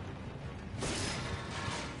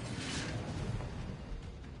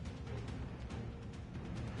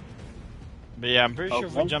 But yeah, I'm pretty sure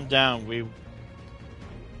if we jump down,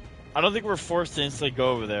 I don't think we're forced to instantly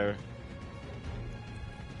go over there.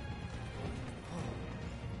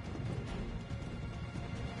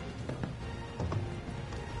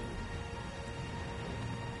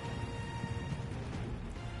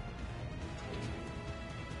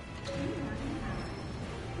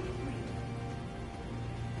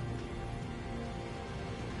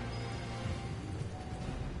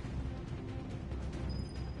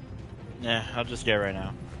 Yeah, I'll just get it right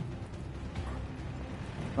now.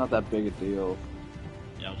 Not that big a deal.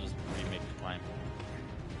 Yeah, I'll just remake the climb.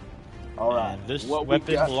 Alright. And this weapon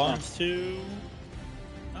belongs to...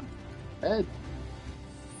 Oh. Ed.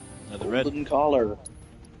 Another Golden collar.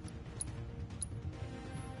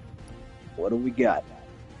 What do we got?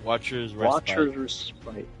 Watcher's Respite. Watcher's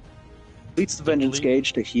Respite. Completes the Vengeance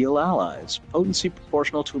gauge to heal allies. Potency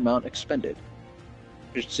proportional to amount expended.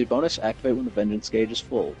 Efficiency bonus, activate when the Vengeance gauge is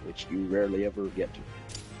full, which you rarely ever get to.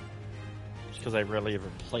 Just because I rarely ever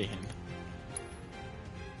play him.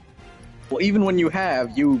 Well, even when you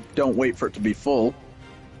have, you don't wait for it to be full.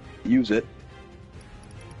 Use it.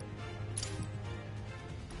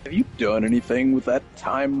 Have you done anything with that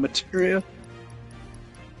time materia?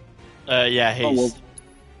 Yeah, haste. Oh, well,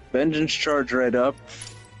 Vengeance charge right up.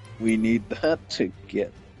 We need that to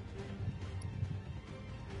get...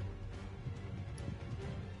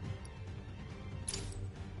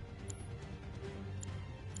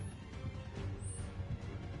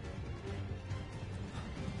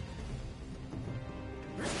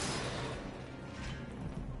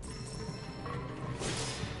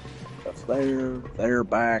 They're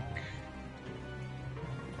back.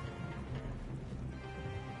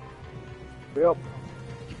 Yep.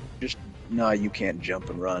 Just, no, you can't jump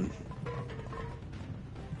and run.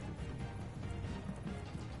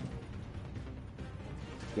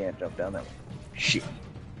 Can't jump down that way. Shit.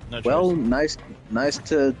 No well, nice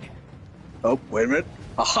to... Oh, wait a minute.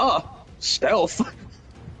 Aha! Stealth!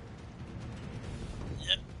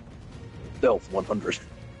 Yep. Stealth 100.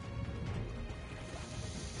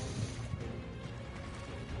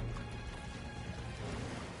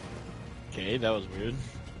 Okay, that was weird.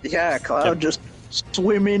 Yeah, Cloud just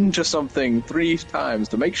swim into something 3 times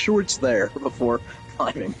to make sure it's there before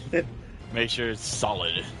climbing. Make sure it's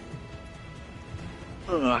solid.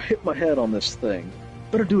 I hit my head on this thing.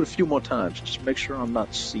 Better do it a few more times, just make sure I'm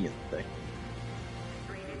not seeing things.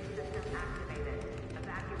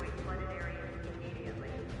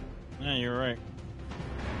 Yeah, you're right.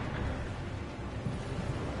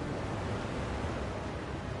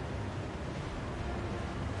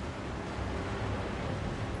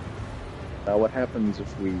 Now what happens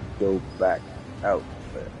if we go back out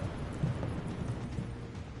there?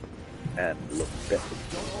 And look at it.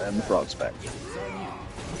 And the frog's back.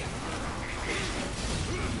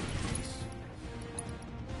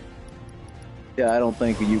 Yeah, I don't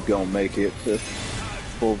think you gonna make it to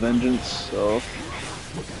full vengeance, so...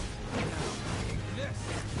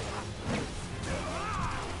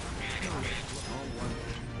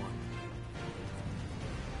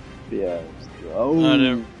 Yeah. Oh.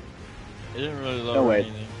 No, it didn't really lower No, wait.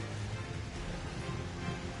 anything.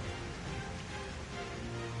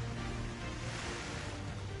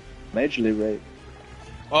 Majorly rate.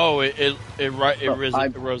 Oh, it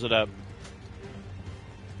rose it up.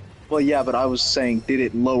 Well, yeah, but I was saying, did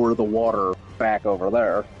it lower the water back over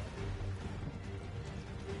there?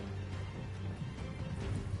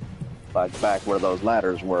 Like back where those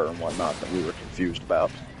ladders were and whatnot that we were confused about.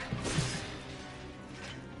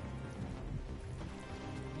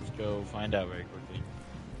 Let's go find out very quickly.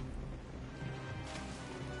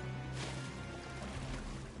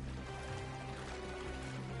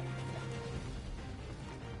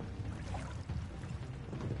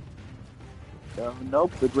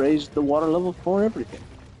 Nope, it raised the water level for everything.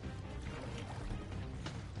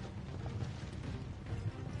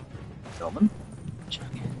 Gentlemen?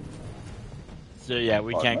 So yeah,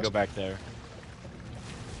 we can't go back there.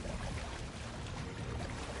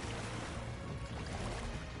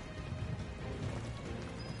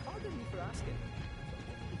 Pardon me for asking.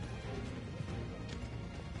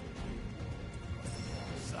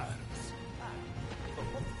 Silence. For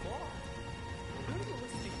what for? Who do you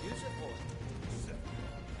wish to use it for?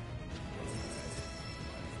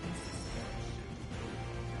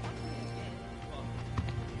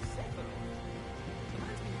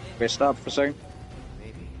 Okay, stop for a second.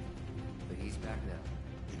 Maybe. But he's back now.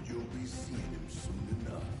 And you'll be seeing him soon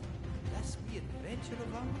enough. Lest we adventure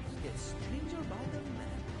of ours get stranger by the man.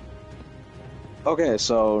 Okay,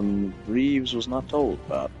 so Reeves was not told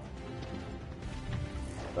about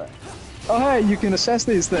that. Oh hey, you can assess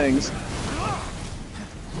these things!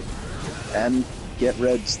 And get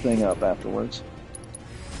Red's thing up afterwards.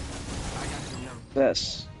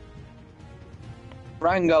 Yes.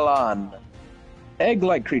 Rangalan.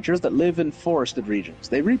 Egg-like creatures that live in forested regions.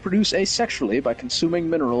 They reproduce asexually by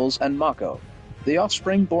consuming minerals and mako. The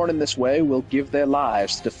offspring born in this way will give their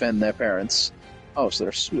lives to defend their parents. Oh, so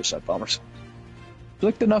they're suicide bombers.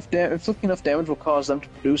 Inflicting enough damage will cause them to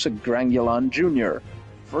produce a Grangulan Junior.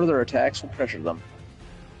 Further attacks will pressure them.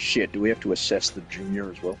 Shit, do we have to assess the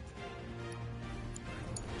Junior as well?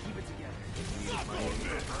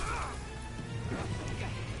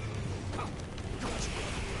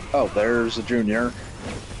 Oh, there's a Junior.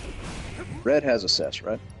 Red has assess,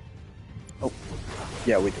 right? Oh,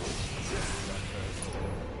 yeah, we do.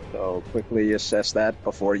 So quickly assess that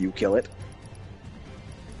before you kill it.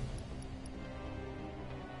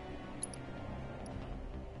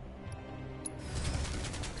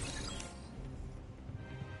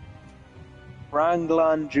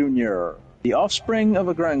 Granglan Jr., the offspring of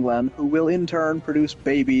a Granglan who will in turn produce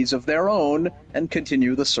babies of their own and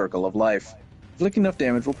continue the circle of life. Inflicting enough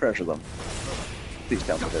damage will pressure them. Please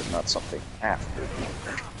tell me there's not something after.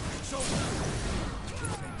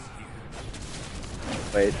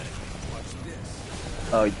 Wait.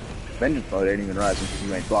 Oh, vengeance mode ain't even rising because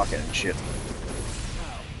you ain't blocking and shit.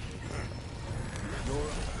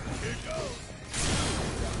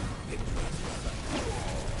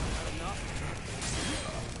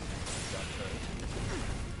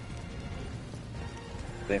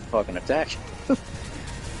 They fucking attack.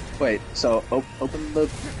 Wait, so open the...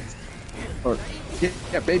 Or,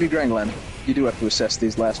 yeah, Baby Granglan. You do have to assess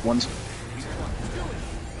these last ones.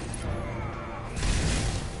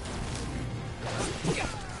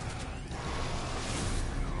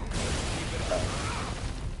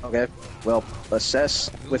 Okay, well,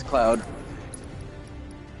 assess with Cloud.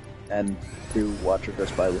 And do Watcher Go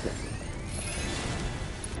Spy with him.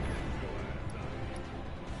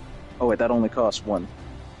 Oh wait, that only costs one.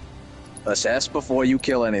 Assess before you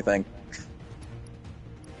kill anything.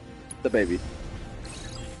 The baby.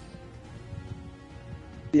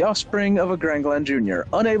 The offspring of a Granglan Jr.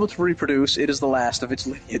 Unable to reproduce, it is the last of its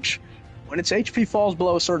lineage. When its HP falls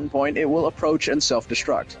below a certain point, it will approach and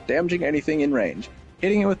self-destruct, damaging anything in range.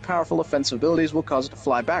 Hitting it with powerful offensive abilities will cause it to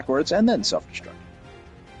fly backwards and then self-destruct.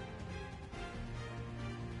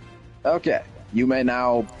 Okay, you may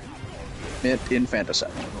now commit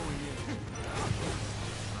infanticide.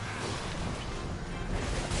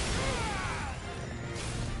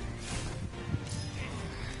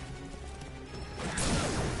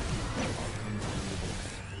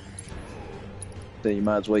 So you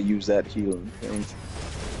might as well use that healing thing.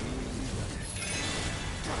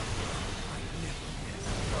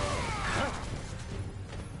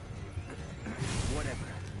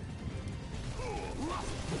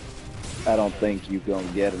 I don't think you're gonna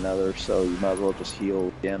get another, so you might as well just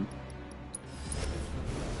heal again.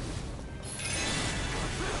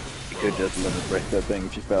 You could just limit break that thing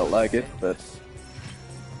if you felt like it, but...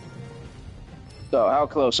 So, how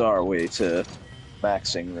close are we to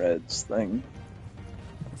maxing Red's thing?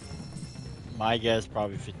 My guess,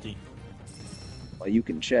 probably 50. Well, you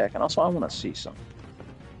can check, and also I want to see something.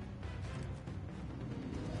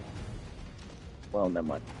 Well, never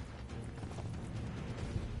mind.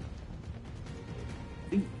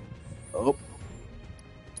 Oh.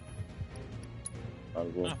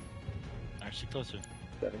 Oh, actually closer.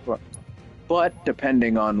 But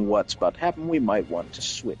depending on what's about to happen, we might want to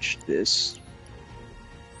switch this.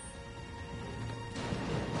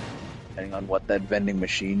 Depending on what that vending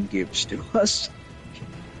machine gives to us.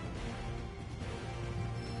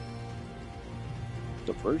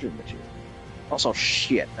 Diversion material. Also,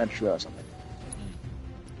 shit, I just realized something.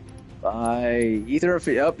 By either of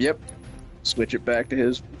you, yep. Switch it back to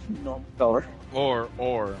his normal color. Or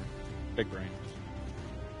Big Brain.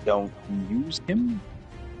 Don't use him?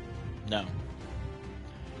 No.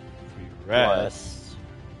 We rest.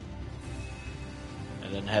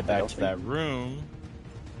 And then head back to that room.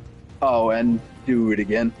 Oh, and do it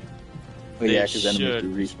again. Oh, They yeah, because enemies should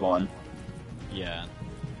do respawn. Yeah.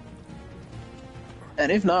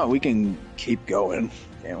 And if not, we can keep going,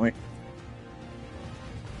 can't we?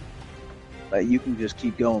 Like, you can just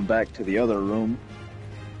keep going back to the other room.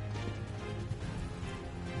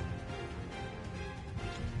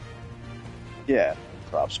 Yeah,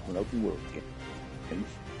 props from an open world game.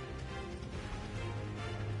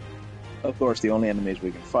 Of course, the only enemies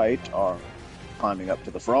we can fight are climbing up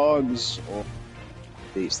to the frogs or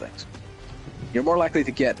these things. You're more likely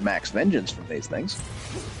to get max vengeance from these things.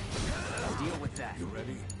 Deal with that. You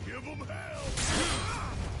ready? Give them hell.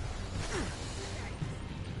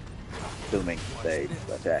 Assuming they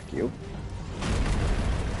attack you.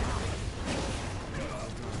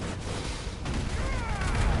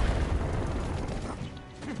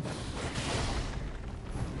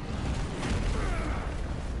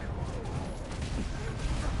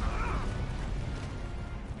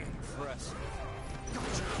 Impressive.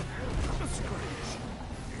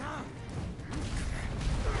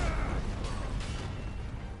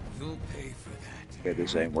 You'll pay for that. Okay,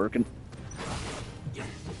 this ain't working.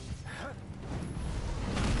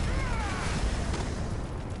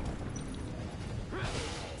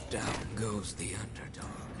 Down goes the underdog.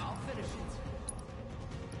 I'll finish it.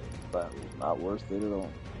 That was not worth it at all.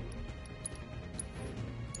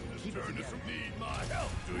 Keep it together. Need my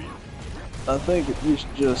help, do you? I think if you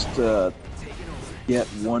should just get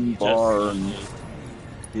one bar and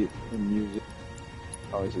hit and use it.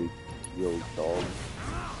 Obviously, kill dog.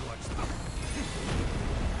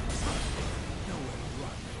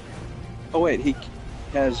 Oh wait, he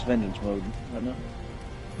has vengeance mode right now.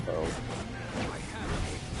 Oh.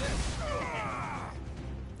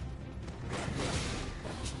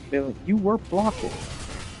 Bill, you were blocking.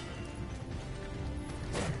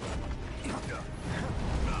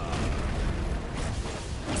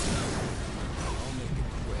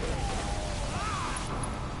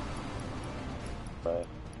 Right.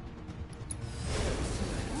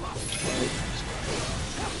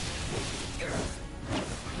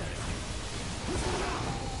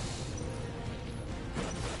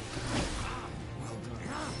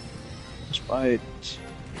 Despite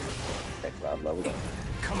cloud level.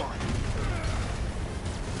 Come on.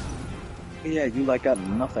 Yeah, you like got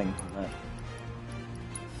nothing from that.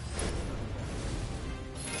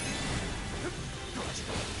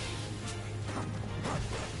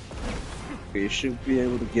 You should be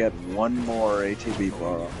able to get one more ATB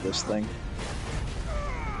bar off this thing.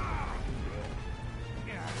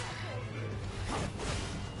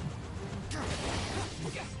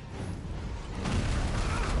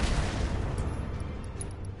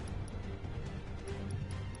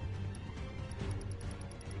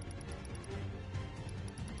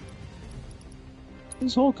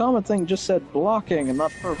 This whole comment thing just said blocking and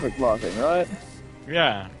not perfect blocking, right?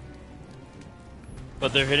 Yeah.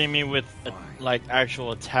 But they're hitting me with like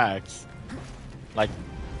actual attacks, like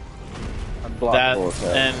that, Unblockable attacks.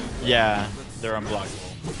 and yeah, they're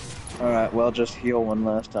unblockable. All right, well, just heal one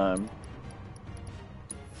last time.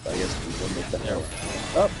 I guess we will make that help.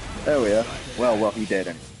 Oh, there we are. Well, he did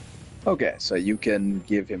it. Okay, so you can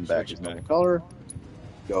give him back his normal color.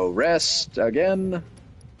 Go rest again.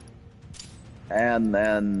 And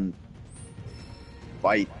then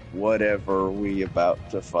fight whatever we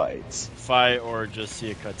about to fight. Fight or just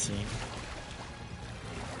see a cutscene.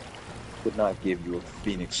 Would not give you a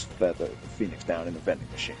phoenix feather, the phoenix down in the vending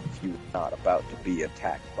machine if you were not about to be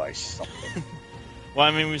attacked by something. Well,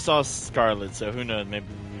 I mean, we saw Scarlet, so who knows? Maybe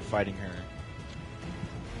we'll be fighting her.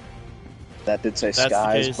 That did say That's the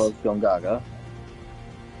skies case. above Gongaga.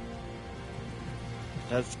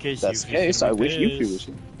 That's the case. That's the case. I wish Yuffie was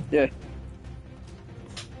here. Yeah.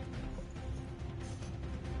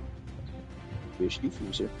 Wish Yuffie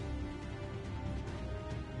was here.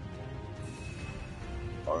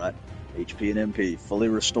 Alright. HP and MP fully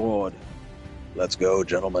restored. Let's go,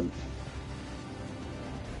 gentlemen.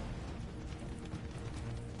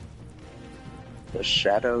 The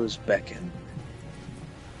shadows beckon.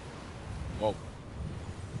 Whoa.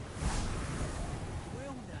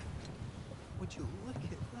 Well now, would you look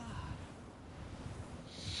at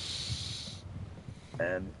that?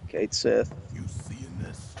 And Kate Sith. You seeing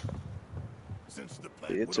this? Since the See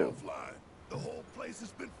plant it went too. offline, the whole place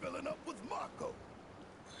has been filling up with Mako.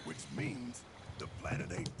 Which means the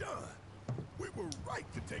planet ain't done. We were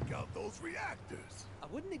right to take out those reactors. I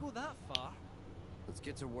wouldn't go that far. Let's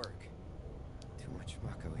get to work. Too much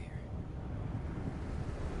Mako here.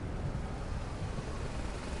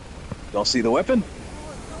 Don't see the weapon?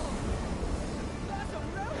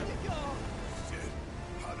 Shit,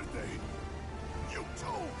 how did they? You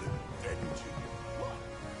told them, didn't you? What?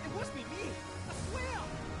 It must be me. I swear.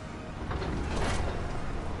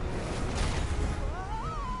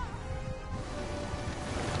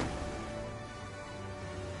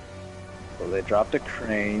 So they dropped a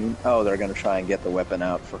crane. Oh, they're gonna try and get the weapon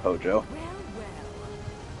out for Hojo.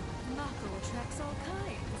 Mako attracts all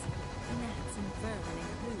kinds. Gnats and vermin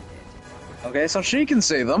included. Okay, so she can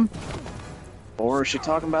see them. Or is she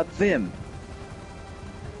talking about them?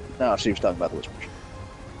 No, she was talking about the Whispers.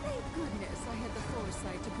 Thank goodness I had the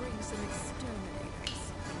foresight to bring some exterminators.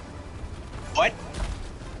 What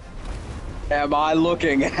am I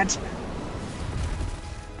looking at?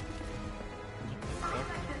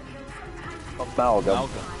 Amalgam.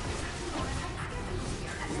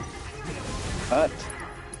 Cut.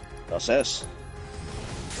 What's this?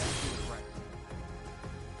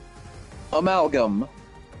 Amalgam.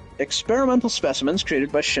 Experimental specimens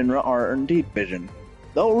created by Shinra R&D Division.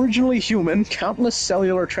 Though originally human, countless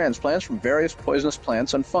cellular transplants from various poisonous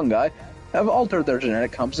plants and fungi have altered their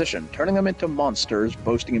genetic composition, turning them into monsters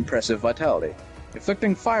boasting impressive vitality.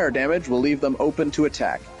 Inflicting fire damage will leave them open to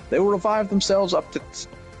attack. They will revive themselves up to...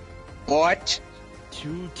 What?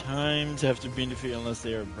 2 times have to be defeated unless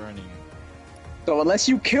they are burning. So unless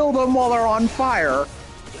you kill them while they're on fire,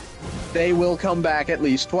 they will come back at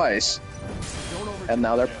least twice. And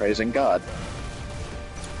now they're praising God.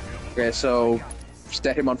 Okay, so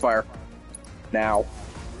set him on fire. Now.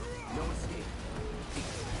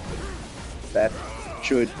 That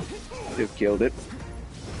should have killed it.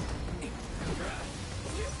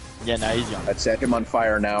 Yeah, now he's young. Let's set him on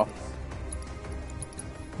fire now.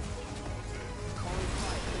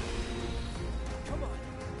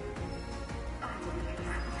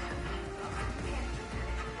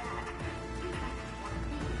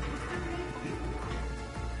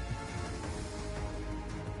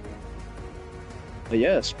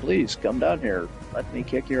 Yes, please, come down here. Let me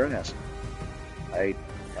kick your ass. I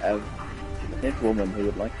have a hint woman who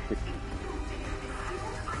would like to...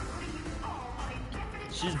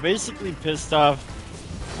 She's basically pissed off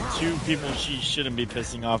 2 people she shouldn't be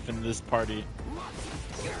pissing off in this party.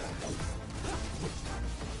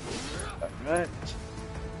 Alright.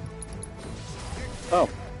 Oh.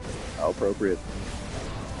 How appropriate.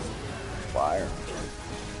 Fire.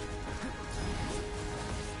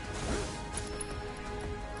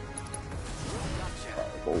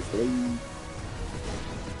 Fireball, please.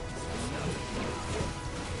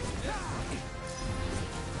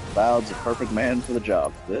 Cloud's a perfect man for the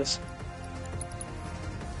job. This.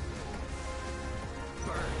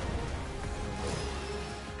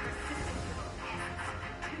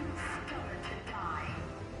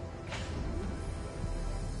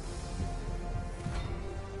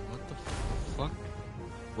 What the fuck?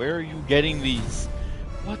 Where are you getting these?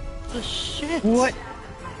 What the shit? What?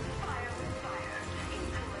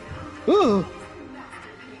 Ooh.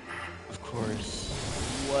 Of course.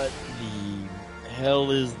 What the hell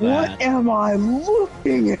is that? What am I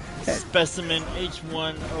looking at? Specimen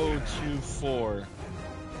H1024.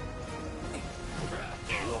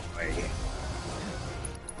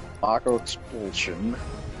 Mako expulsion.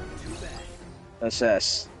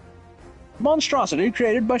 SS. Monstrosity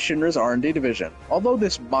created by Shinra's R&D division. Although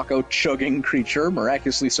this Mako-chugging creature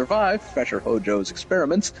miraculously survived Professor Hojo's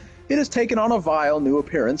experiments, it has taken on a vile new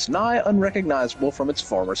appearance, nigh unrecognizable from its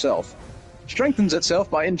former self. Strengthens itself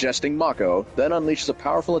by ingesting Mako, then unleashes a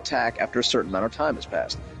powerful attack after a certain amount of time has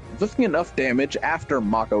passed. Inflicting enough damage after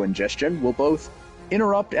Mako ingestion will both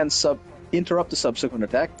interrupt the subsequent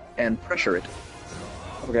attack and pressure it.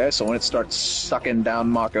 Okay, so when it starts sucking down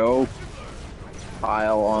Mako,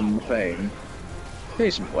 pile on the pain.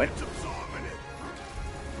 Case in point.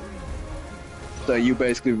 So you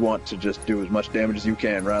basically want to just do as much damage as you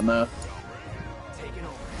can right now.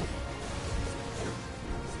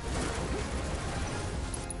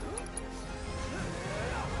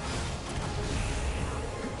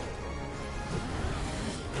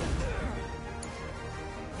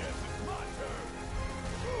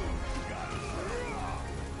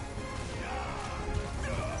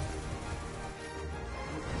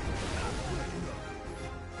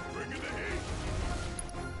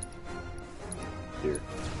 Here.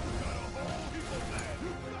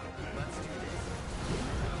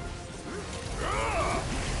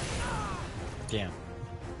 Damn.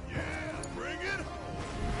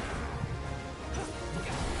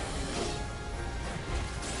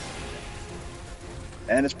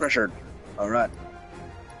 And it's pressured. Alright.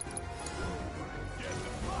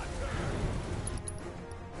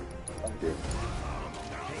 Okay.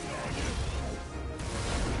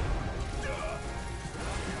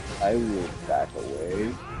 I will back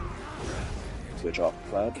away. Switch off the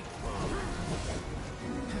cloud.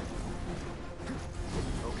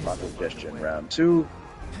 Mako ingestion round 2.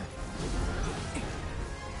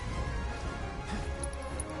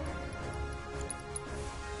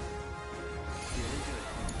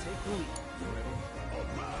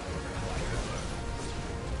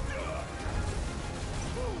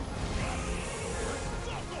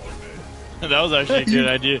 That was actually a good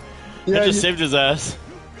idea. Yeah, It just saved his ass.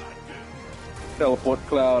 Teleport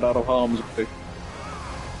cloud out of harm's way.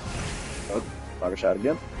 Oh, Mako shot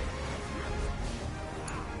again.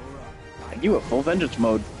 And you have full vengeance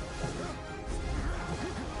mode.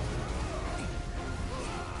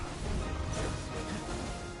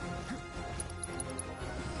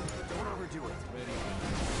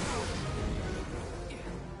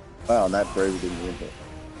 Wow, and that bravery didn't even hit.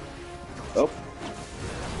 Oh.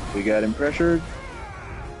 We got him pressured.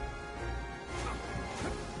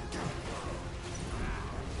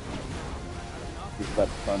 He's about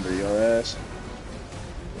to thunder your ass.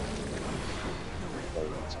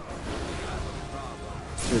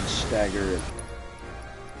 Should stagger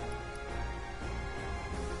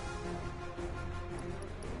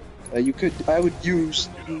it. You could. I would use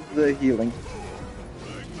the healing.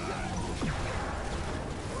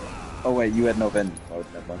 Oh wait, you had no vengeance mode.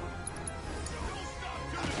 Never mind.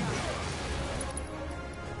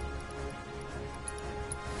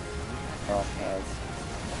 Oh,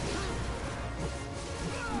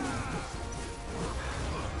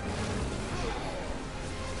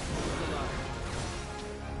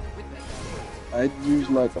 I'd use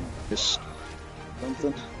like a mist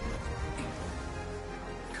something.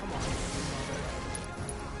 Come on.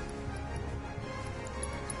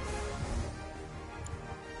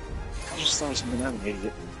 I just thought of something. I'm an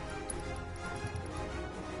idiot.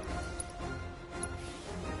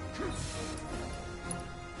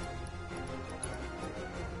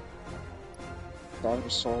 Dark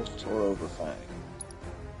Assault or Overfang.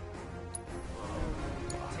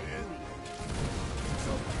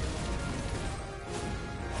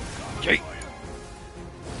 Okay.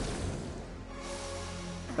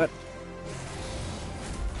 But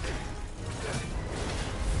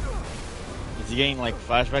Is he getting like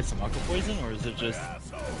flashbacks to Mako poison, or is it just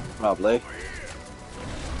probably.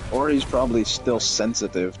 Or he's probably still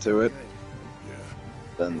sensitive to it.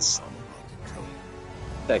 Then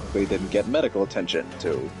technically didn't get medical attention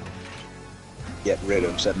to get rid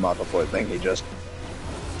of said Mako poisoning. He just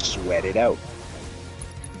sweat it out.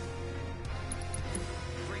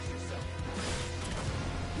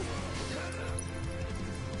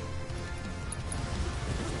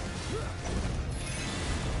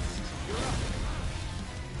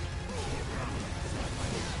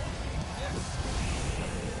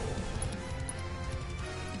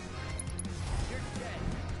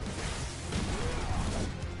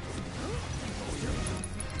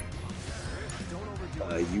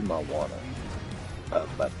 You might wanna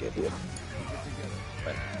not get hit.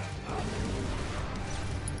 Right.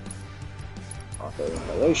 Auto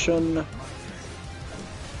inhalation.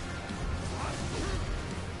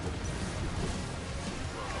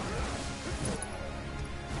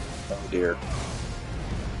 Oh dear.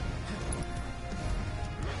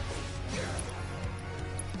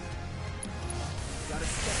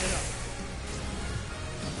 gotta step it up.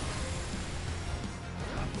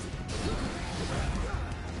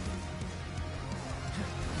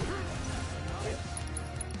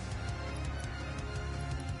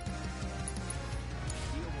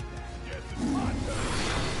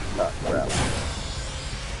 Oh, crap.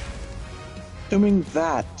 Assuming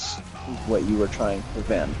that's what you were trying to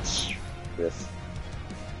prevent with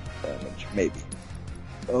damage, maybe.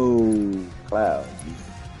 Oh, Cloud.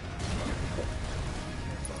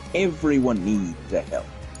 Everyone needs a help.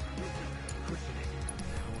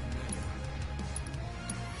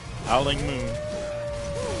 Howling Moon.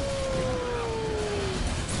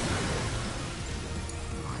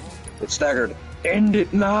 It's staggered. End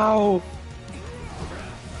it now!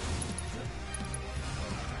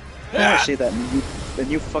 I see that, and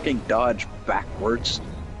you fucking dodge backwards.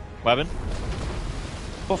 Weapon?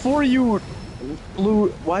 Before you blew,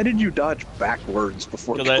 why did you dodge backwards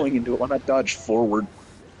before 'Cause going into it? Why not dodge forward?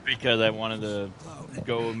 Because I wanted to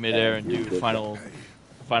go midair and do final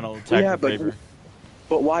attack Yeah, with but Raver.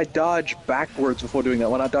 but why dodge backwards before doing that?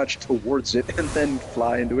 Why not dodge towards it and then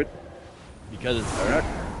fly into it? Because it's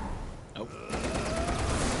Nope.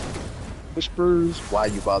 Whispers. Why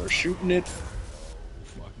you bother shooting it?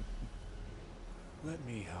 Let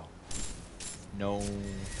me help. No.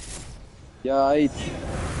 Yeah,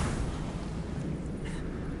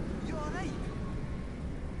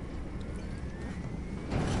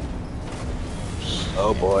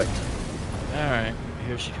 Oh boy. Alright,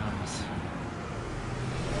 here she comes.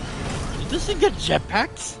 Did this thing get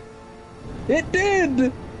jetpacks? It did!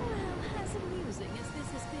 Well, as amusing as this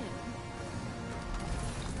has been,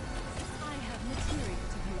 I have material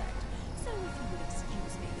to collect, so if you would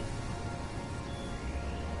excuse me.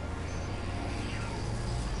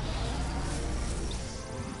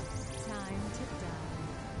 Time to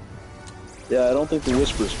die. Yeah, I don't think the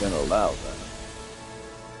Whisper's gonna allow that.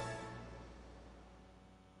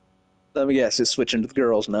 Let me guess, it's switching to the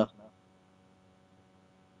girls now.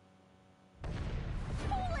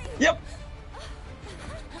 Yep!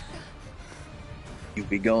 You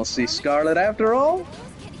be gonna see Scarlet after all?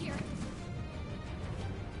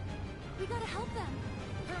 We gotta help them.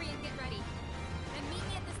 Hurry and get ready. And meet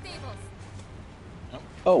me at the stables.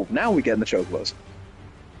 Oh, now we get in the chocobos.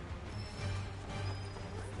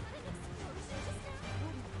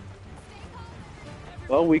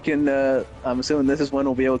 Well, we can, I'm assuming this is when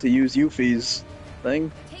we'll be able to use Yuffie's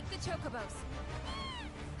thing. Take the chocobos.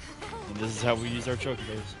 And this is how we use our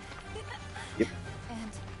chocobos. Yep.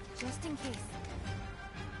 And just in case.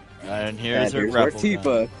 And here's her where grapple Tifa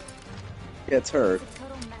gun. gets her There's a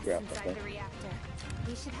total mess grapple inside gun. the reactor.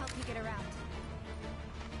 We should help you get around.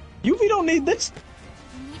 Yuffie don't need this!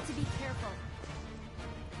 You need to be careful.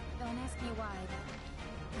 Don't ask me why,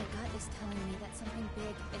 but my gut is telling me that something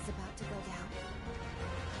big is about to go down.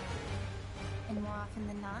 And more often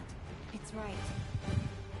than not, it's right.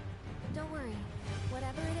 Don't worry.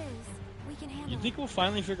 Whatever it is, we can handle You it. think we'll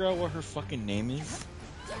finally figure out what her fucking name is?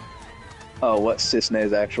 Oh, what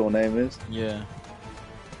Cisne's actual name is? Yeah.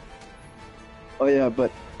 Oh yeah,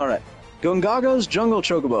 but, alright. Gungaga's jungle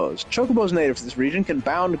chocobos. Chocobos native to this region can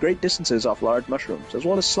bound great distances off large mushrooms, as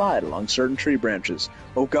well as slide along certain tree branches.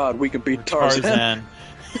 Oh god, we can beat Tarzan.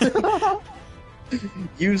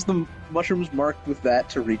 Use the mushrooms marked with that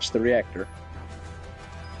to reach the reactor.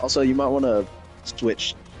 Also, you might want to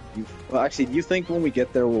switch. Well, actually, do you think when we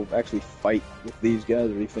get there we'll actually fight with these guys,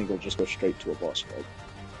 or do you think we'll just go straight to a boss fight?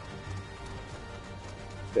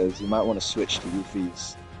 Because you might want to switch to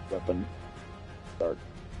Yuffie's weapon. Start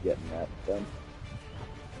getting that done.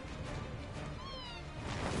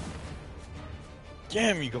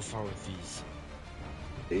 Damn, you go far with these.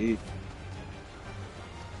 Hey.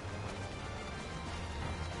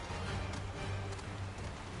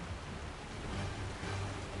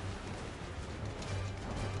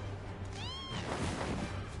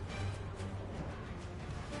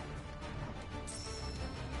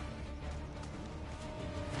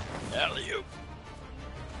 Alley-oop.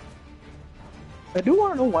 I do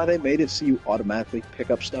want to know why they made it so you automatically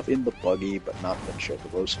pick up stuff in the buggy, but not the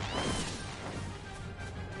chocobos.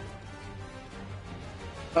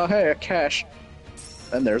 Oh hey, a cache.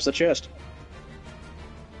 And there's the chest.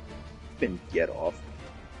 Then get off.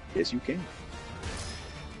 Yes, you can.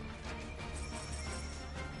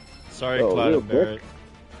 Sorry, Oh, Cloud real and Barrett.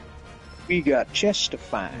 We got chests to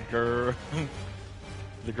find. Girl.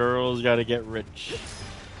 The girls gotta get rich.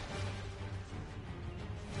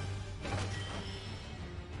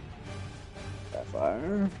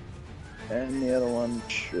 Sapphire. And the other one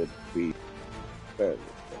should be fairly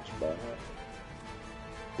close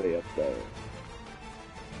by. Way up there.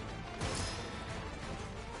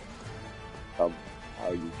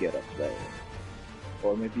 how you get up there.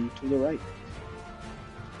 Or maybe to the right.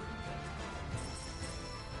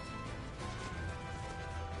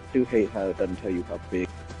 I do hate how it doesn't tell you how big.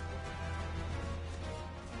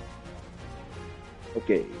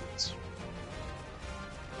 Okay.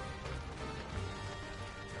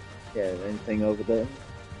 Yeah, anything over there?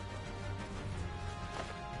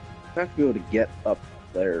 I have to be able to get up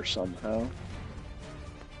there somehow.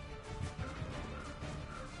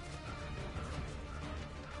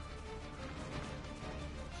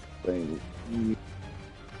 Bring you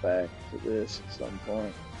back to this at some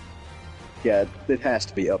point. Yeah, it has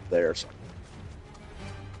to be up there.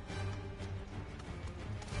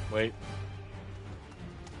 Wait.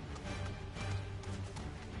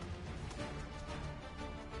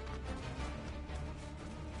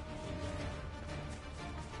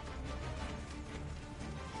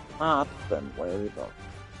 Ah, then where we go?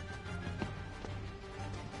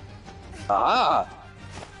 Ah!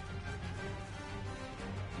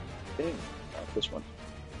 Dang, not this one.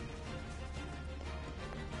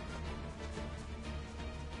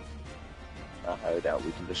 I doubt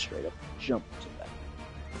we can just straight up jump to that.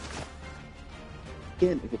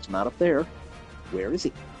 Again, if it's not up there, where is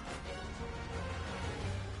it?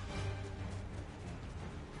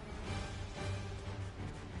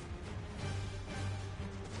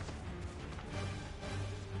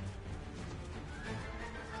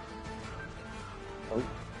 Oh.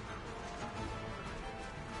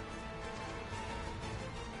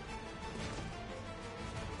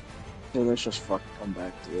 Yeah, let's just fucking come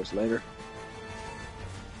back to this later.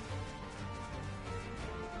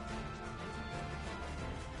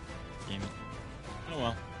 Damn it. Oh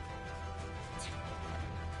well.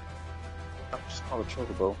 I'm just called a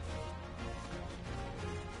chocobo.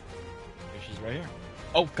 She's right here.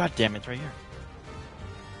 Oh, god damn it, it's right here.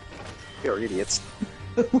 You're idiots.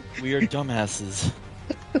 We are dumbasses.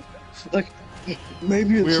 Like,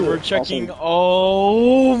 maybe it's we're checking.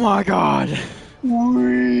 Oh my god.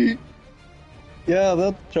 Wee. Yeah,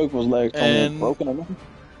 that chocobo's leg And broken or nothing.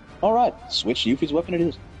 Alright, switch Yuffie's weapon it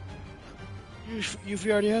is.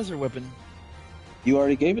 Yuffie already has her weapon. You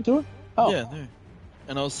already gave it to her? Oh. Yeah, there.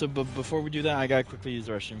 And also, but before we do that, I gotta quickly use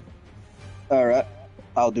the restroom. Alright,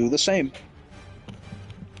 I'll do the same.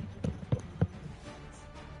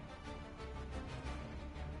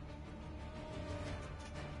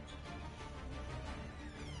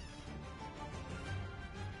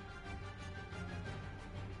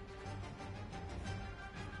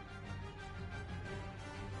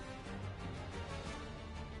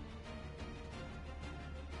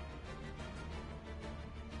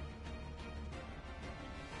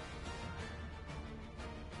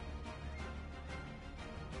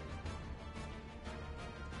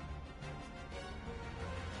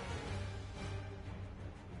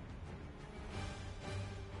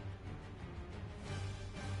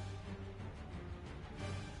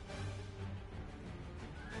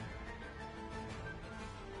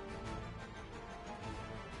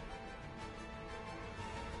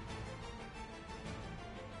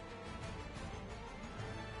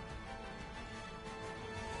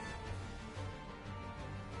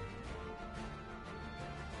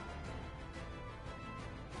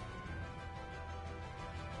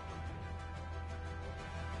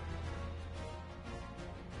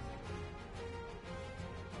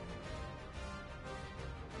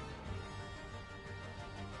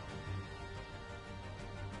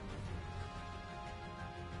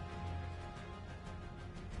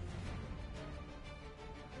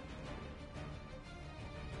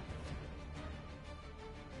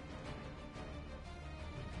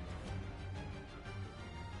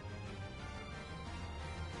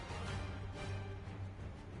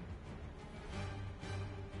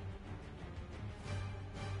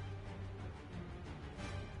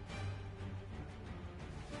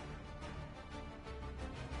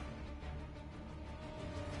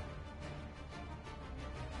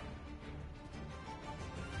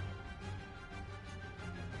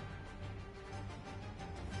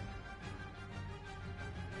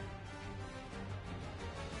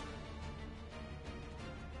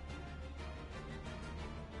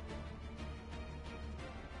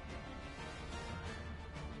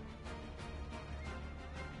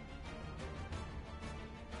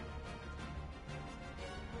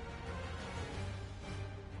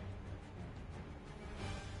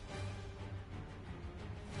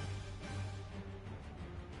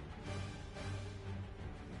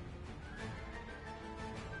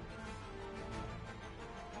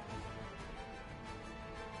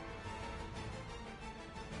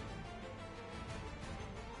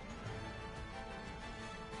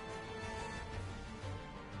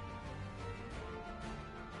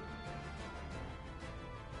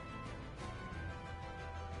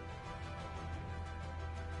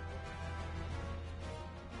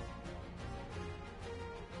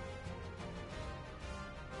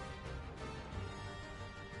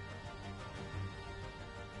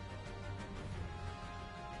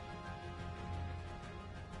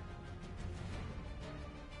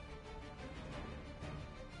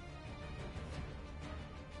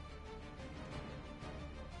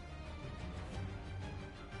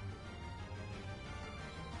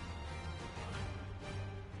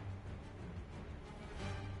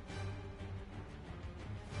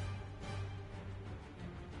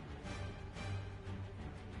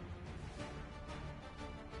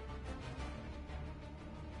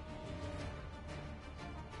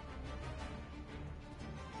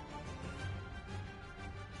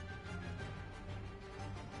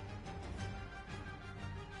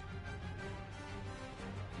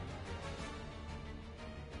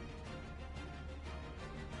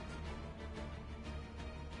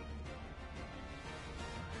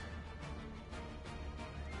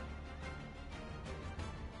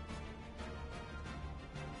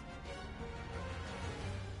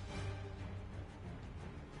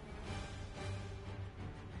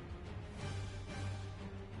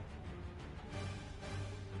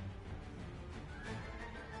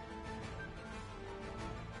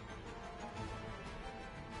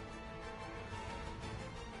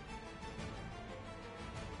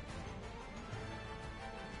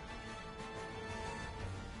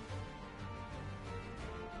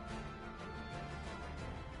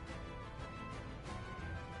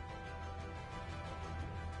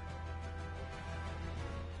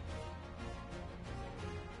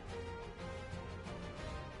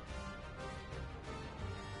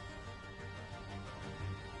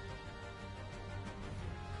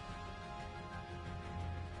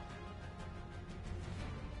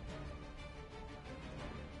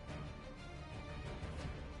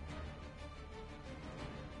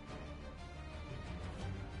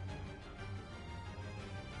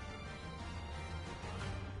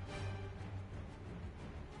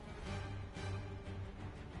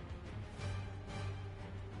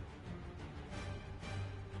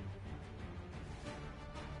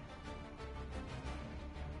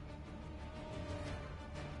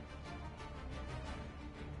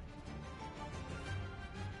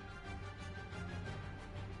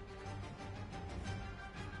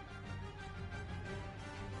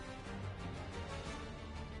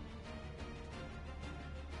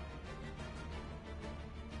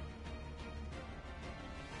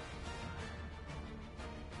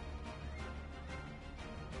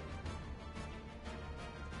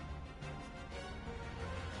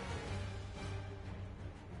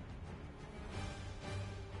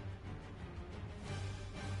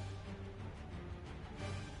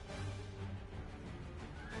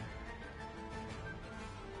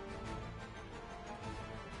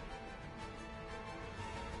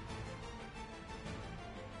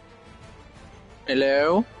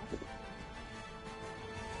 Hello?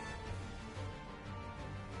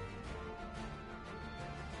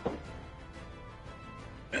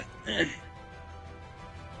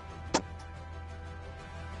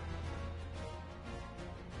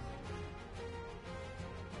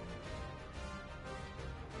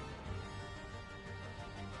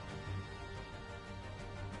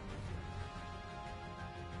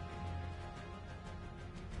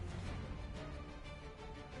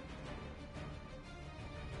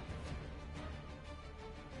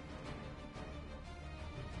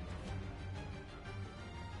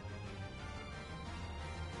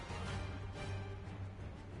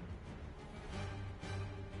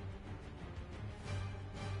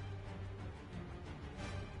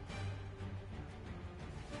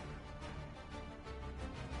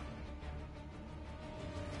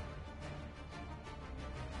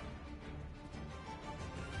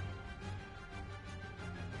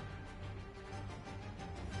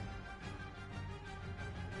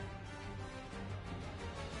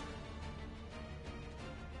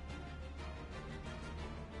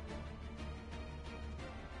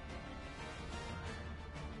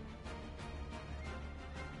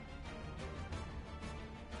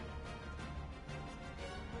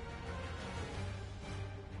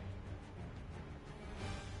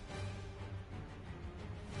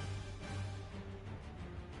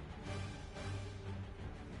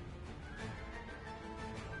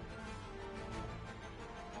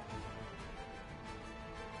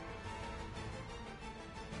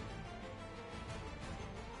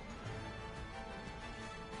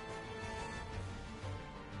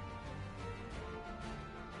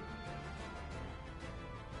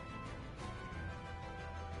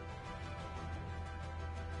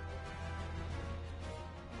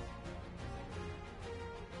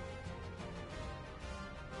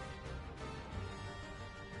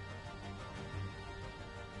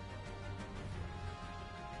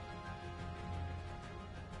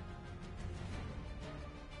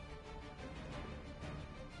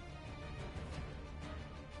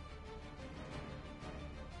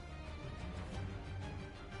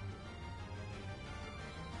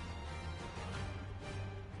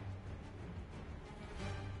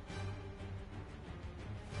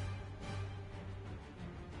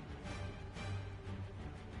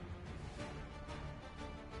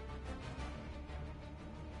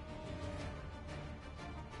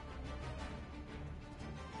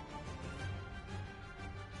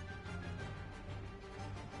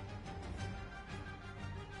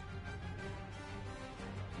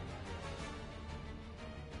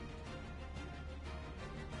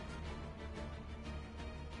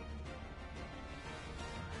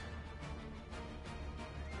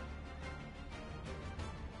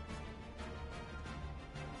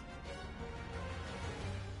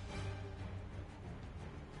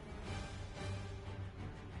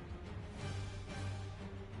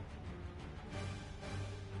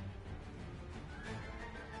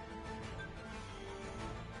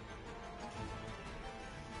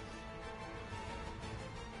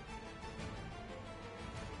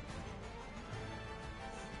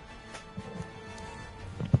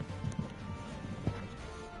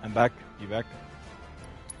 I'm back. You back?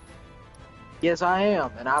 Yes, I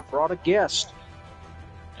am, and I brought a guest.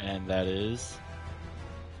 And that is?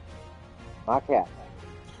 My cat.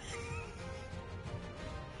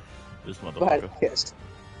 This Glad motherfucker. guest.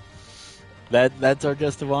 That's our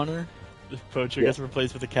guest of honor? The poacher gets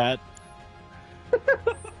replaced with a cat?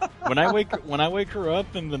 When I wake her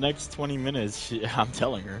up in the next 20 minutes, I'm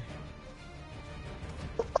telling her.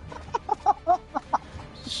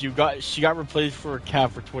 She got replaced for a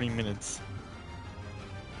cat for 20 minutes.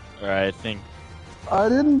 Alright, I think. I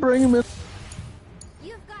didn't bring him in.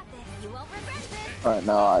 You've got this. You won't regret this. Alright,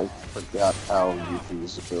 now I forgot how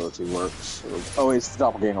Yuffie's ability works. Oh, wait, it's the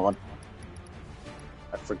doppelganger one.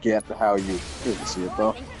 I forget how you didn't see it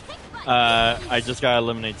though. I just gotta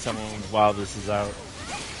eliminate someone while this is out.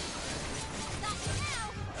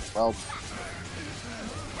 Well,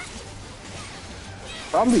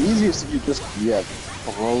 probably easiest if you just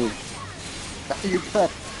throw. You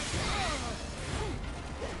got.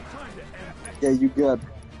 Yeah, you got.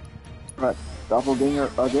 Right, doppelganger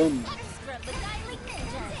again.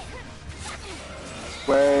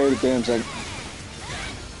 Wait a damn second.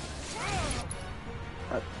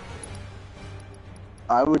 Right.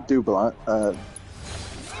 I would do blind.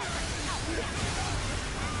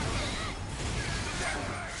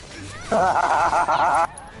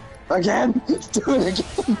 Again? Do it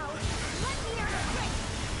again!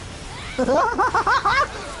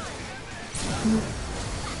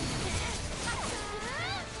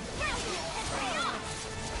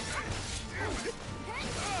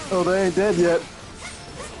 Oh, they ain't dead yet.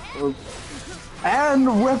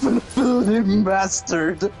 And weapon building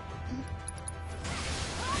bastard. This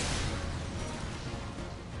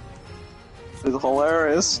is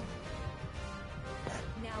hilarious.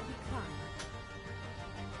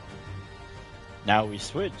 Now we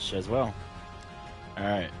switch as well.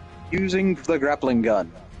 Alright. Using the grappling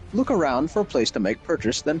gun. Look around for a place to make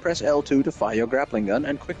purchase, then press L2 to fire your grappling gun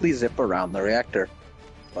and quickly zip around the reactor.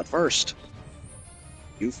 But first,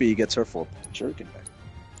 Yuffie gets her full shuriken back.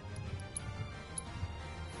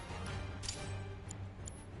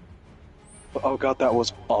 Oh god, that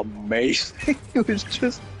was amazing. It was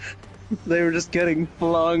just... They were just getting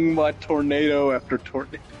flung by tornado after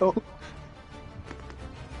tornado.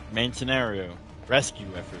 Main scenario. Rescue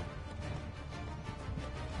effort.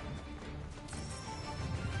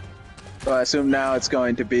 So I assume now it's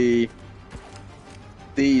going to be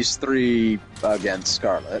these three against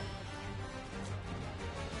Scarlet.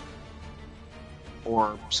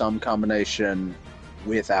 Or some combination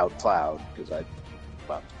without Cloud, because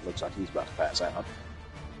well, looks like he's about to pass out.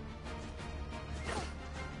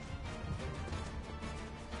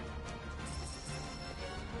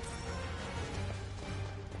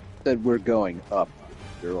 Said we're going up,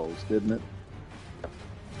 girls, didn't it?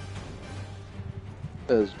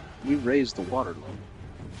 Because we raised the water level.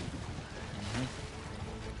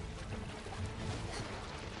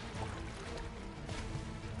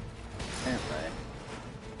 Anyway.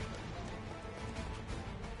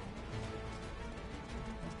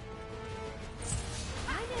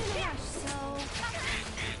 I'm in there, so...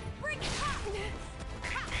 Bring it up!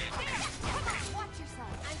 Come on, watch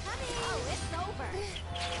yourself. I'm coming! Oh, it's over.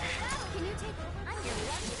 Can you take over? I'm your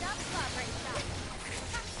one-stop slobbering shop.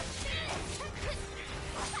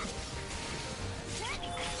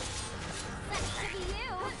 That should be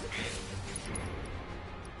you.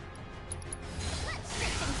 Let's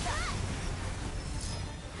shake things up.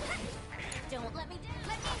 Don't let me down.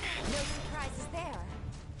 Let me in. No surprises there.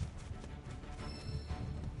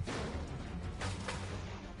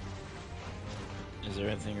 Is there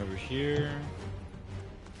anything over here?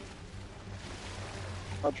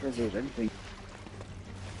 Not sure if there's anything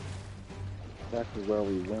exactly where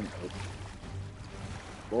we went with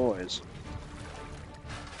boys.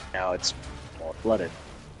 Now it's more flooded.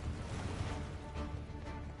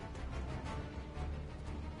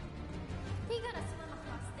 We gotta swim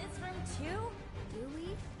across this room too? Do we?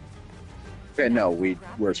 Okay, no,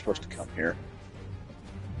 we're supposed to come here.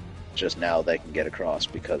 Just now they can get across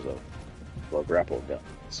because of the grapple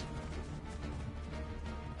guns.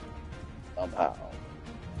 Somehow.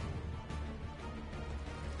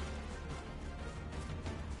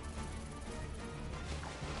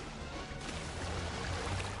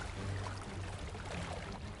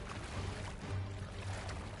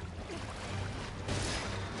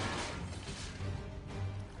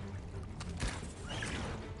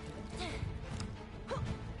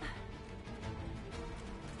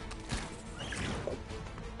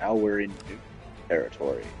 Now we're in new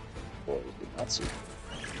territory. Boys did not see.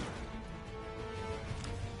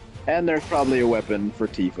 And there's probably a weapon for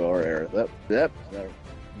Tifa or Aerith. Yep.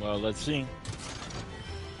 Well, let's see.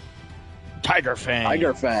 Tiger Fang.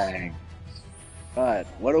 Tiger Fang. Alright,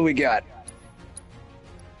 what do we got?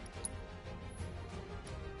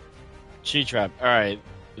 Chi Trap. Alright.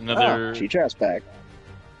 Another. Chi Trap's back.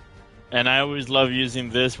 And I always love using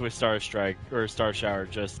this with Star Strike or Star Shower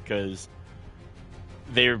just because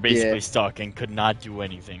they were basically stuck and could not do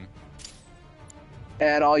anything.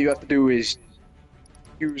 And all you have to do is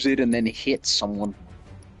use it and then hit someone.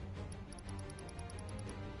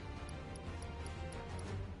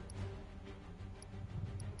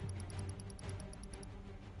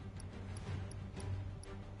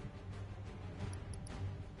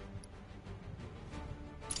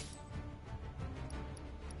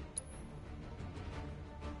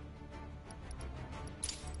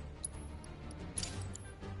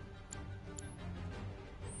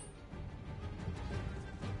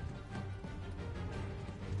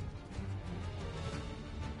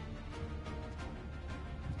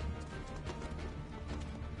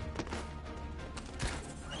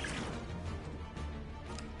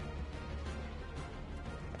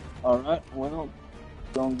 Alright, well,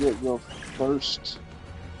 don't get your first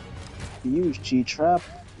use Chi Trap.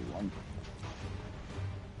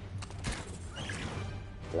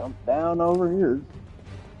 Jump down over here.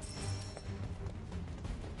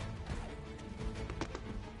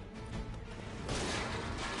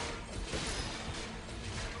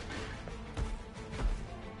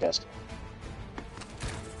 Chest.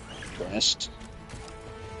 Chest.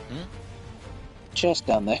 Chest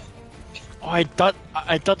down there. Oh, I thought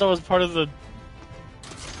that was part of the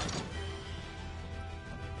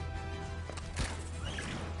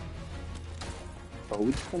Are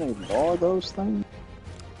we just gonna ignore those things?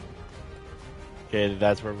 Okay,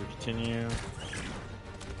 that's where we continue.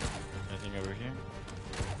 Anything over here?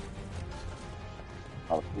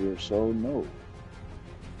 Out here, so no.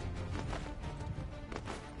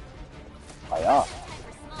 Hiya.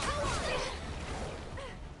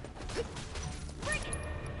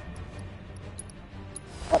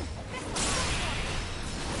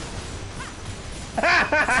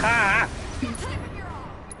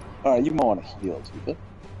 Alright, you might want to heal, Tifa.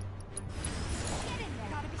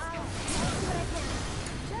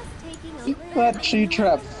 That chi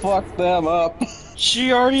trap fucked them up.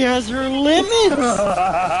 She already has her limits!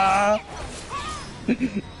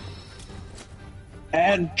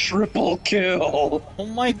 And triple kill! Oh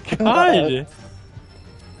my god!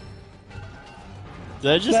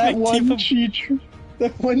 Did I just that make one Tifa...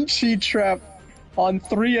 that one chi trap on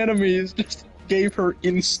 3 enemies just gave her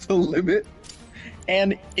insta-limit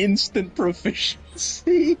and instant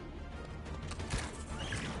proficiency.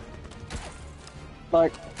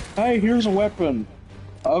 Like, hey, here's a weapon.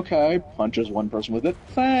 Okay, punches one person with it.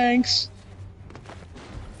 Thanks!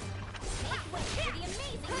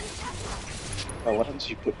 Oh, what happens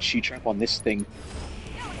if you put chi trap on this thing?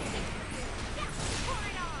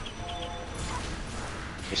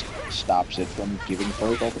 Just stops it from giving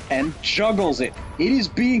birth over and juggles it. It is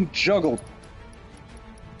being juggled.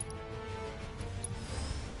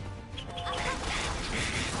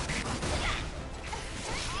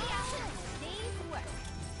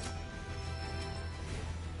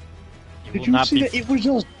 Did you see that? It was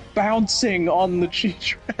just bouncing on the chi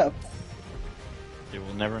trap. It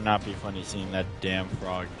will never not be funny seeing that damn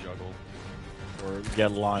frog juggle or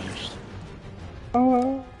get launched.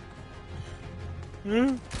 Oh.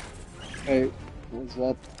 Hey, was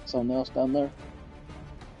that something else down there?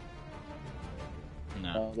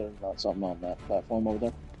 No. There's not something on that platform over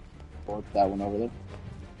there. Or that one over there.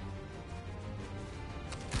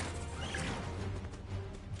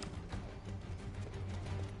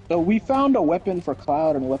 So we found a weapon for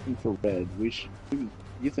Cloud and a weapon for Red.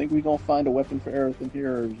 You think we gonna find a weapon for Aerith in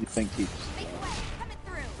here, or you think he's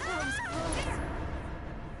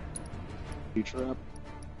future up?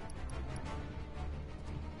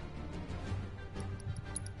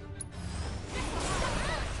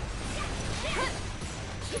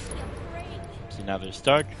 See, now they're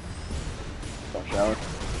stuck. Don't shower.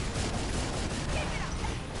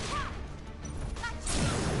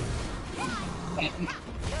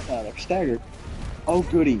 They're staggered. Oh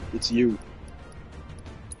goody, it's you.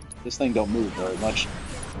 This thing don't move very much.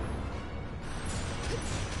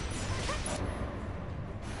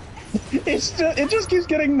 It just keeps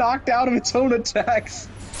getting knocked out of its own attacks.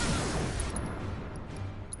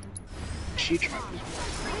 Chi trap is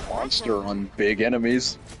a monster on big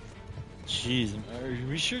enemies. Jeez, are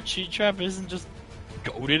we sure Chi Trap isn't just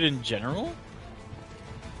goated in general?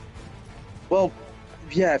 Well,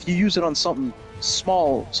 yeah, if you use it on something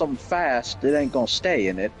small, something fast, it ain't gonna stay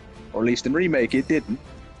in it. Or at least in Remake, it didn't.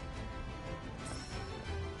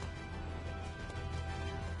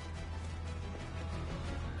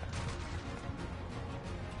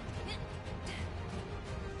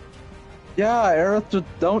 Yeah, Aerith, just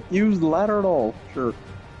don't use the ladder at all. Sure.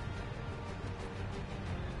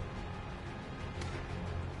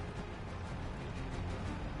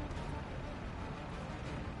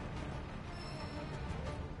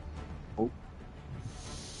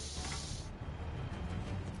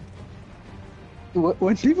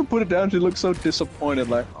 When people put it down, she looks so disappointed,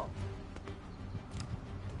 like, oh,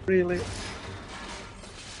 really?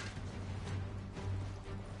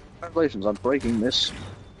 Congratulations on breaking this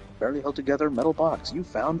barely held together metal box. You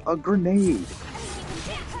found a grenade.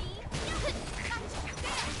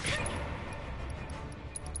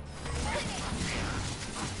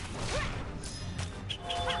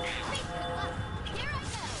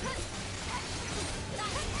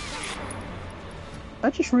 I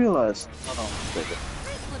just realized.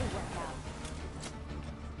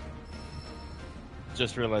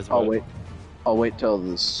 Just realized. I'll wait till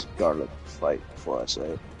the Scarlet fight before I say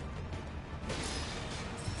it.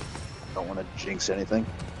 Don't want to jinx anything.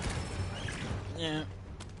 Yeah.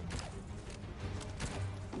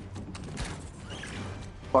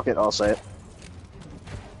 Fuck it, I'll say it.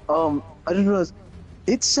 I just realized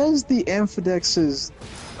it says the Amphidexes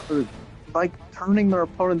are like turning their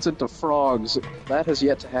opponents into frogs. That has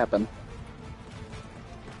yet to happen.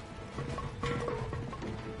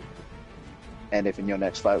 And if in your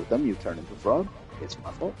next fight with them you turn into a frog, it's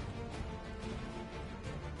my fault.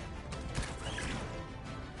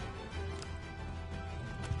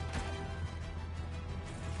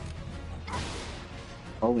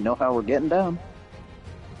 Oh, we know how we're getting down.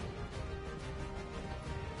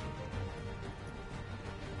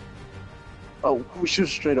 Oh, we should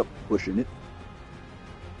straight up pushing it.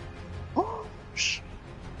 Oh, shh.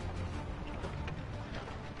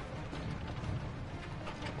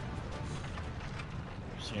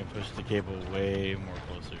 Just gonna push the cable way more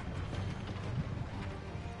closer.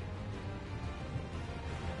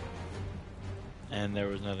 And there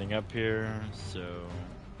was nothing up here, so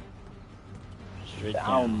straight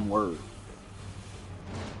downward.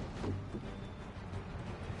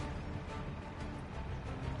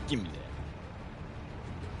 Give me that.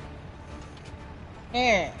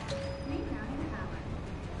 Yeah.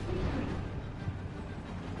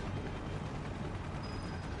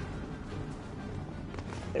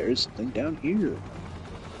 There's something down here.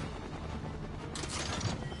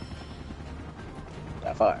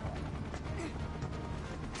 That fire.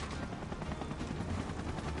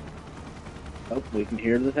 Oh, we can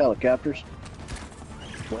hear the helicopters.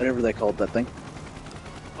 Whatever they called that thing.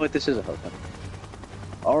 Oh, wait, this is a helicopter.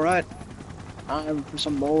 Alright. Time for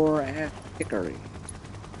some more hickory.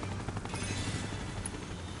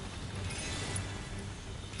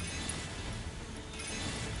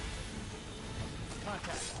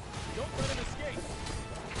 Contact. Don't let him escape.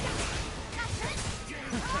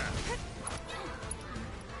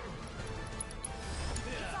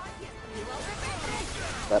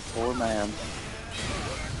 That poor man.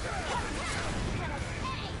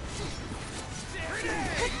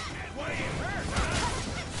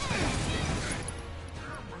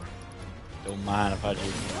 Don't mind if I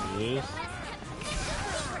just do this.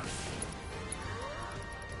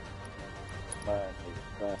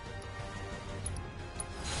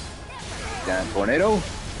 Down tornado.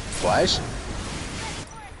 Twice.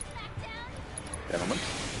 Gentlemen.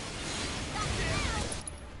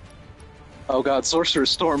 Oh god, Sorcerer's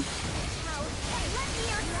Storm.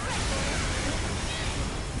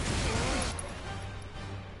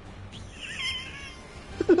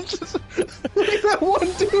 Look at that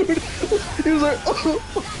one dude! He was like, oh!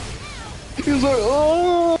 He was like,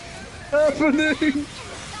 oh! What's happening?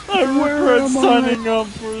 I Where regret am signing I? up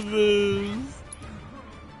for this.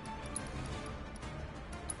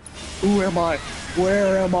 Who am I?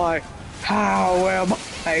 Where am I? How am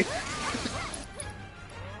I?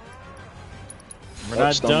 We're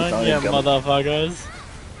not done yet, motherfuckers.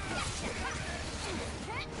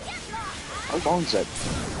 How long's that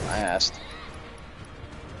last?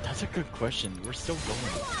 That's a good question. We're still going.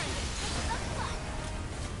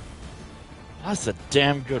 That's a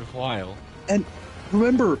damn good while. And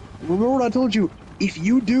remember what I told you. If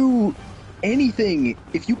you do anything,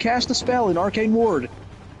 if you cast a spell in Arcane Ward,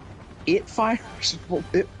 it fires.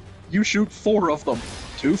 You shoot 4 of them.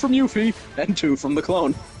 2 from Yuffie and 2 from the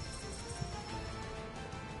clone.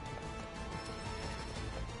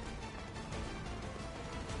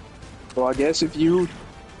 So I guess if you,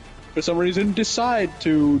 for some reason, decide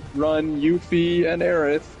to run Yuffie and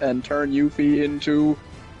Aerith and turn Yuffie into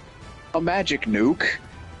a magic nuke,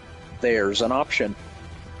 there's an option.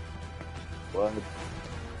 What?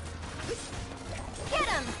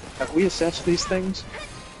 Have we assessed these things?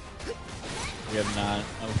 We have not.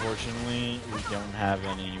 Unfortunately, we don't have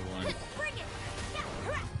anyone.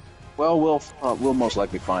 Well, we'll most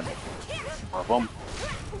likely find one of them.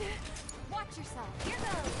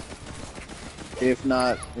 If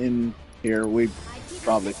not in here, we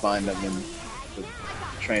probably find them in the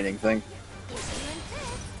training thing.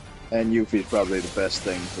 And Yuffie's probably the best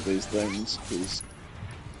thing for these things,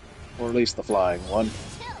 or at least the flying one.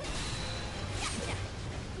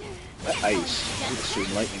 The ice, the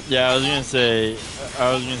shooting lightning. Yeah, I was gonna say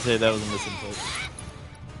that was a misinput.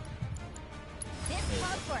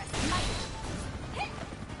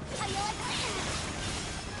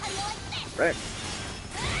 Right.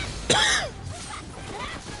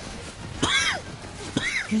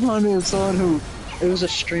 I knew someone who, it was a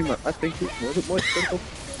streamer, I think was it Moist Critical?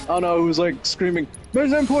 Oh no, it was like screaming,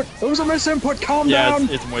 misinput! It was a misinput, calm down!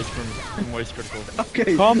 Yeah, it's Moist Critical.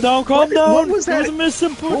 Okay. Calm down! What was that? It was a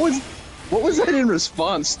misinput! What was that in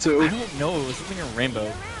response to? I don't know, it was something in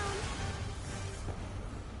Rainbow.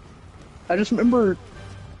 I just remember,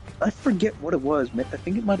 I forget what it was, I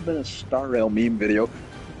think it might have been a Star Rail meme video.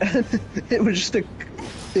 And it was just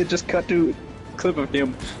it just cut to a clip of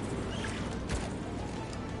him.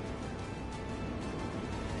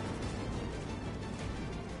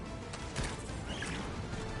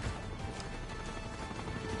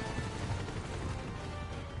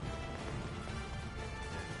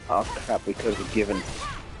 Oh crap, we could have given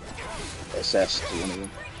SS to one of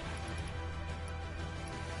them.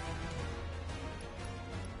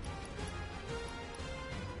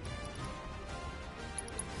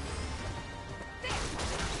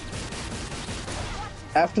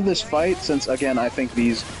 After this fight, since again I think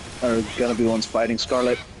these are gonna be the ones fighting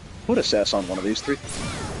Scarlet. Put assess on one of these three.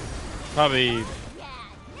 Probably.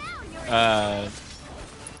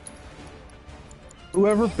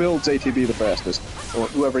 Whoever builds ATB the fastest, or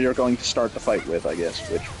whoever you're going to start the fight with, I guess,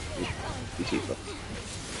 which is Tifa.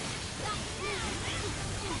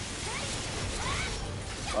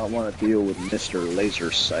 I want to deal with Mr. Laser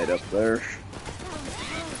Sight up there.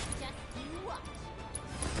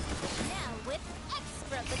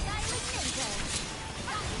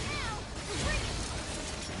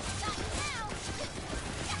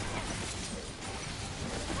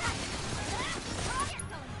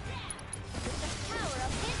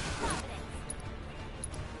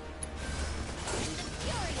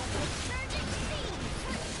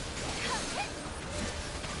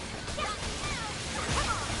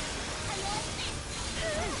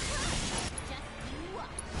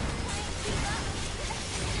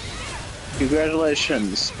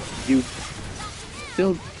 Congratulations. You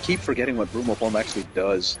still keep forgetting what Broom of Home actually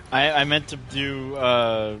does. I meant to do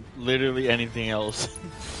literally anything else.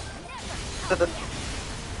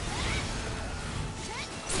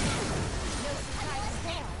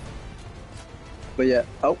 But yeah,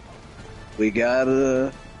 we got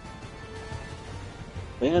a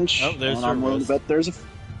bench. Oh, there's I'm willing to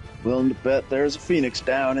bet there's a Phoenix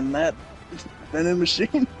down in that vending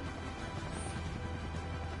machine.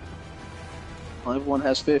 Well, everyone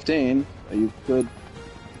has 15. You could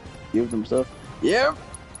give them stuff. Yep.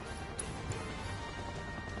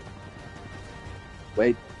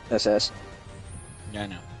 Wait, SS. Yeah, I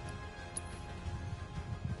know.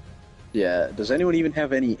 Yeah, does anyone even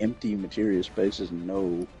have any empty materia spaces?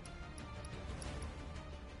 No.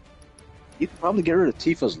 You could probably get rid of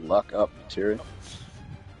Tifa's luck up materia.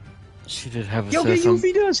 She did have a Yo,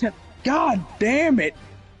 Yuffie does have. God damn it!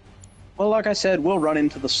 Well, like I said, we'll run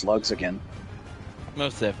into the slugs again.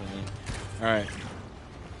 Most definitely. Alright.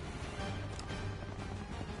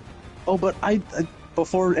 Oh, but I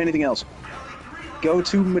before anything else, go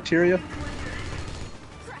to materia.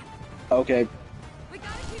 Okay.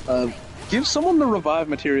 Give someone the revive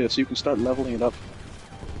materia so you can start leveling it up.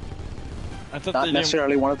 I thought Not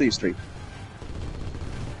necessarily one of these three.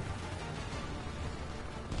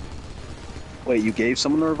 Wait, you gave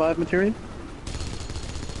someone the revive materia?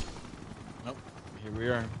 Nope. Here we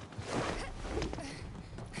are.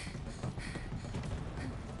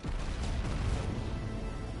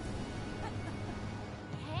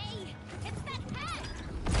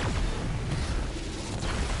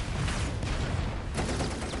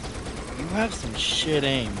 You have some shit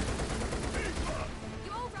aim.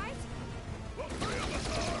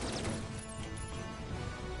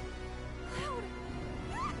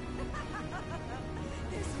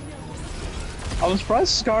 I was surprised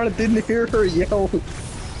Scarlet didn't hear her yell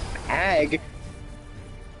hag.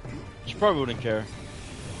 She probably wouldn't care.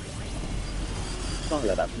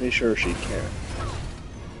 Scarlet, I'm pretty sure she'd care.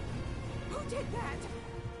 Who did that?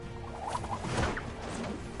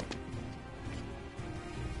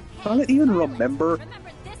 Scarlet even remember?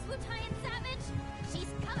 Remember this, Lieutenant Savage?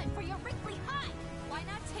 She's coming for your Wrigley High. Why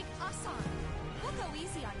not take us on? We'll go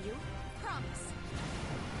easy on you. Promise.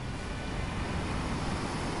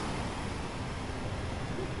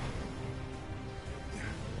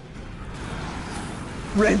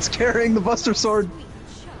 Red's carrying the Buster Sword.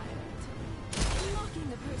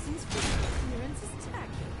 Mocking a person's physical appearance is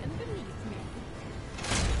tacky and beneath me.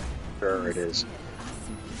 Sure it is.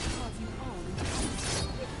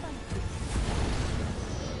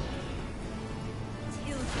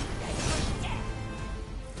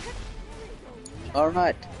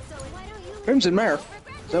 Alright. Crimson Mare.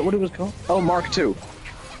 Is that what it was called? Oh, Mark II. Is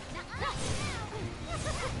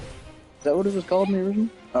that what it was called in the original?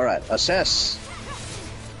 Alright, assess.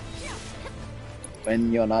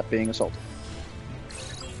 When you're not being assaulted.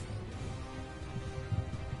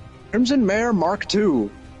 Crimson Mare Mark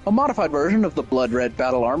II. A modified version of the blood red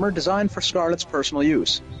battle armor designed for Scarlet's personal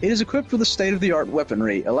use. It is equipped with a state-of-the-art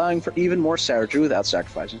weaponry, allowing for even more savagery without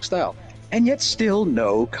sacrificing style, and yet still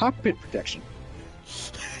no cockpit protection.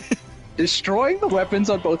 Destroying the weapons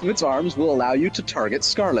on both of its arms will allow you to target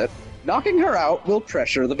Scarlet. Knocking her out will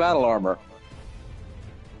pressure the battle armor.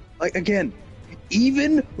 Like, again,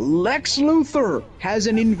 even Lex Luthor has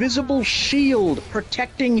an invisible shield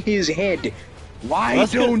protecting his head. Why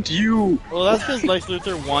don't you? Well, that's because Lex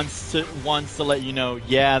Luthor wants to let you know,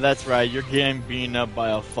 yeah, that's right, you're getting beaten up by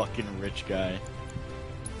a fucking rich guy.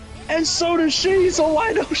 And so does she, so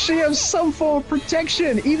why don't she have some form of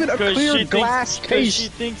protection? Even a clear glass case. Because she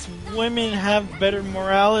thinks women have better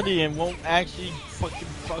morality and won't actually fucking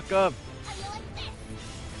fuck up.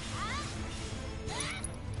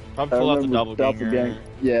 Probably pull out the doppelganger.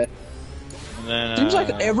 Yeah. And then, Seems like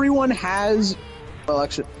everyone has. Well,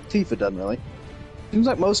 actually, Tifa doesn't really. Seems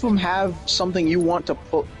like most of them have something you want to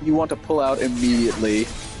pull out immediately.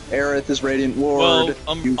 Aerith is Radiant Ward.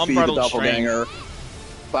 Yuffie the Doppelganger.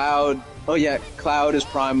 Cloud. Oh yeah, Cloud is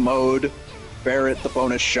Prime Mode. Barret the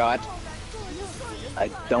bonus shot. I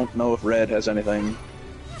don't know if Red has anything.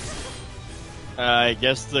 I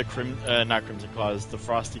guess the not Crimson Claws, the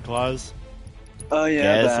Frosty Claws. Oh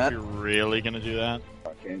yeah, Guess that. if you're really gonna do that.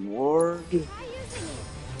 Arcane Ward.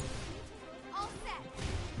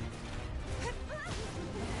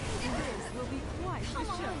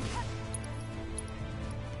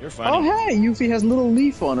 You're funny. Oh hey, Yuffie has a little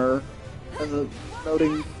leaf on her,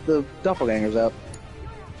 noting the doppelgangers out.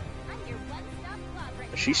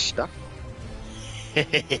 Is she stuck?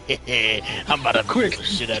 I'm about to quick the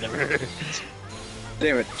shit out of her.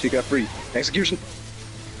 Damn it, she got free. Execution.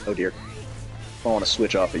 Oh dear. I want to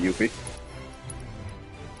switch off of Yuffie.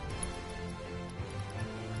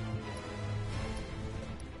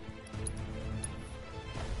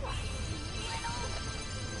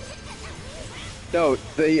 No,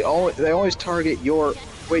 they always target your...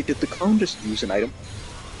 Wait, did the clone just use an item?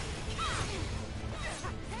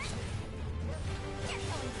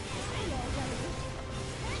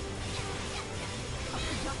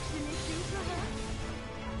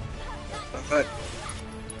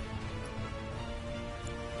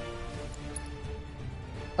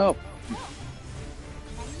 Oh.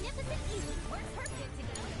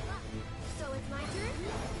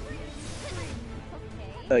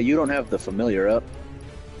 You don't have the familiar up.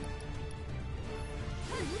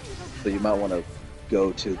 So you might want to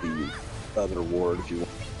go to the other ward if you want.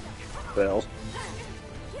 Well.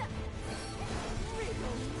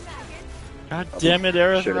 God damn it,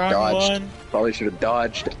 Aerith, Should've wrong dodged. one. Probably should have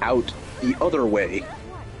dodged out the other way.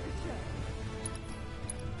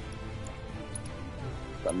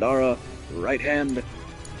 Thundara, right hand.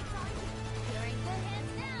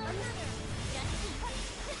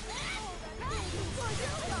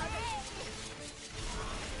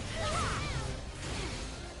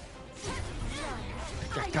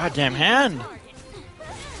 That goddamn hand.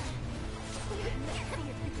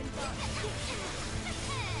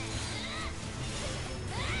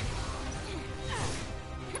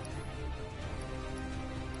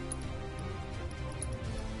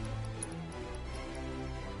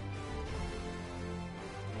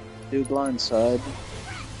 Do blindside.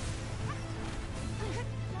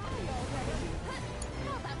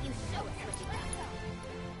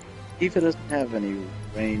 Tifa doesn't have any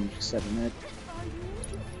range set in it.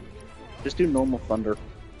 Just do normal thunder.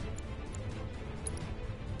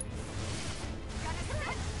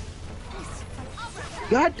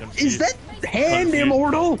 God, is that hand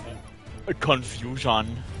immortal?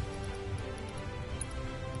 Confusion.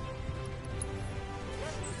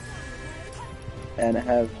 And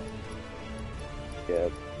have... Yeah,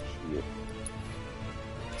 shield.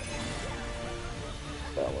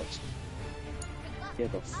 Balance. Yeah,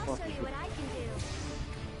 the fuck is it?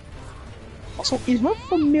 Also, is my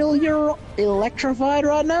familiar electrified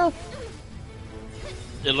right now?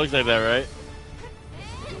 It looks like that, right?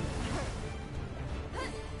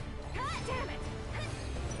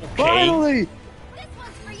 Okay. Finally!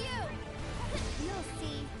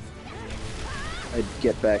 I'd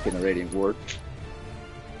get back in the Radiant Ward.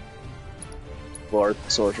 Or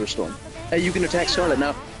Sorcerer's Storm. Hey, you can attack Scarlet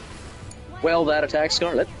now. Well, that attacks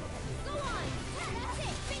Scarlet.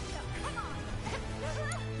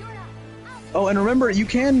 Oh, and remember, you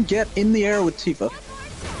can get in the air with Tifa.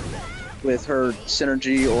 With her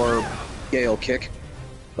Synergy or Gale Kick.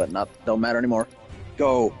 But don't matter anymore.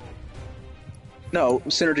 Go! No,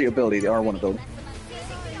 Synergy ability, the R1 ability.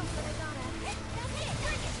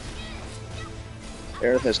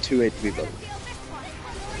 Aerith has 2 HP ability.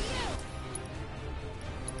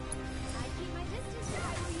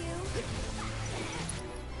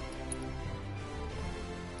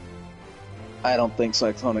 I don't think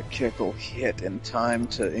Cyclonic Kick will hit in time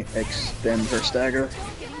to extend her stagger.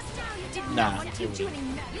 Nah.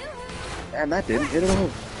 And that didn't hit at all.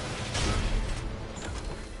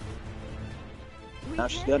 Now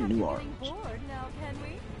she's got new arms.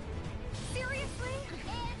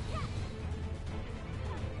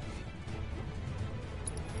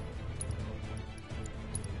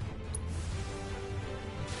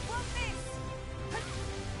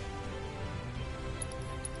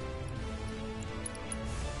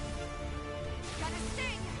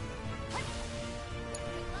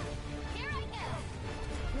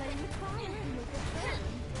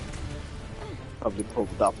 Probably pull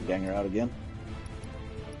the doppelganger out again.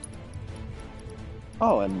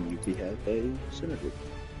 Oh, and Yuffie has a synergy.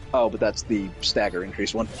 Oh, but that's the stagger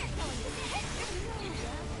increase one.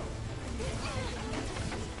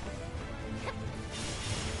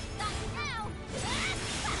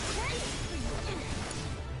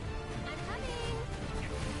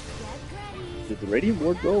 Did the radiant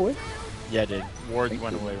ward go away? Yeah, it did. Ward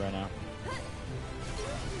went away right now.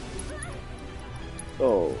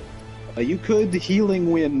 Oh. You could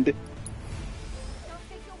healing wind.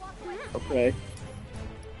 Okay.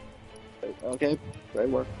 Okay, great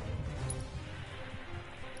work.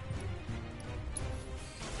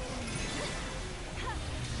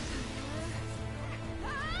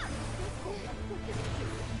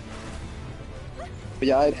 But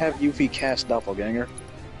yeah, I'd have Yuffie cast Doppelganger.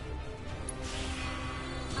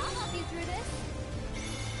 I'll help you through this.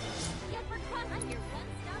 Yep, we're caught on your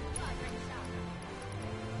one-stop quadrant shop.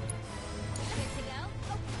 Good to go?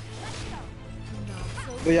 Oh, let's go.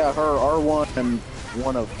 But yeah, her R1 and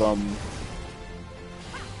one of them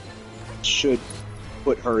should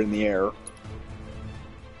put her in the air.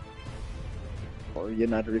 Or you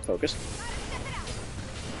not to refocus.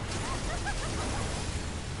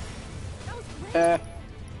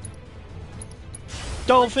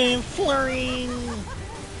 Dolphin flurry!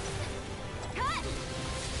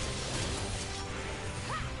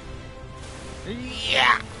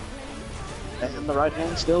 Yeah! And the right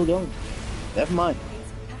hand's still going. Never mind.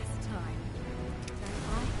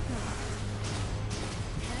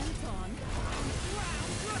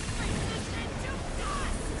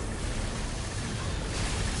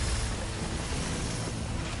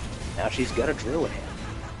 Now she's got a drill in hand.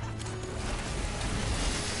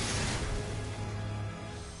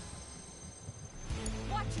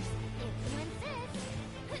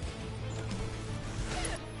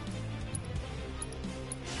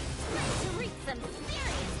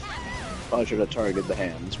 I should have targeted the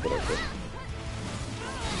hands, but I couldn't.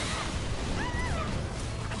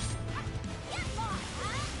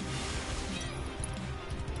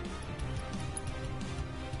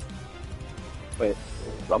 Wait,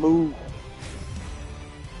 Ramu!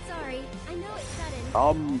 Sorry, I know it's sudden.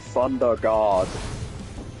 I'm Thunder God.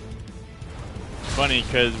 Funny,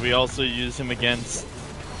 because we also used him against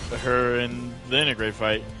her in the Integrate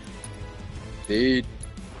fight. Indeed.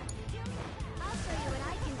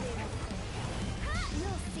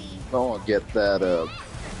 I want to get that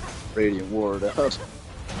Radiant Ward out.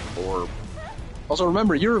 Or also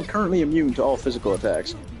remember, you're currently immune to all physical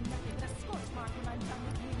attacks.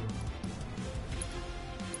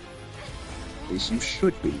 At least you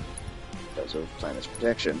should be, because of Planet's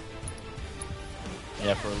protection.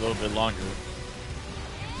 Yeah, for a little bit longer.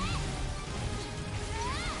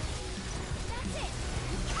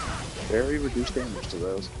 Very reduced damage to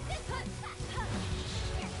those.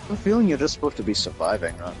 I have a feeling you're just supposed to be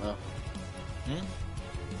surviving right now.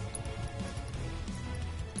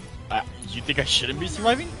 You think I shouldn't be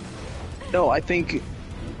surviving? No, I think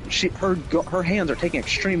her hands are taking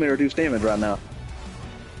extremely reduced damage right now.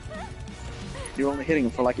 You're only hitting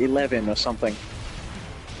them for like 11 or something.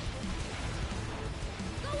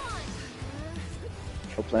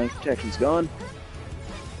 Oh, Planet Protection's gone.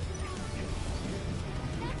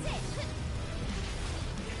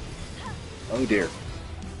 Oh dear.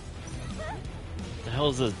 The hell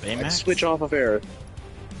is this, Baymax? Switch off of air.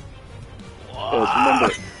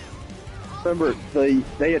 Remember,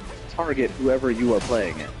 they target whoever you are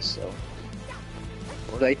playing as, so.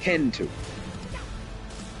 Or they tend to.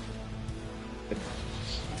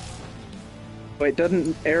 Wait,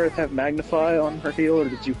 doesn't Aerith have Magnify on her heal, or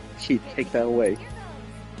did you take that away?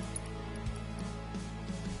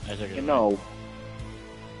 I took it away. No.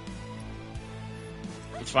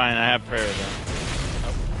 It's fine, I have prayer then.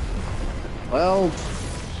 Oh. Well,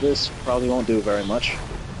 this probably won't do very much.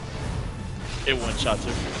 It one-shot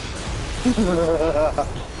too.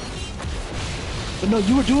 But no,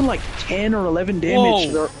 you were doing like 10 or 11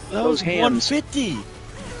 damage to those hands. 150!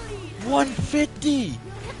 150!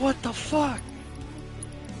 What the fuck?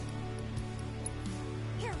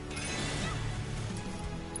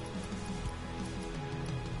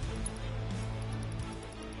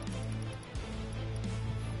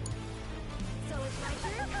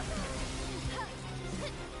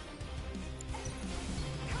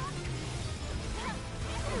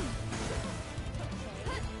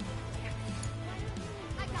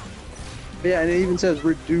 Yeah, and it even says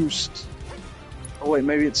reduced. Oh wait,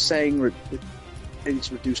 maybe it's saying maybe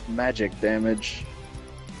it's reduced magic damage.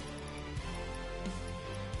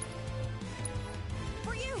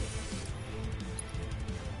 For you.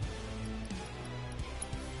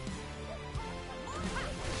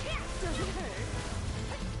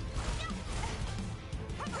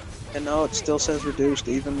 And no, it still says reduced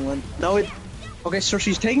even when... No, it... Okay, so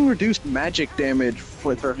she's taking reduced magic damage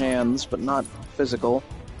with her hands, but not physical.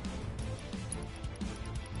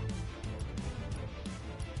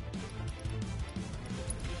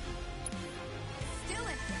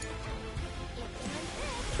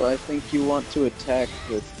 But I think you want to attack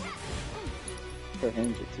with her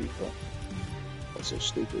hands with Tifa. That's so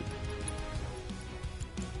stupid.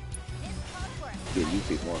 Yeah, you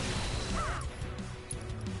beat more.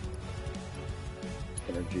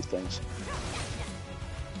 Energy things.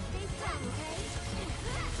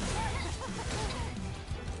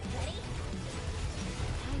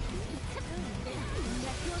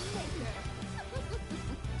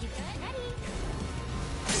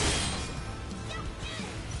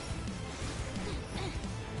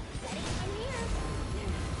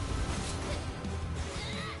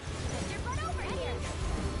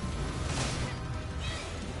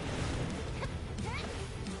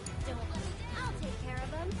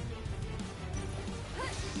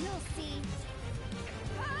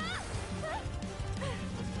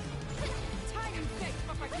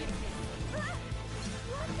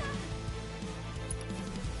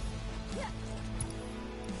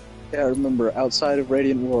 Yeah, remember, outside of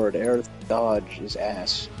Radiant Ward, Aerith dodge is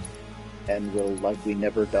ass, and will likely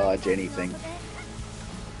never dodge anything.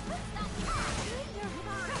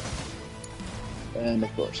 And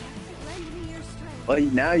of course. Well,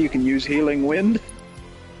 now you can use Healing Wind.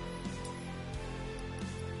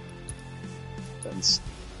 Since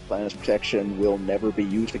Planet's Protection will never be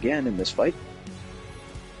used again in this fight.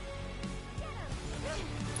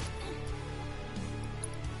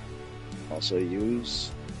 Also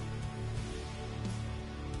use...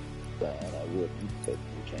 that I wouldn't, but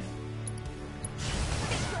you can.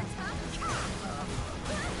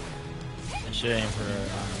 I should aim for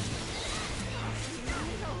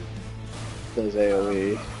Does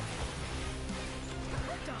AoE.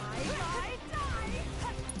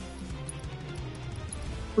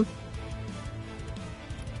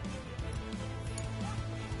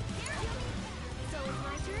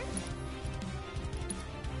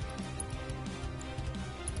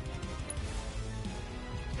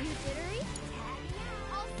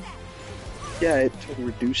 Yeah, it took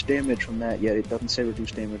reduced damage from that, yet it doesn't say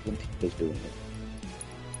reduced damage when Tifa's doing it.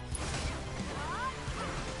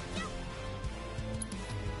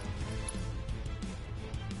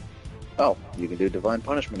 Oh, you can do Divine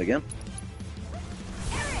Punishment again.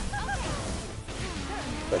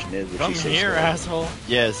 Question is, come here, asshole.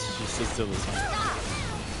 Yes, she sits still this time.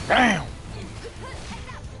 Bam!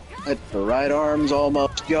 The right arm's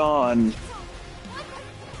almost gone.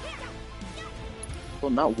 Well,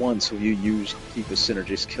 not once have you used Tifa's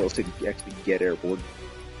synergy skill to actually get airborne.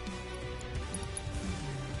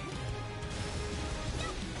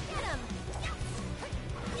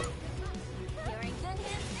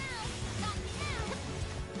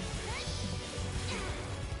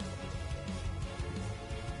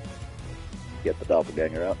 Get the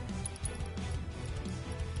doppelganger out.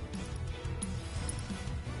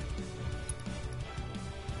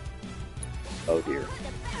 Oh dear.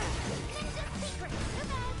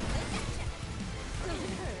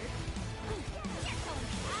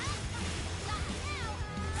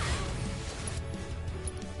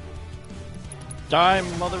 Die,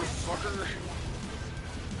 motherfucker!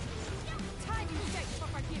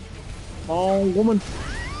 Oh, woman.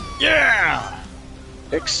 Yeah!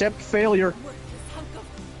 Accept failure.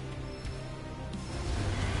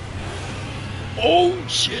 Oh,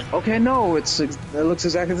 shit! Okay, no, it looks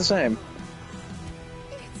exactly the same.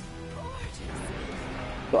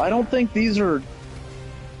 So I don't think these are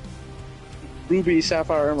Ruby,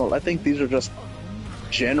 Sapphire, Emerald. I think these are just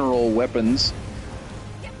general weapons.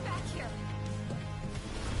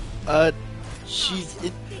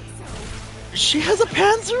 She has a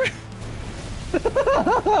Panzer?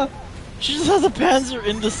 She just has a Panzer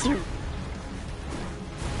in the suit.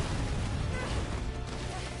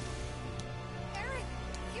 Eric,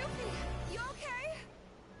 Yuffie, you okay?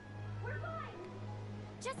 We're fine.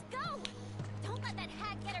 Just go. Don't let that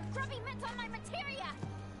hag get her grubby mitts on my materia.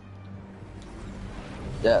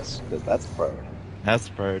 Yes, because that's the priority. That's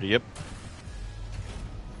the priority, yep.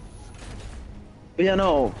 But yeah,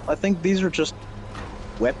 no, I think these are just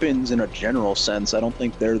weapons in a general sense. I don't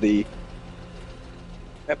think they're the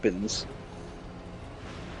weapons.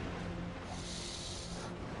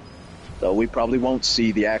 So we probably won't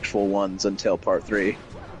see the actual ones until part 3.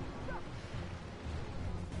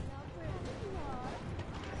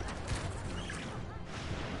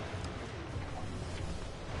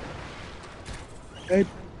 Hey,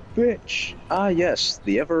 bitch! Ah, yes,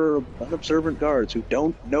 the ever unobservant guards who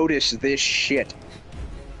don't notice this shit.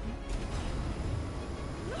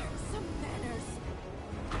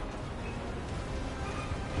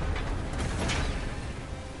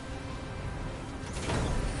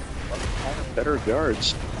 Better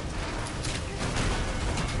guards.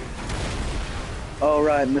 Oh,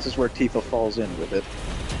 right, and this is where Tifa falls in with it.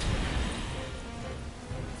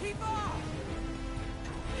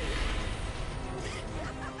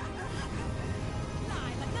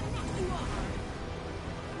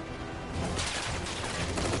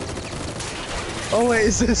 Oh wait,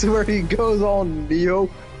 is this where he goes all Neo?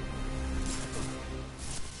 Let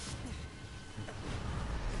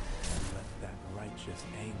that righteous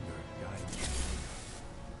anger guide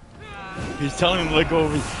you. He's telling him to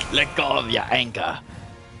let go of your anger.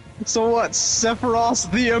 So what, Sephiroth's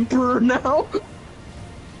the Emperor now?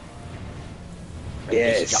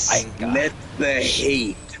 Yes, let the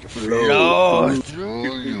hate flow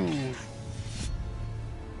through you.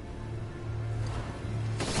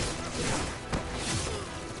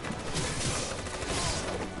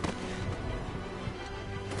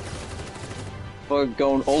 Fuck,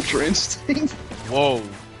 going Ultra Instinct. Whoa.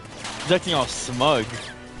 He's acting all smug.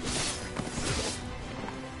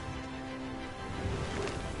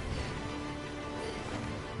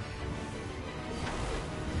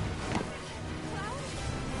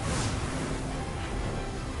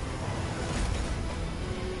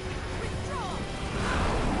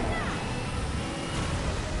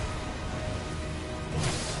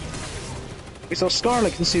 So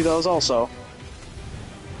Scarlet can see those also.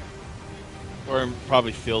 Or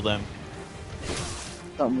probably feel them.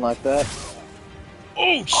 Something like that.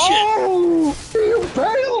 Oh shit! Oh! You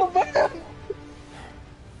pale, man!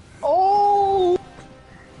 Oh!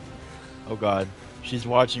 Oh god. She's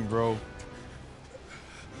watching, bro.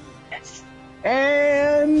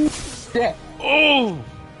 And... death. Oh!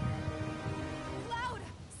 Cloud!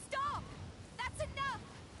 Stop! That's enough!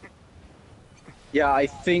 Yeah, I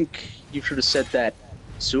think you should have said that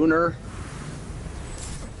sooner.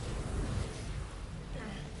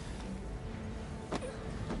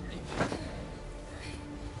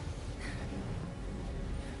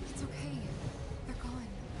 It's okay. They're gone.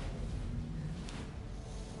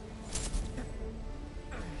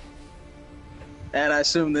 And I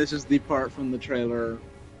assume this is the part from the trailer.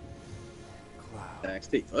 Thanks,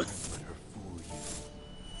 Tifa.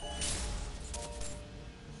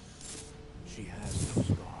 She has no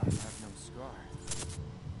scar. I have no scar.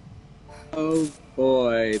 Oh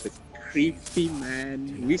boy, the creepy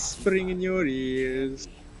man whispering in your ears.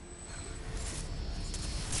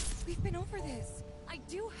 We've been over this. I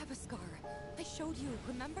do have a scar. I showed you,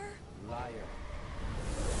 remember? Liar.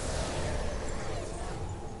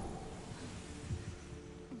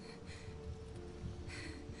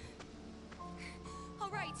 All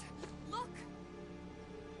right, look.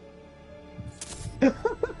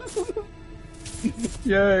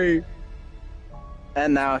 Yay!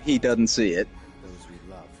 And now he doesn't see it. Those we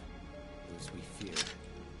love, those we fear.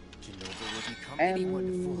 Genova will become And- anyone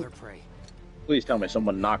to fool her prey. Please tell me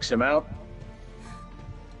someone knocks him out.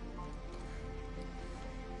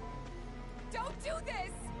 Don't do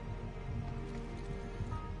this.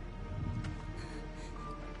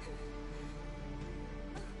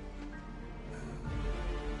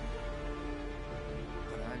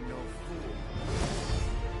 But I'm no fool.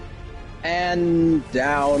 And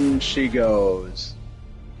down she goes.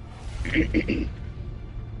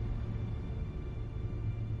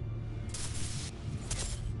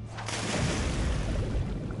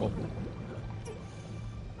 Oh.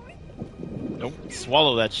 Don't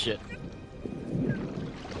swallow that shit.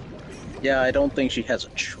 Yeah, I don't think she has a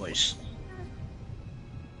choice.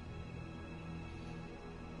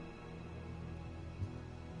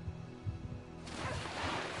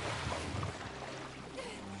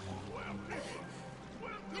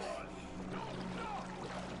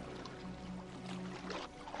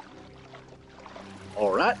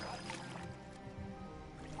 Alright.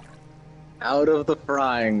 Out of the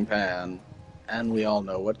frying pan. And we all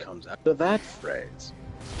know what comes after that phrase.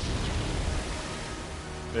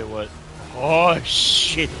 Wait, what? Oh,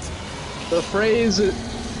 shit. The phrase is...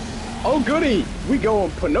 Oh goody! We going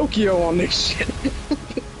Pinocchio on this shit.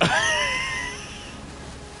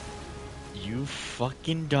 You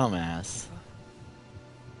fucking dumbass.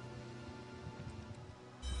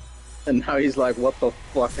 And now he's like, what the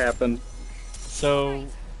fuck happened? So...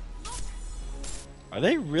 Are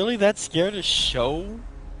they really that scared to show?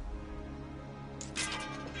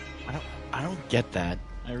 I don't get that.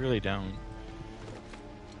 I really don't.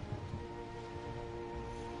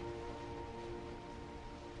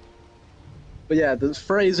 But yeah, the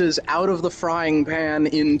phrase is out of the frying pan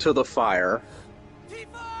into the fire.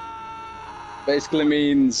 Basically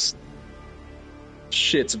means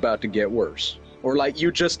shit's about to get worse. Or like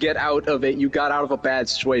you just get out of it, you got out of a bad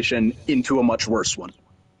situation into a much worse one.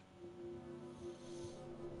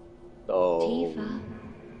 So...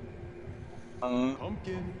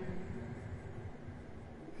 Pumpkin.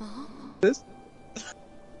 This?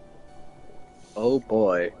 Oh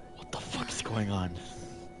boy. What the fuck is going on?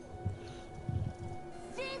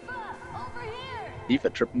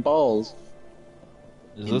 Tifa tripping balls.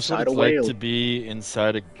 Is this Inside what a it's like whale. to be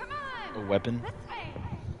inside a weapon?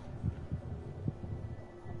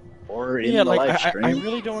 Or in Yeah, the like live I stream.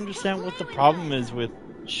 really don't understand what the problem is with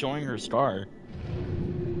showing her scar.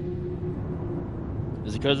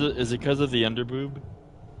 Is it because of the underboob?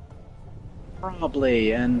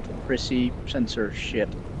 Probably, and prissy censor shit.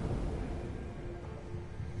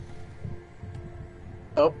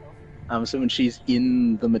 Oh, I'm assuming she's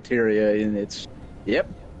in the materia and it's... Yep.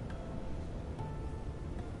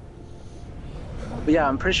 But yeah,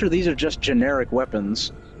 I'm pretty sure these are just generic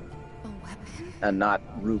weapons. And not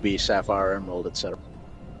ruby, sapphire, emerald, etc.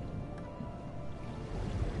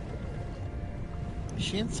 Is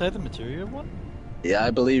she inside the materia one? Yeah, I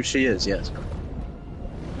believe she is, yes.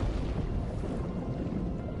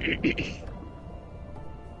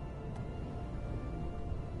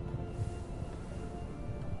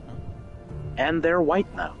 And they're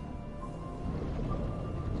white now.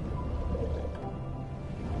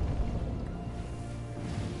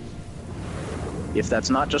 If that's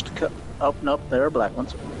not just a cut. Oh, nope, there are black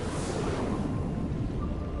ones.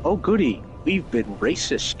 Oh, goody. We've been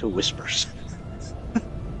racist to Whispers.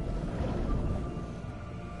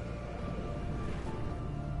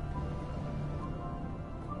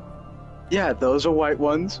 Yeah, those are white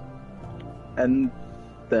ones. And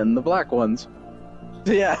then the black ones.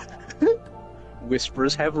 Yeah.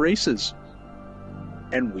 Whispers have races.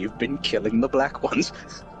 And we've been killing the black ones.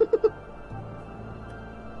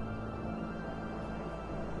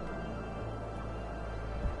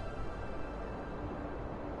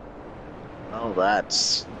 Oh,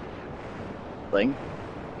 that's... thing.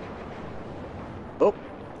 Oh,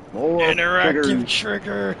 more interactive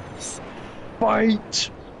triggers. triggers.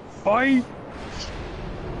 Fight! Fight!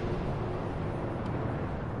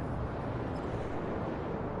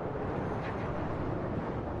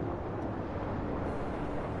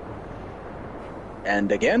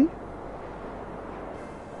 And again?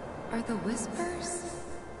 Are the Whispers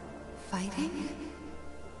fighting?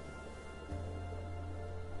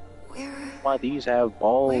 Where? Why these have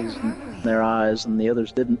balls in their eyes and the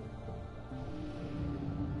others didn't?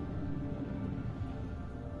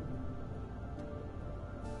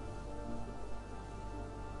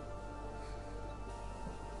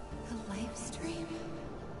 The live stream?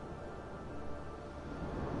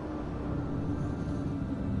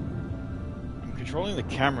 I'm controlling the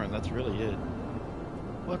camera and that's really it.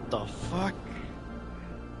 What the fuck?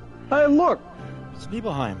 Hey, look! It's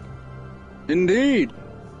Nibelheim. Indeed.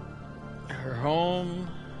 Her home.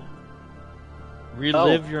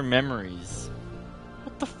 Relive your memories.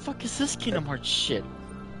 What the fuck is this Kingdom Hearts shit?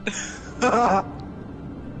 I'm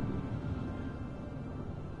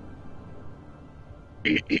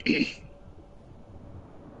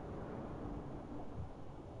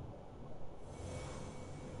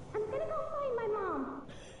gonna go find my mom.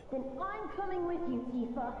 Then I'm coming with you,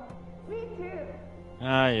 Tifa. Me too.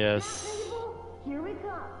 Ah, yes. Here we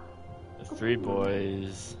come. The three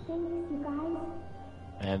boys. Thanks, you guys.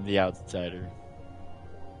 And the outsider.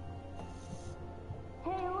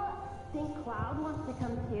 Hey, look. Think Cloud wants to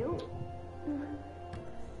come too?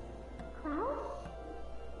 Cloud?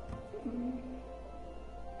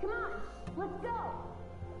 Come on, let's go.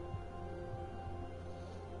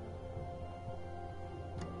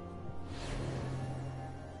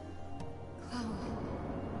 Cloud,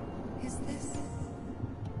 is this...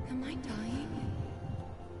 Am I dying?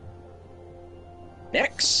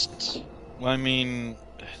 Next! Well, I mean,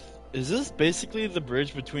 is this basically the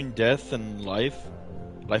bridge between death and life?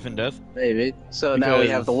 Life and death? Maybe. So now we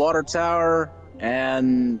have the water tower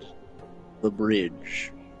and the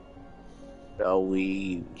bridge. Shall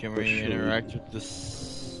we... Can we interact with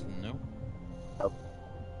this? No. Nope.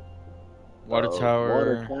 Water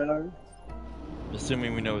tower. Water tower.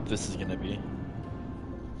 Assuming we know what this is gonna be.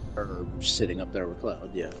 Or sitting up there with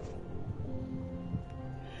Cloud, yeah.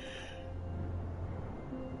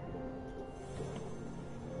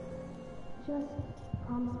 Just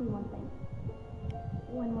promise me one thing.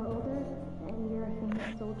 When we're older and you're a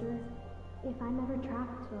famous soldier, if I'm ever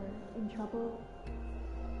trapped or in trouble,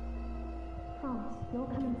 promise you'll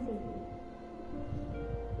come and save me.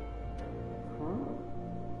 Huh?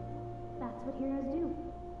 That's what heroes do.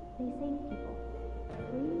 They save people.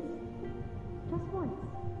 Please? Just once.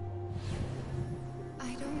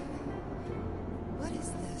 I don't... What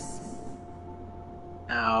is this?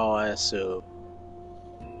 Now I assume.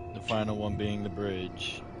 The final one being the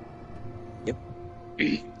bridge. Yep.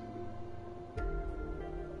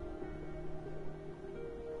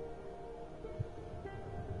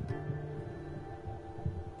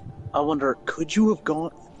 I wonder, could you have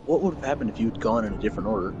gone... What would have happened if you'd gone in a different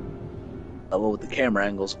order? What would the camera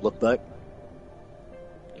angles look like?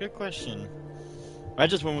 Good question. I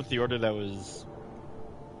just went with the order that was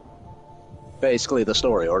basically the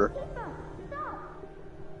story order.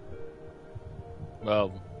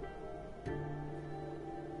 Well,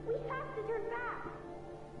 We have to turn back.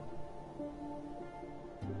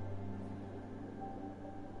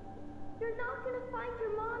 You're not gonna find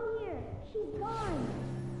your mom here. She's gone.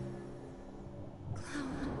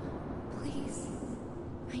 Please,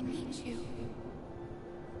 I need you.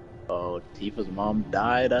 Oh, Tifa's mom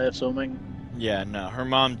died, I assuming? yeah, no, her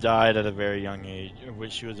mom died at a very young age,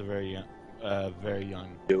 when she was a very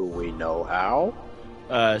young. Do we know how?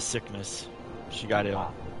 Sickness. She got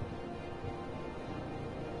ill.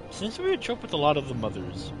 Seems to be a trope with a lot of the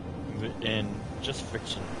mothers in just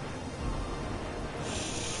fiction.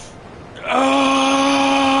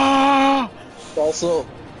 Also,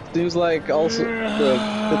 seems like it's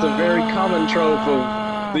a very common trope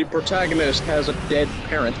of the protagonist has a dead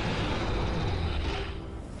parent.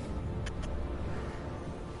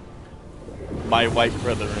 My white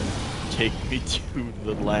brethren, take me to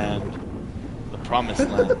the land, the promised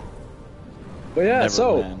land. But yeah,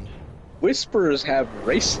 so Neverland. whispers have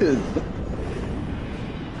races,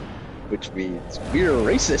 which means we're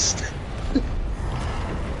racist.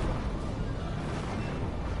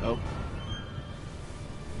 Oh,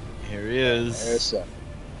 here he is. There's some.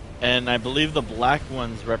 And I believe the black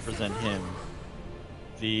ones represent him.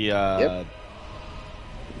 The Yep.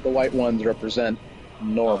 The white ones represent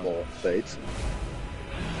normal fates.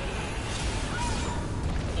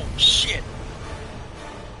 Oh shit!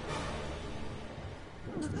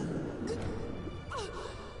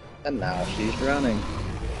 And now she's running.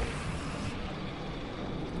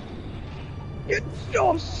 Get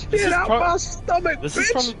your shit out my stomach, This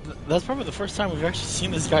bitch! is that's probably the first time we've actually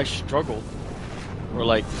seen this guy struggle, or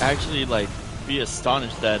like actually like be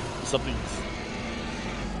astonished that something's.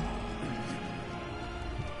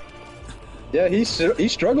 Yeah, he's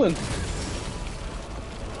struggling.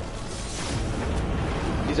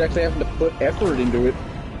 He's actually having to put effort into it.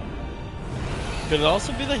 Could it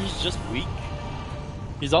also be that he's just weak?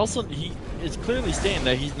 He's also it's clearly stating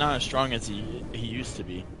that he's not as strong as he used to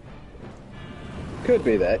be. Could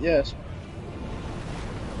be that, yes.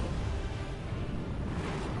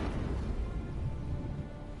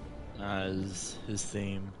 His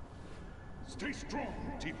theme. Stay strong,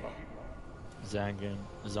 Tifa.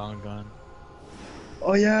 Zongan.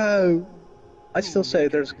 Oh yeah, I still say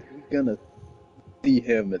there's gonna be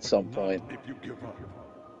him at some point. If you give up,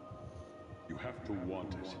 you have to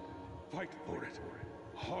want it. Fight for it,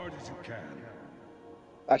 hard as you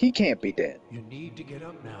can. He can't be dead. You need to get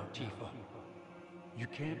up now, Tifa. You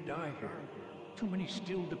can't die here. Too many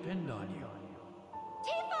still depend on you.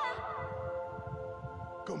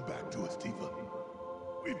 Come back to us, Tifa.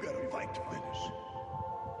 We've got a fight to finish.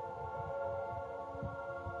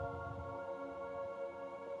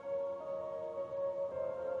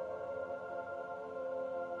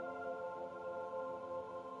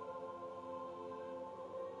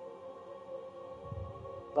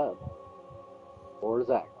 Bud. Or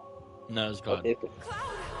Zach. No, it's gone.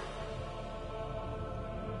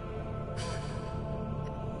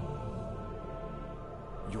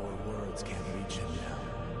 Your words can't reach him now.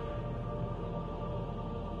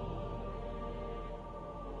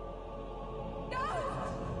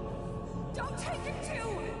 Don't take him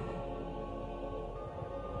too!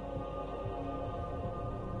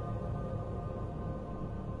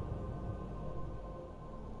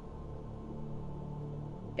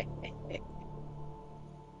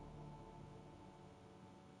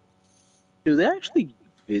 Do they actually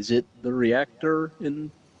visit the reactor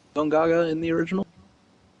in Gongaga in the original?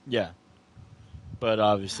 Yeah, but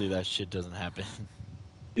obviously that shit doesn't happen.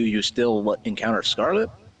 Do you still encounter Scarlet?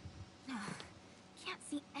 Can't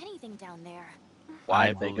see anything down there.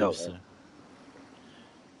 Why'd they go believe there? so.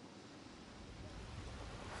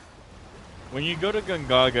 When you go to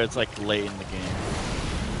Gongaga, it's like late in the game.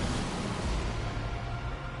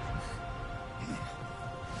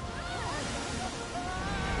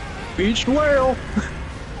 Beached whale!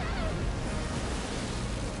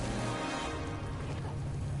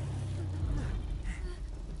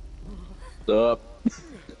 What's up?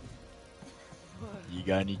 You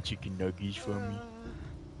got any chicken nuggets for me?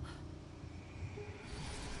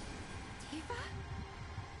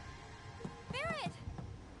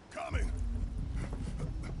 Coming.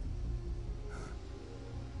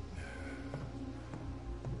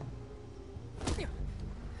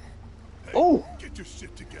 Oh! Get your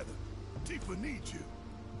shit together. Tifa needs you.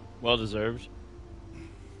 Well deserved.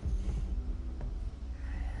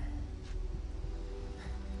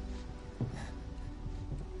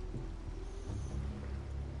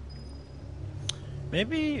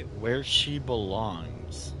 Maybe where she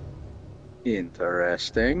belongs.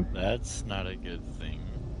 Interesting. That's not a good thing.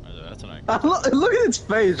 That's not. Look at its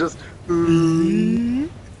face, just.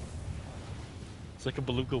 It's like a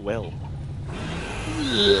beluga whale.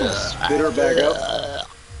 Spit her back up.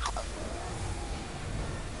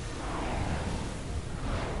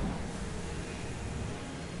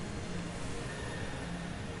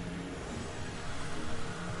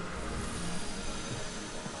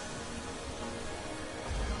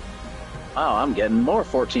 Wow, I'm getting more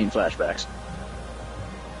 14 flashbacks.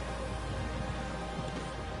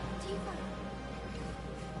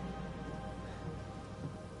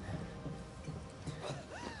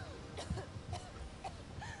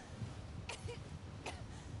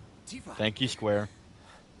 Thank you, Square.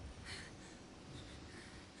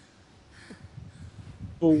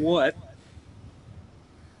 For what?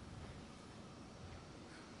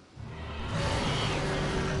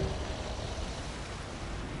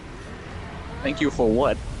 Thank you for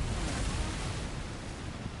what?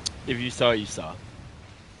 If you saw, you saw.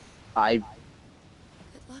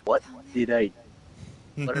 What did I...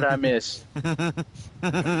 What did I miss?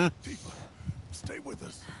 Tifa, stay with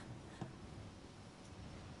us.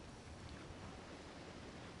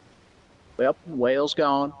 Well, whale's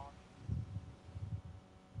gone.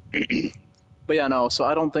 But yeah, no, so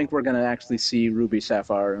I don't think we're gonna actually see Ruby,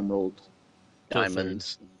 Sapphire, Emerald, Till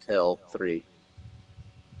Diamonds until 3.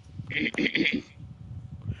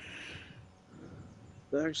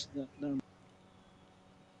 There's no.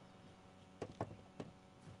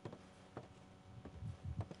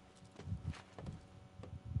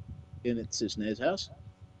 And it's Cisne's house.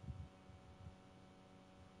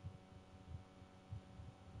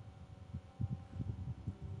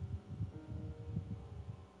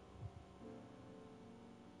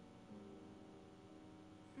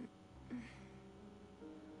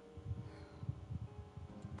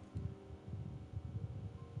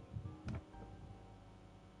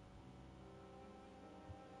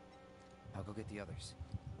 I'll go get the others.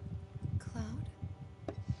 Cloud?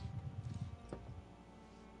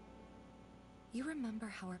 You remember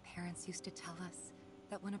how our parents used to tell us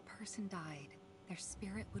that when a person died, their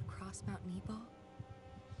spirit would cross Mount Nebo?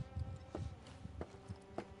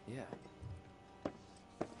 Yeah.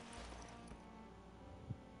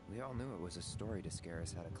 We all knew it was a story to scare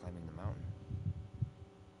us out of climbing the mountain.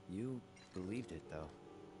 You believed it, though.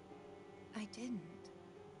 I didn't.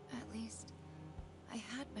 At least, I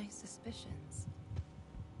had my suspicions.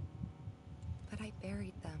 But I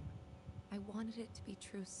buried them. I wanted it to be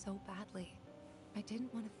true so badly. I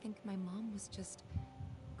didn't want to think my mom was just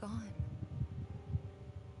gone.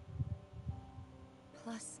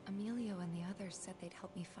 Plus, Emilio and the others said they'd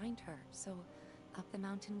help me find her, so up the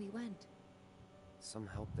mountain we went. Some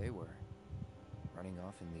help they were. Running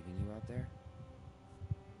off and leaving you out there?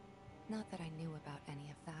 Not that I knew about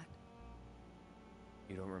any of that.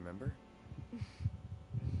 You don't remember?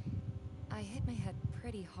 I hit my head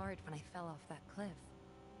pretty hard when I fell off that cliff.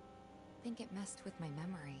 Think it messed with my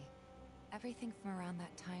memory. Everything from around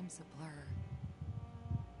that time's a blur.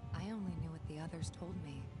 I only knew what the others told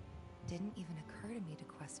me. Didn't even occur to me to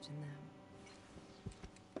question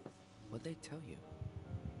them. What'd they tell you?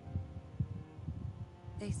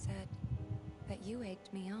 They said that you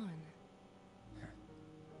egged me on.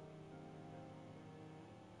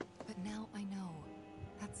 But now I know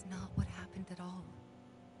that's not what happened at all.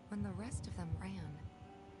 When the rest of them ran,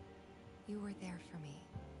 you were there for me.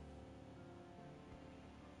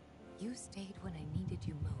 You stayed when I needed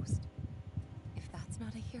you most. If that's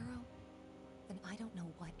not a hero, then I don't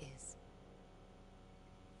know what is.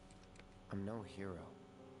 I'm no hero.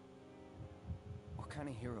 What kind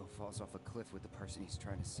of hero falls off a cliff with the person he's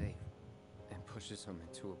trying to save and pushes him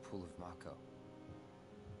into a pool of Mako?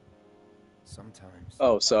 Sometimes...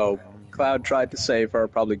 Oh, so Cloud tried to save her,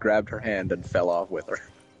 probably grabbed her hand and fell off with her.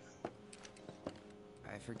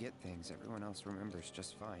 I forget things everyone else remembers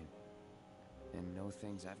just fine. And know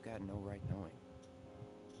things I've got no right knowing.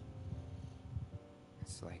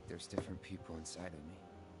 It's like there's different people inside of me.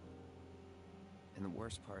 And the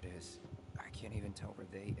worst part is, I can't even tell where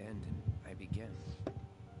they end and I begin.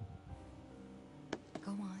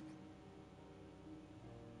 Go on.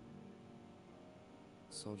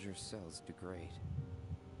 Soldier cells degrade.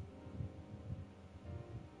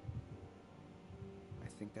 I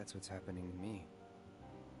think that's what's happening to me.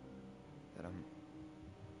 That I'm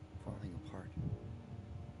falling apart.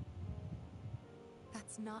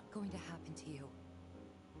 That's not going to happen to you.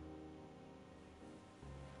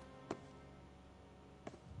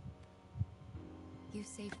 You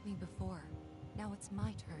saved me before. Now it's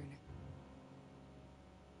my turn.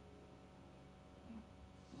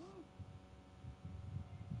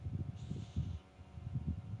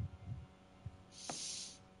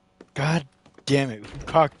 God damn it! Who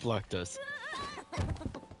cock-blocked us?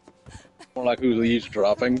 More like who's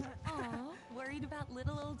eavesdropping. Aw, worried about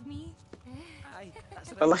little old me?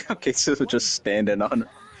 I like how Cases was just standing on.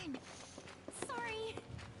 Sorry.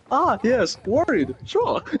 Ah, yes, worried.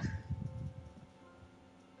 Sure.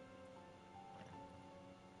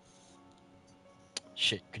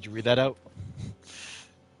 Shit, could you read that out?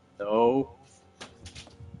 No.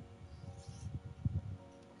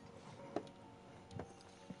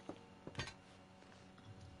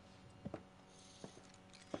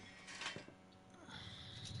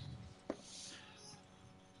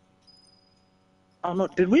 I don't know.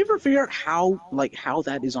 Did we ever figure out how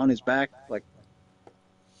that is on his back? Like,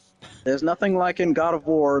 there's nothing like in God of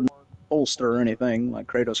War holster or anything like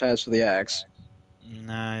Kratos has for the axe.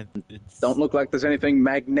 Nah, it's... Don't look like there's anything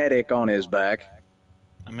magnetic on his back.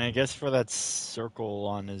 I mean, I guess for that circle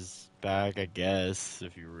on his back, I guess,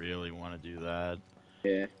 if you really want to do that.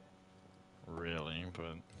 Yeah. Really,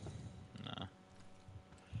 but nah.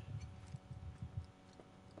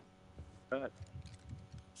 Right.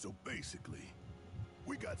 So basically,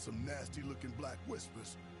 we got some nasty-looking black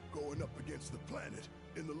whispers going up against the planet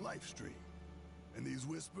in the life stream. And these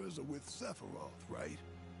whispers are with Sephiroth, right?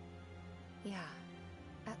 Yeah,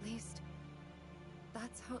 at least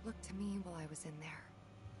that's how it looked to me while I was in there.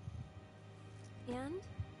 And?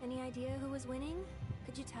 Any idea who was winning?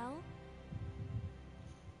 Could you tell?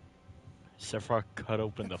 Sephiroth cut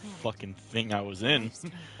open the fucking thing I was in.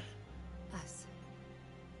 Us.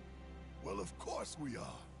 Well, of course we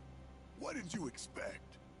are. What did you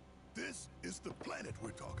expect? This is the planet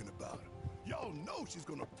we're talking about. Y'all know she's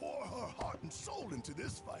gonna pour her heart and soul into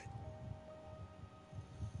this fight.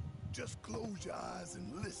 Just close your eyes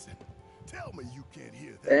and listen. Tell me you can't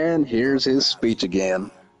hear that. And here's his speech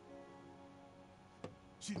again.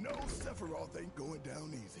 She knows Sephiroth ain't going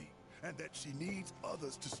down easy, and that she needs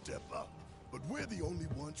others to step up. But we're the only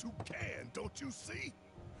ones who can, don't you see?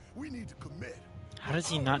 We need to commit. How does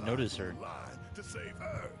he not notice her? To save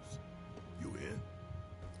hers. You in?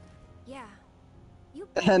 Yeah. You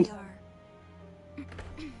And are.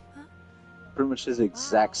 pretty much his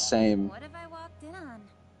exact same What have I walked in on?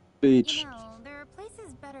 speech. You know, there are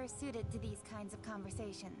places better suited to these kinds of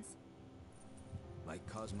conversations. Like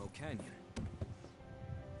Cosmo Canyon.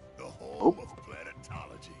 The home of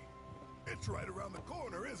planetology. It's right around the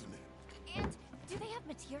corner, isn't it? And do they have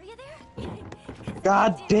materia there?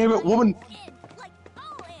 God damn it, woman!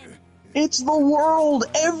 It's the world!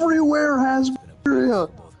 Everywhere has materia!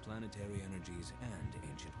 Both planetary energies and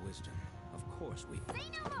ancient wisdom. Of course we... Say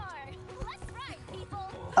no more! Let's ride,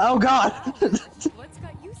 people! Oh god! What's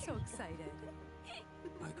got you so excited?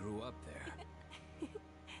 I grew up there.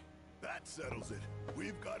 That settles it.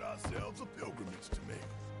 We've got ourselves a pilgrimage to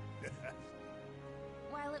make.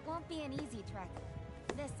 While it won't be an easy trek,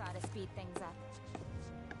 this ought to speed things up.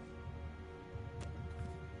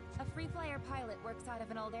 A free flyer pilot works out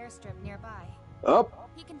of an old airstrip nearby.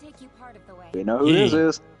 Up. He can take you part of the way. We know who this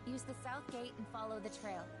is. Use the south gate and follow the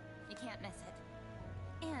trail. You can't miss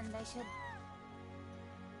it. And I should...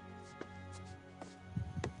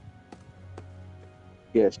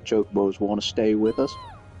 Guess Chocobos want to stay with us.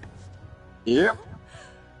 Yep.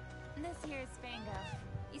 This here's Spango.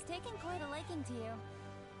 He's taken quite a liking to you.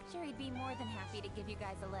 Sure, he'd be more than happy to give you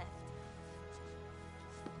guys a lift.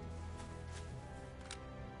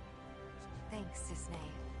 Thanks, Cisne,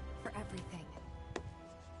 for everything.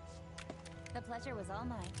 The pleasure was all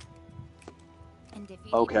mine. And if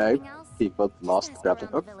you Okay. need anything else, People lost. ask Grab the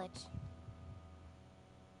around hook. village.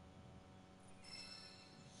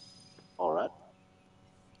 Alright.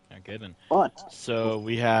 Okay then. But So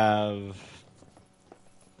we have...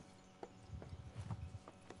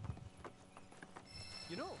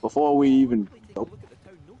 You know, before we even take a look at the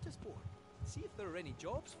town notice board. See if there are any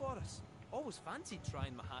jobs for us. Always fancied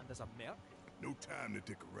trying my hand as a merc. No time to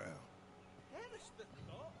dick around.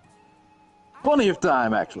 plenty of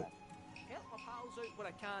time, actually. Help my pals out where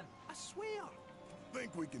I can. I swear.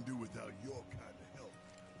 Think we can do without your kind of help,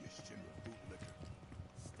 you Shinra bootlicker.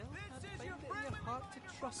 Still can't find it in your heart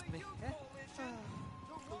to trust me, eh?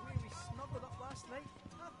 The way we snuggled up last night,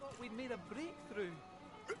 I thought we'd made a breakthrough.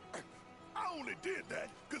 I only did that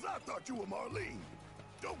because I thought you were Marlene.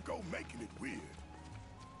 Don't go making it weird.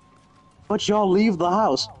 But y'all leave the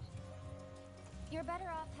house. You're better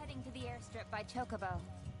off heading to the airstrip by Chocobo.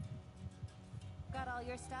 Got all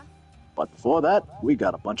your stuff? But before that, we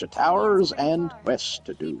got a bunch of towers and quests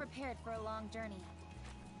to Be do. prepared for a long journey.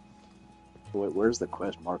 Wait, where's the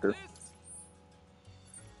quest marker?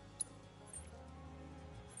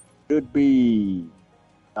 Should be...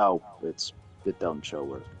 Oh, it doesn't show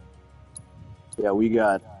where. Yeah, we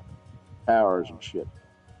got towers and shit.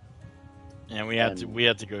 And we had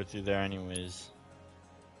to go through there anyways.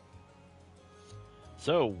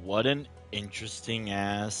 So what an interesting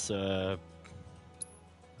ass.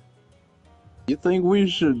 You think we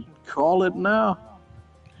should call it now?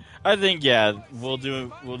 I think we'll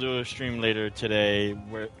do a stream later today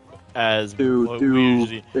where we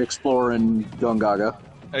usually exploring Gungaga.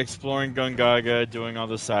 Exploring Gungaga, doing all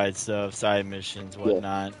the side stuff, side missions,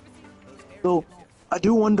 whatnot. So I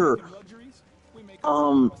do wonder,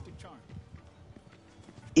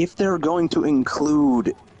 if they're going to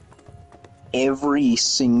include every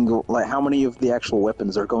single, like, how many of the actual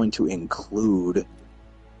weapons are going to include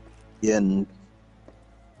in.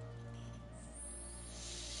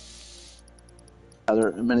 How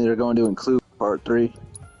many are going to include Part 3?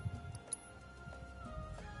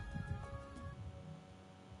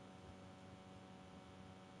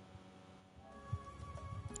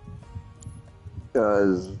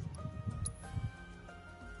 Because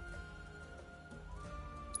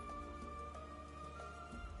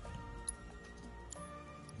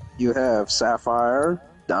you have Sapphire,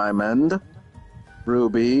 Diamond,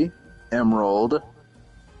 Ruby, Emerald,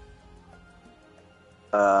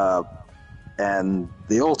 and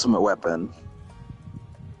the ultimate weapon,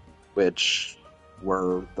 which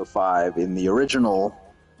were the 5 in the original.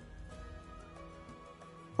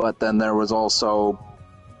 But then there was also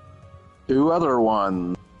 2 other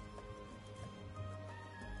ones.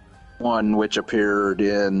 One which appeared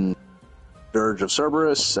in Dirge of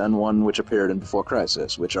Cerberus, and one which appeared in Before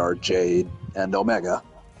Crisis, which are Jade and Omega.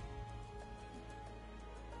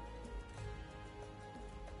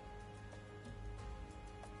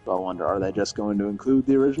 So I wonder, are they just going to include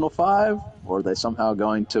the original 5, or are they somehow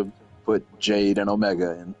going to put Jade and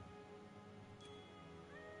Omega in?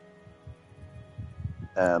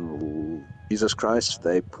 And Jesus Christ,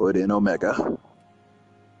 they put in Omega.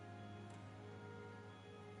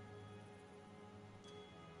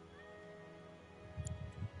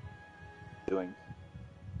 Doing.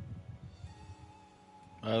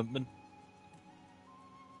 And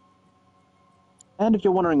if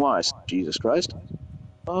you're wondering why, Jesus Christ,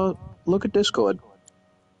 look at Discord.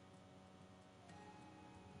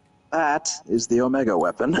 That is the Omega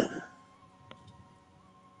weapon.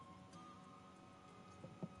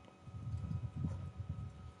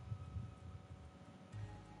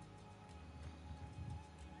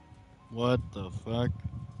 What the fuck?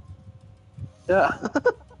 Yeah.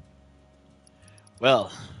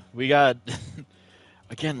 Well, we got,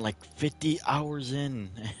 again, like 50 hours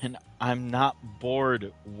in, and I'm not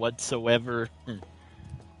bored whatsoever.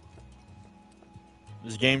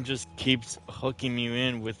 This game just keeps hooking you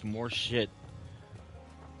in with more shit.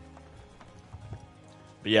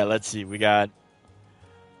 But yeah, let's see. We got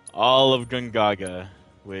all of Gungaga,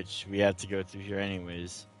 which we have to go through here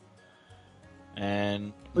anyways.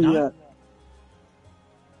 And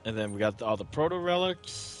and then we got all the proto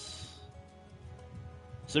relics.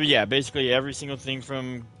 So yeah, basically every single thing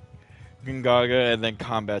from Gungaga, and then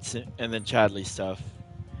combat, and then Chadley stuff.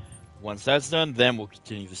 Once that's done, then we'll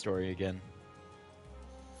continue the story again.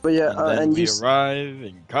 But yeah, and then we arrive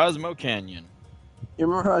in Cosmo Canyon. You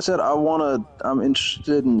remember how I said I'm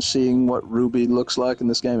interested in seeing what Ruby looks like in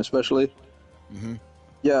this game, especially? Mm-hmm.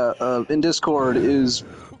 Yeah, in Discord is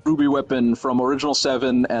Ruby weapon from original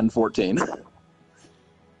 7 and 14.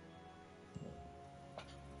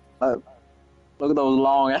 Look at those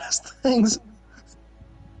long ass things.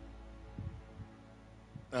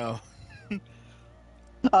 Oh.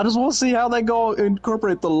 I just want to see how they go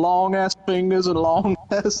incorporate the long ass fingers and long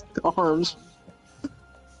ass arms.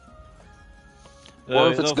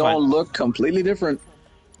 Or if it's going to look completely different.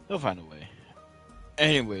 They'll find a way.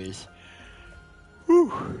 Anyways.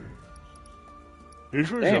 Whew.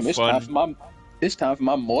 This was a fun... It's time for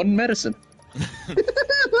my modern medicine.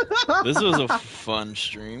 This was a fun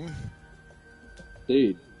stream.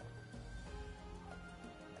 Dude.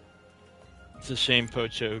 It's a shame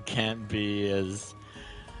Pocho can't be as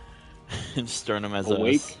sternum as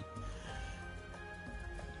awake. Us.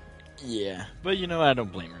 Yeah, but you know, I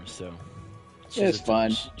don't blame her, so... It's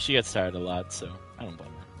fine. She gets tired a lot, so I don't blame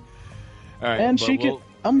her. Alright, and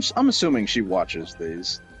I'm assuming she watches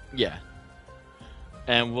these. Yeah.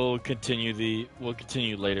 And we'll continue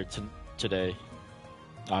later today.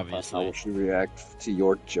 Obviously. How will she react to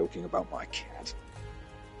your joking about my cat?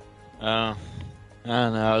 I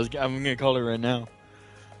don't know. I'm gonna call her right now.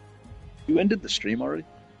 You ended the stream already?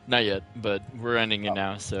 Not yet, but we're ending it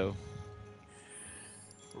now, so...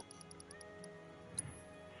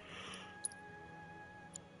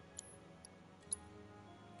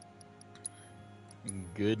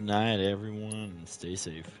 Good night, everyone, and stay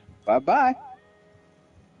safe. Bye-bye.